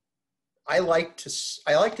like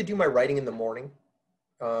to do my writing in the morning.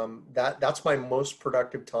 That's my most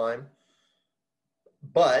productive time.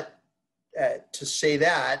 But to say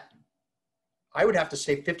that, I would have to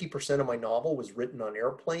say 50% of my novel was written on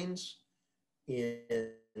airplanes, in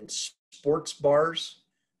sports bars,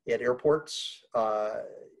 at airports.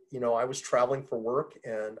 You know, I was traveling for work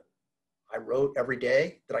and I wrote every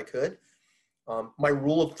day that I could. My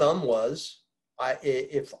rule of thumb was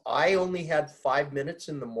if I only had 5 minutes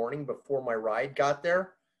in the morning before my ride got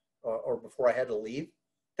there or before I had to leave,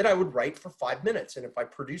 then I would write for 5 minutes. And if I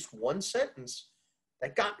produced one sentence,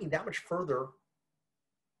 that got me that much further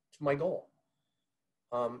to my goal.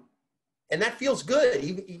 And that feels good.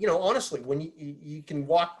 You know, honestly, when you can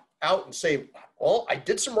walk out and say, well, I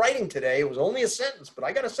did some writing today. It was only a sentence, but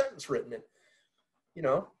I got a sentence written in, you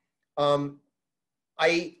know.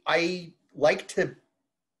 I like to,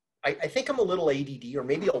 I think I'm a little ADD or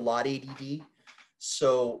maybe a lot ADD.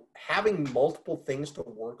 So having multiple things to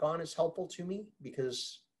work on is helpful to me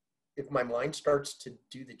because if my mind starts to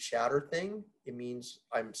do the chatter thing, it means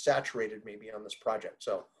I'm saturated maybe on this project.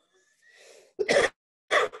 So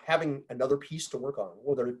having another piece to work on,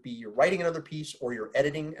 whether it be you're writing another piece or you're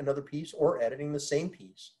editing another piece or editing the same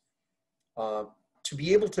piece, to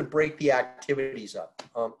be able to break the activities up.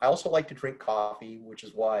 I also like to drink coffee, which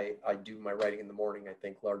is why I do my writing in the morning, I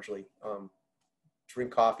think, largely.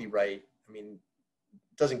 Drink coffee, write. I mean,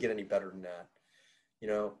 it doesn't get any better than that, you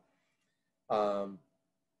know?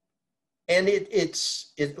 And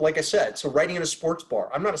it's like I said, so writing in a sports bar.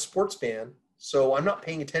 I'm not a sports fan, so I'm not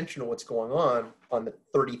paying attention to what's going on the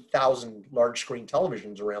 30,000 large screen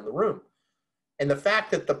televisions around the room. And the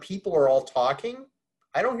fact that the people are all talking,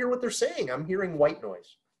 I don't hear what they're saying. I'm hearing white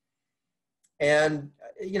noise. And,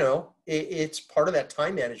 you know, it's part of that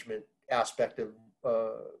time management aspect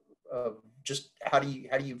of just how do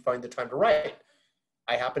you find the time to write?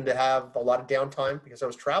 I happened to have a lot of downtime because I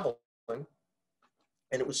was traveling, and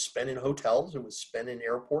it was spent in hotels. It was spent in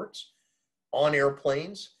airports, on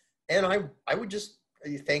airplanes. And I would just,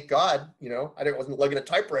 thank God, you know, I wasn't lugging a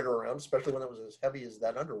typewriter around, especially when it was as heavy as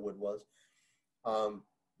that Underwood was.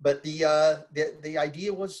 But the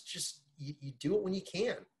idea was just, you do it when you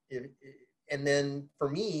can. And then for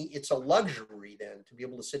me, it's a luxury then to be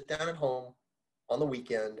able to sit down at home on the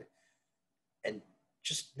weekend and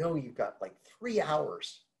just know you've got like 3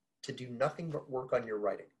 hours to do nothing but work on your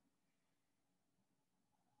writing.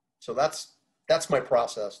 So that's my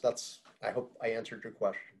process. I hope I answered your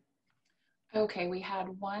question. Okay, we had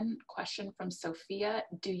one question from Sophia.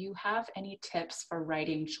 Do you have any tips for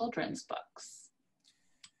writing children's books?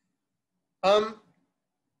 I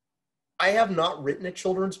have not written a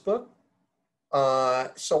children's book,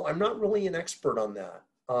 so I'm not really an expert on that.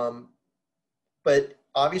 But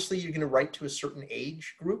obviously you're going to write to a certain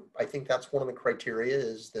age group. I think that's one of the criteria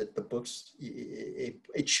is that the books,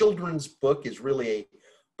 a children's book is really a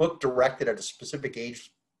book directed at a specific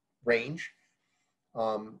age range.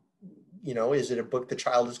 You know, is it a book the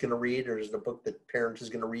child is going to read, or is it a book that parent is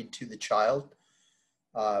going to read to the child?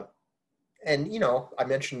 And, you know, I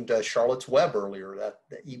mentioned Charlotte's Web earlier, that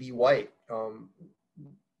E.B. White.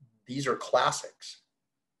 these are classics.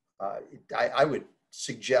 I would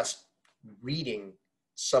suggest reading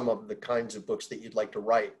some of the kinds of books that you'd like to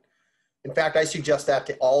write. In fact, I suggest that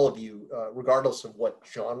to all of you, regardless of what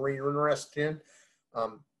genre you're interested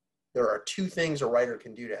in. There are two things a writer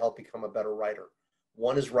can do to help become a better writer.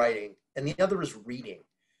 One is writing, and the other is reading.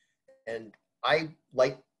 And I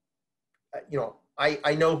like, you know,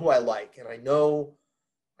 I know who I like, and I know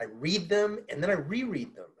I read them, and then I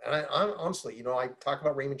reread them. And I'm honestly, you know, I talk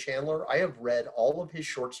about Raymond Chandler. I have read all of his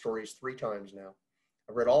short stories 3 times now.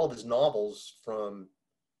 I've read all of his novels from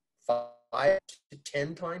 5 to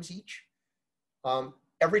 10 times each.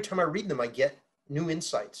 Every time I read them, I get new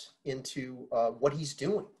insights into what he's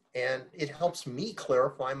doing. And it helps me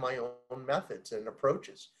clarify my own methods and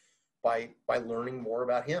approaches by learning more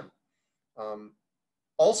about him.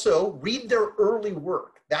 Also, read their early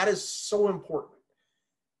work. That is so important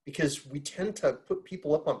because we tend to put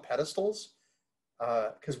people up on pedestals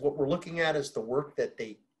because what we're looking at is the work that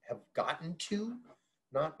they have gotten to,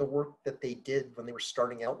 not the work that they did when they were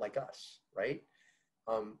starting out like us, right?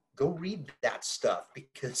 Go read that stuff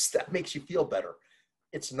because that makes you feel better.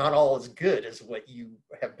 It's not all as good as what you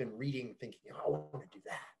have been reading thinking, oh, I want to do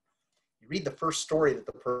that. You read the first story that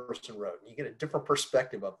the person wrote and you get a different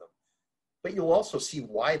perspective of them. But you'll also see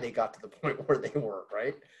why they got to the point where they were,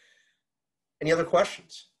 right? Any other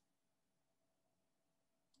questions?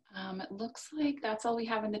 It looks like that's all we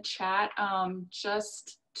have in the chat.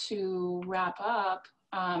 Just to wrap up,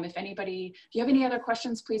 if you have any other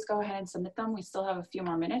questions, please go ahead and submit them. We still have a few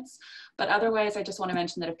more minutes. But otherwise, I just want to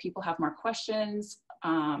mention that if people have more questions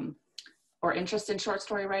or interest in short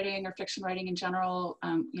story writing or fiction writing in general,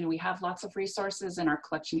 you know, we have lots of resources in our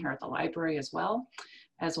collection here at the library as well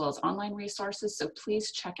as online resources. So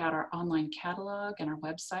please check out our online catalog and our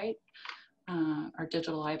website, our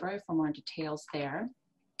digital library for more details there.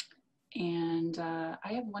 And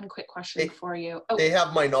I have one quick question for you. Oh, they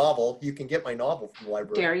have my novel. You can get my novel from the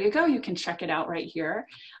library. There you go. You can check it out right here.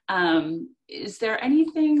 Is there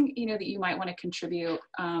anything, you know, that you might want to contribute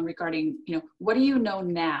regarding, you know, what do you know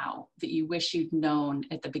now that you wish you'd known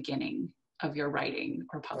at the beginning of your writing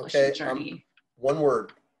or publishing journey? One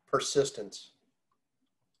word: persistence.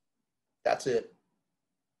 That's it.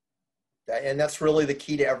 And that's really the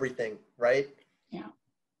key to everything, right? Yeah.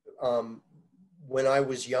 When I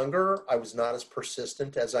was younger, I was not as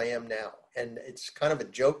persistent as I am now. And it's kind of a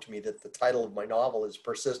joke to me that the title of my novel is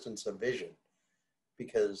Persistence of Vision,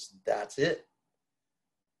 because that's it.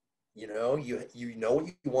 You know, you know what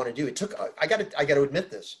you want to do. It took, I got to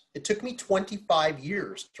admit this, it took me 25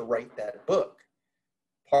 years to write that book.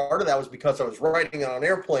 Part of that was because I was writing it on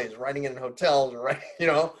airplanes, writing it in hotels, right? You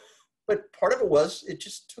know, but part of it was, it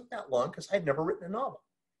just took that long because I had never written a novel.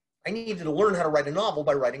 I needed to learn how to write a novel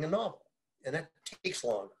by writing a novel. And that takes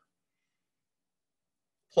longer.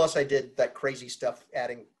 Plus, I did that crazy stuff,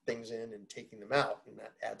 adding things in and taking them out, and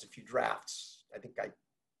that adds a few drafts. I think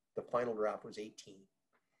the final draft was 18.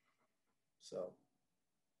 So.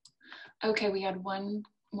 Okay, we had one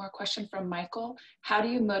more question from Michael. How do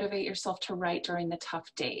you motivate yourself to write during the tough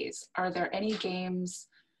days? Are there any games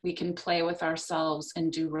we can play with ourselves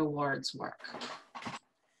and do rewards work?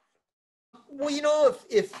 Well, you know,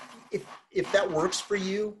 if that works for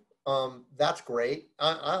you, that's great.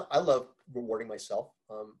 I love rewarding myself.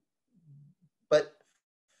 But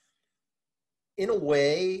in a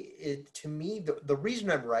way, to me, the reason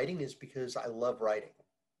I'm writing is because I love writing.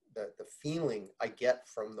 The feeling I get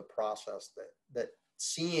from the process, that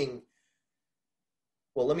seeing,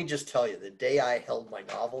 well, let me just tell you, the day I held my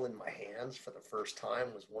novel in my hands for the first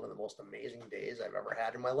time was one of the most amazing days I've ever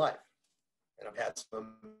had in my life. And I've had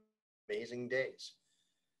some amazing days.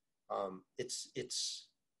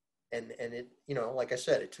 And it, you know, like I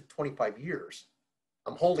said, it took 25 years.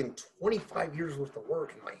 I'm holding 25 years worth of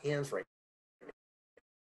work in my hands right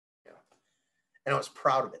now. And I was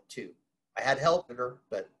proud of it too. I had help with her,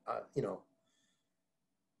 but you know,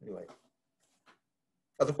 anyway.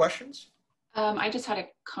 Other questions? I just had a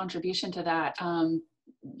contribution to that.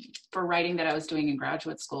 For writing that I was doing in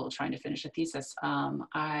graduate school, trying to finish a thesis,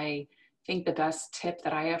 I think the best tip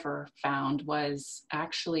that I ever found was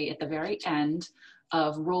actually at the very end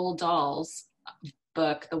of Roald Dahl's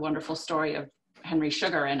book, The Wonderful Story of Henry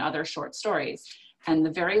Sugar and Other Short Stories. And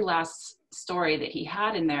the very last story that he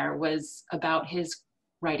had in there was about his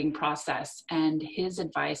writing process. And his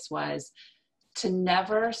advice was to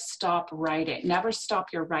never stop writing, never stop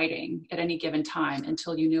your writing at any given time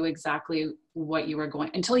until you knew exactly what you were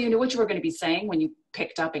going to be saying when you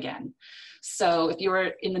picked up again. So if you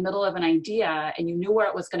were in the middle of an idea and you knew where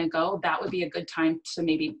it was going to go, that would be a good time to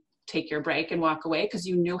maybe take your break and walk away because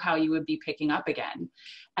you knew how you would be picking up again.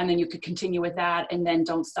 And then you could continue with that, and then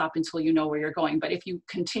don't stop until you know where you're going. But if you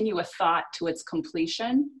continue a thought to its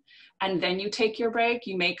completion and then you take your break,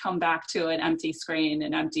 you may come back to an empty screen.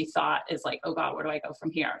 An empty thought is like, oh God, where do I go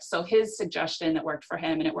from here? So his suggestion that worked for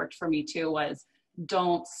him, and it worked for me too, was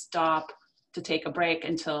don't stop to take a break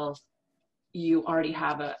until you already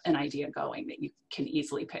have an idea going that you can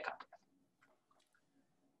easily pick up.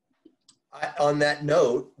 On that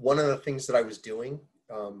note, one of the things that I was doing,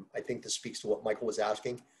 I think this speaks to what Michael was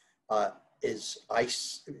asking, is I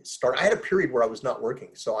had a period where I was not working.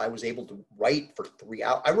 So I was able to write for 3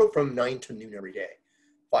 hours. I wrote from 9 to noon every day,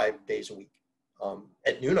 5 days a week.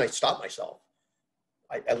 At noon, I stopped myself.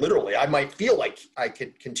 I literally, I might feel like I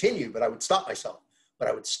could continue, but I would stop myself. But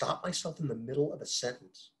I would stop myself in the middle of a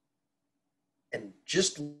sentence and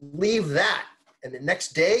just leave that. And the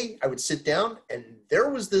next day I would sit down and there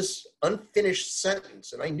was this unfinished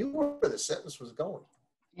sentence and I knew where the sentence was going.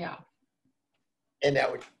 Yeah. And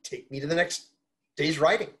that would take me to the next day's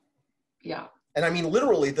writing. Yeah. And I mean,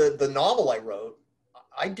 literally the novel I wrote,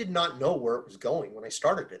 I did not know where it was going when I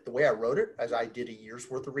started it. The way I wrote it, as I did a year's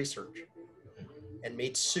worth of research and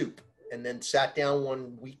made soup and then sat down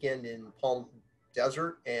one weekend in Palm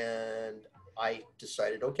Desert and I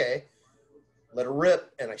decided, okay, let it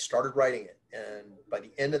rip. And I started writing it. And by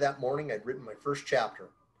the end of that morning, I'd written my first chapter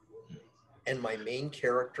and my main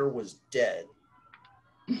character was dead.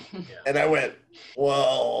 Yeah. And I went,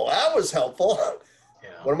 well, that was helpful. Yeah.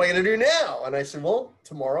 What am I going to do now? And I said, well,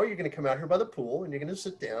 tomorrow you're going to come out here by the pool and you're going to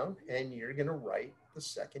sit down and you're going to write the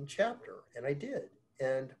second chapter. And I did.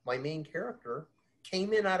 And my main character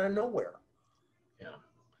came in out of nowhere. Yeah.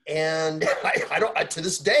 And I don't, to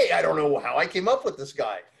this day, I don't know how I came up with this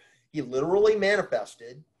guy. He literally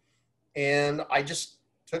manifested and I just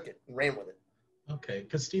took it and ran with it. Okay.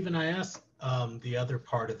 Because Stephen, I asked, the other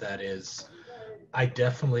part of that is I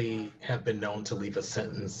definitely have been known to leave a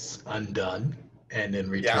sentence undone and then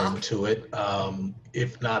return to it.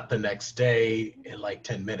 If not the next day, in like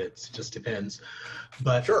 10 minutes, it just depends.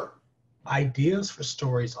 But sure. Ideas for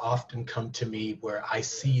stories often come to me where I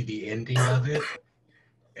see the ending of it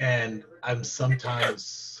and I'm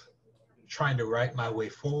sometimes trying to write my way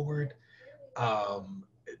forward.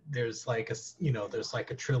 There's like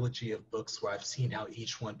a trilogy of books where I've seen how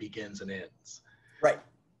each one begins and ends. Right.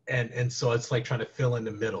 And so it's like trying to fill in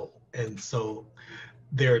the middle. And so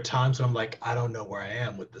there are times when I'm like, I don't know where I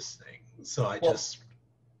am with this thing. So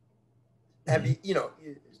have you,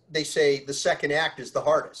 they say the second act is the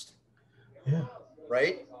hardest. Yeah.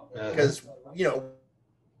 Right? Because,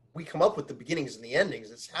 we come up with the beginnings and the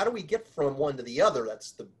endings. It's how do we get from one to the other?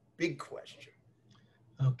 That's the big question.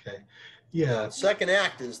 Okay. Yeah. The second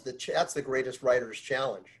act is that's the greatest writer's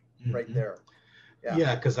challenge right there.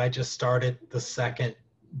 Yeah, because I just started the second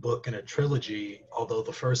book in a trilogy, although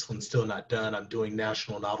the first one's still not done. I'm doing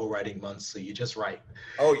National Novel Writing Month, so you just write.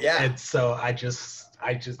 Oh yeah. And so I just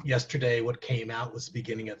yesterday what came out was the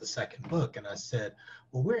beginning of the second book, and I said,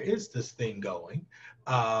 well, where is this thing going?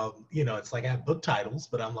 It's like I have book titles,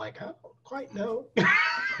 but I'm like, I don't quite know.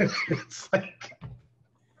 It's like,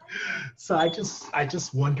 so I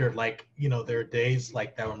just wondered, like, there are days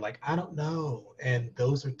like that where I'm like, I don't know. And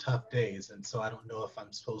those are tough days. And so I don't know if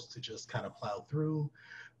I'm supposed to just kind of plow through.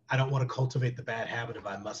 I don't want to cultivate the bad habit of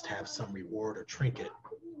I must have some reward or trinket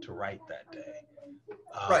to write that day.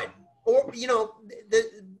 Right. Or,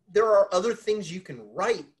 there are other things you can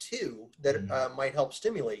write too that might help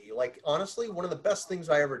stimulate you. Like, honestly, one of the best things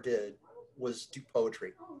I ever did was do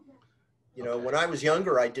poetry. When I was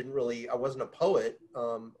younger, I wasn't a poet.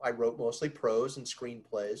 I wrote mostly prose and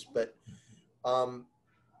screenplays, but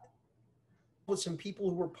with some people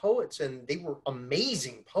who were poets and they were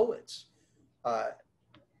amazing poets.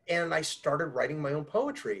 And I started writing my own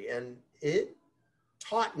poetry and it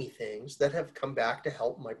taught me things that have come back to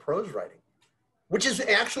help my prose writing, which is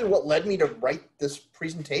actually what led me to write this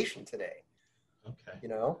presentation today. Okay.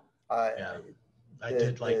 I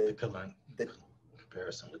did like the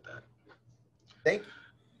comparison with that. Thank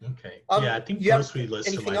you. Okay. I think grocery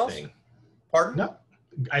lists are my thing. Pardon? No,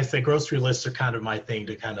 I say grocery lists are kind of my thing,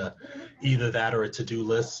 to kind of either that or a to-do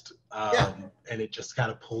list. And it just kind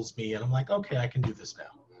of pulls me and I'm like, okay, I can do this now.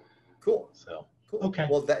 Cool. So, cool. Okay.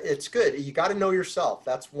 Well, it's good. You got to know yourself.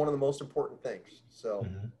 That's one of the most important things. So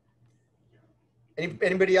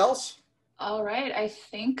anybody else? All right, I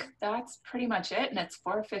think that's pretty much it, and it's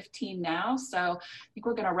 4:15 now, so I think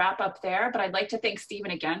we're going to wrap up there, but I'd like to thank Stephen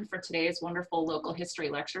again for today's wonderful local history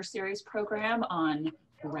lecture series program on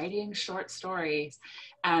writing short stories,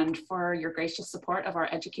 and for your gracious support of our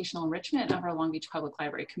educational enrichment of our Long Beach Public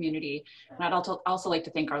Library community. And I'd also like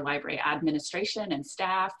to thank our library administration and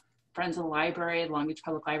staff Friends of the Library, the Long Beach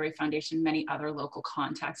Public Library Foundation, many other local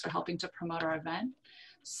contacts are helping to promote our event.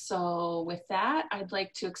 So with that, I'd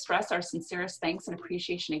like to express our sincerest thanks and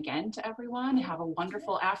appreciation again to everyone. Have a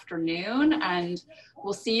wonderful afternoon, and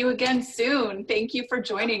we'll see you again soon. Thank you for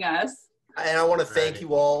joining us. And I want to thank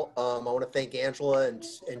you all. I want to thank Angela and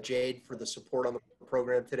Jade for the support on the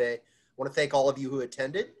program today. I want to thank all of you who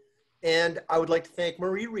attended. And I would like to thank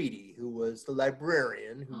Marie Reedy, who was the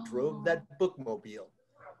librarian who drove that bookmobile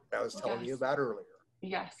that I was telling you about earlier.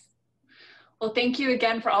 Yes. Well, thank you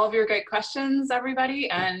again for all of your great questions, everybody.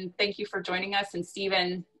 And thank you for joining us. And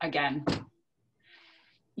Stephen, again,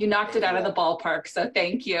 you knocked it out of the ballpark. So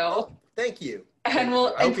thank you. Thank you. And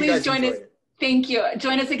please join us. Thank you.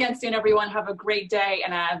 Join us again soon, everyone. Have a great day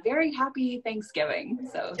and a very happy Thanksgiving.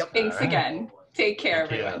 So thanks again. Take care,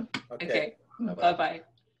 everyone. Okay. Bye-bye.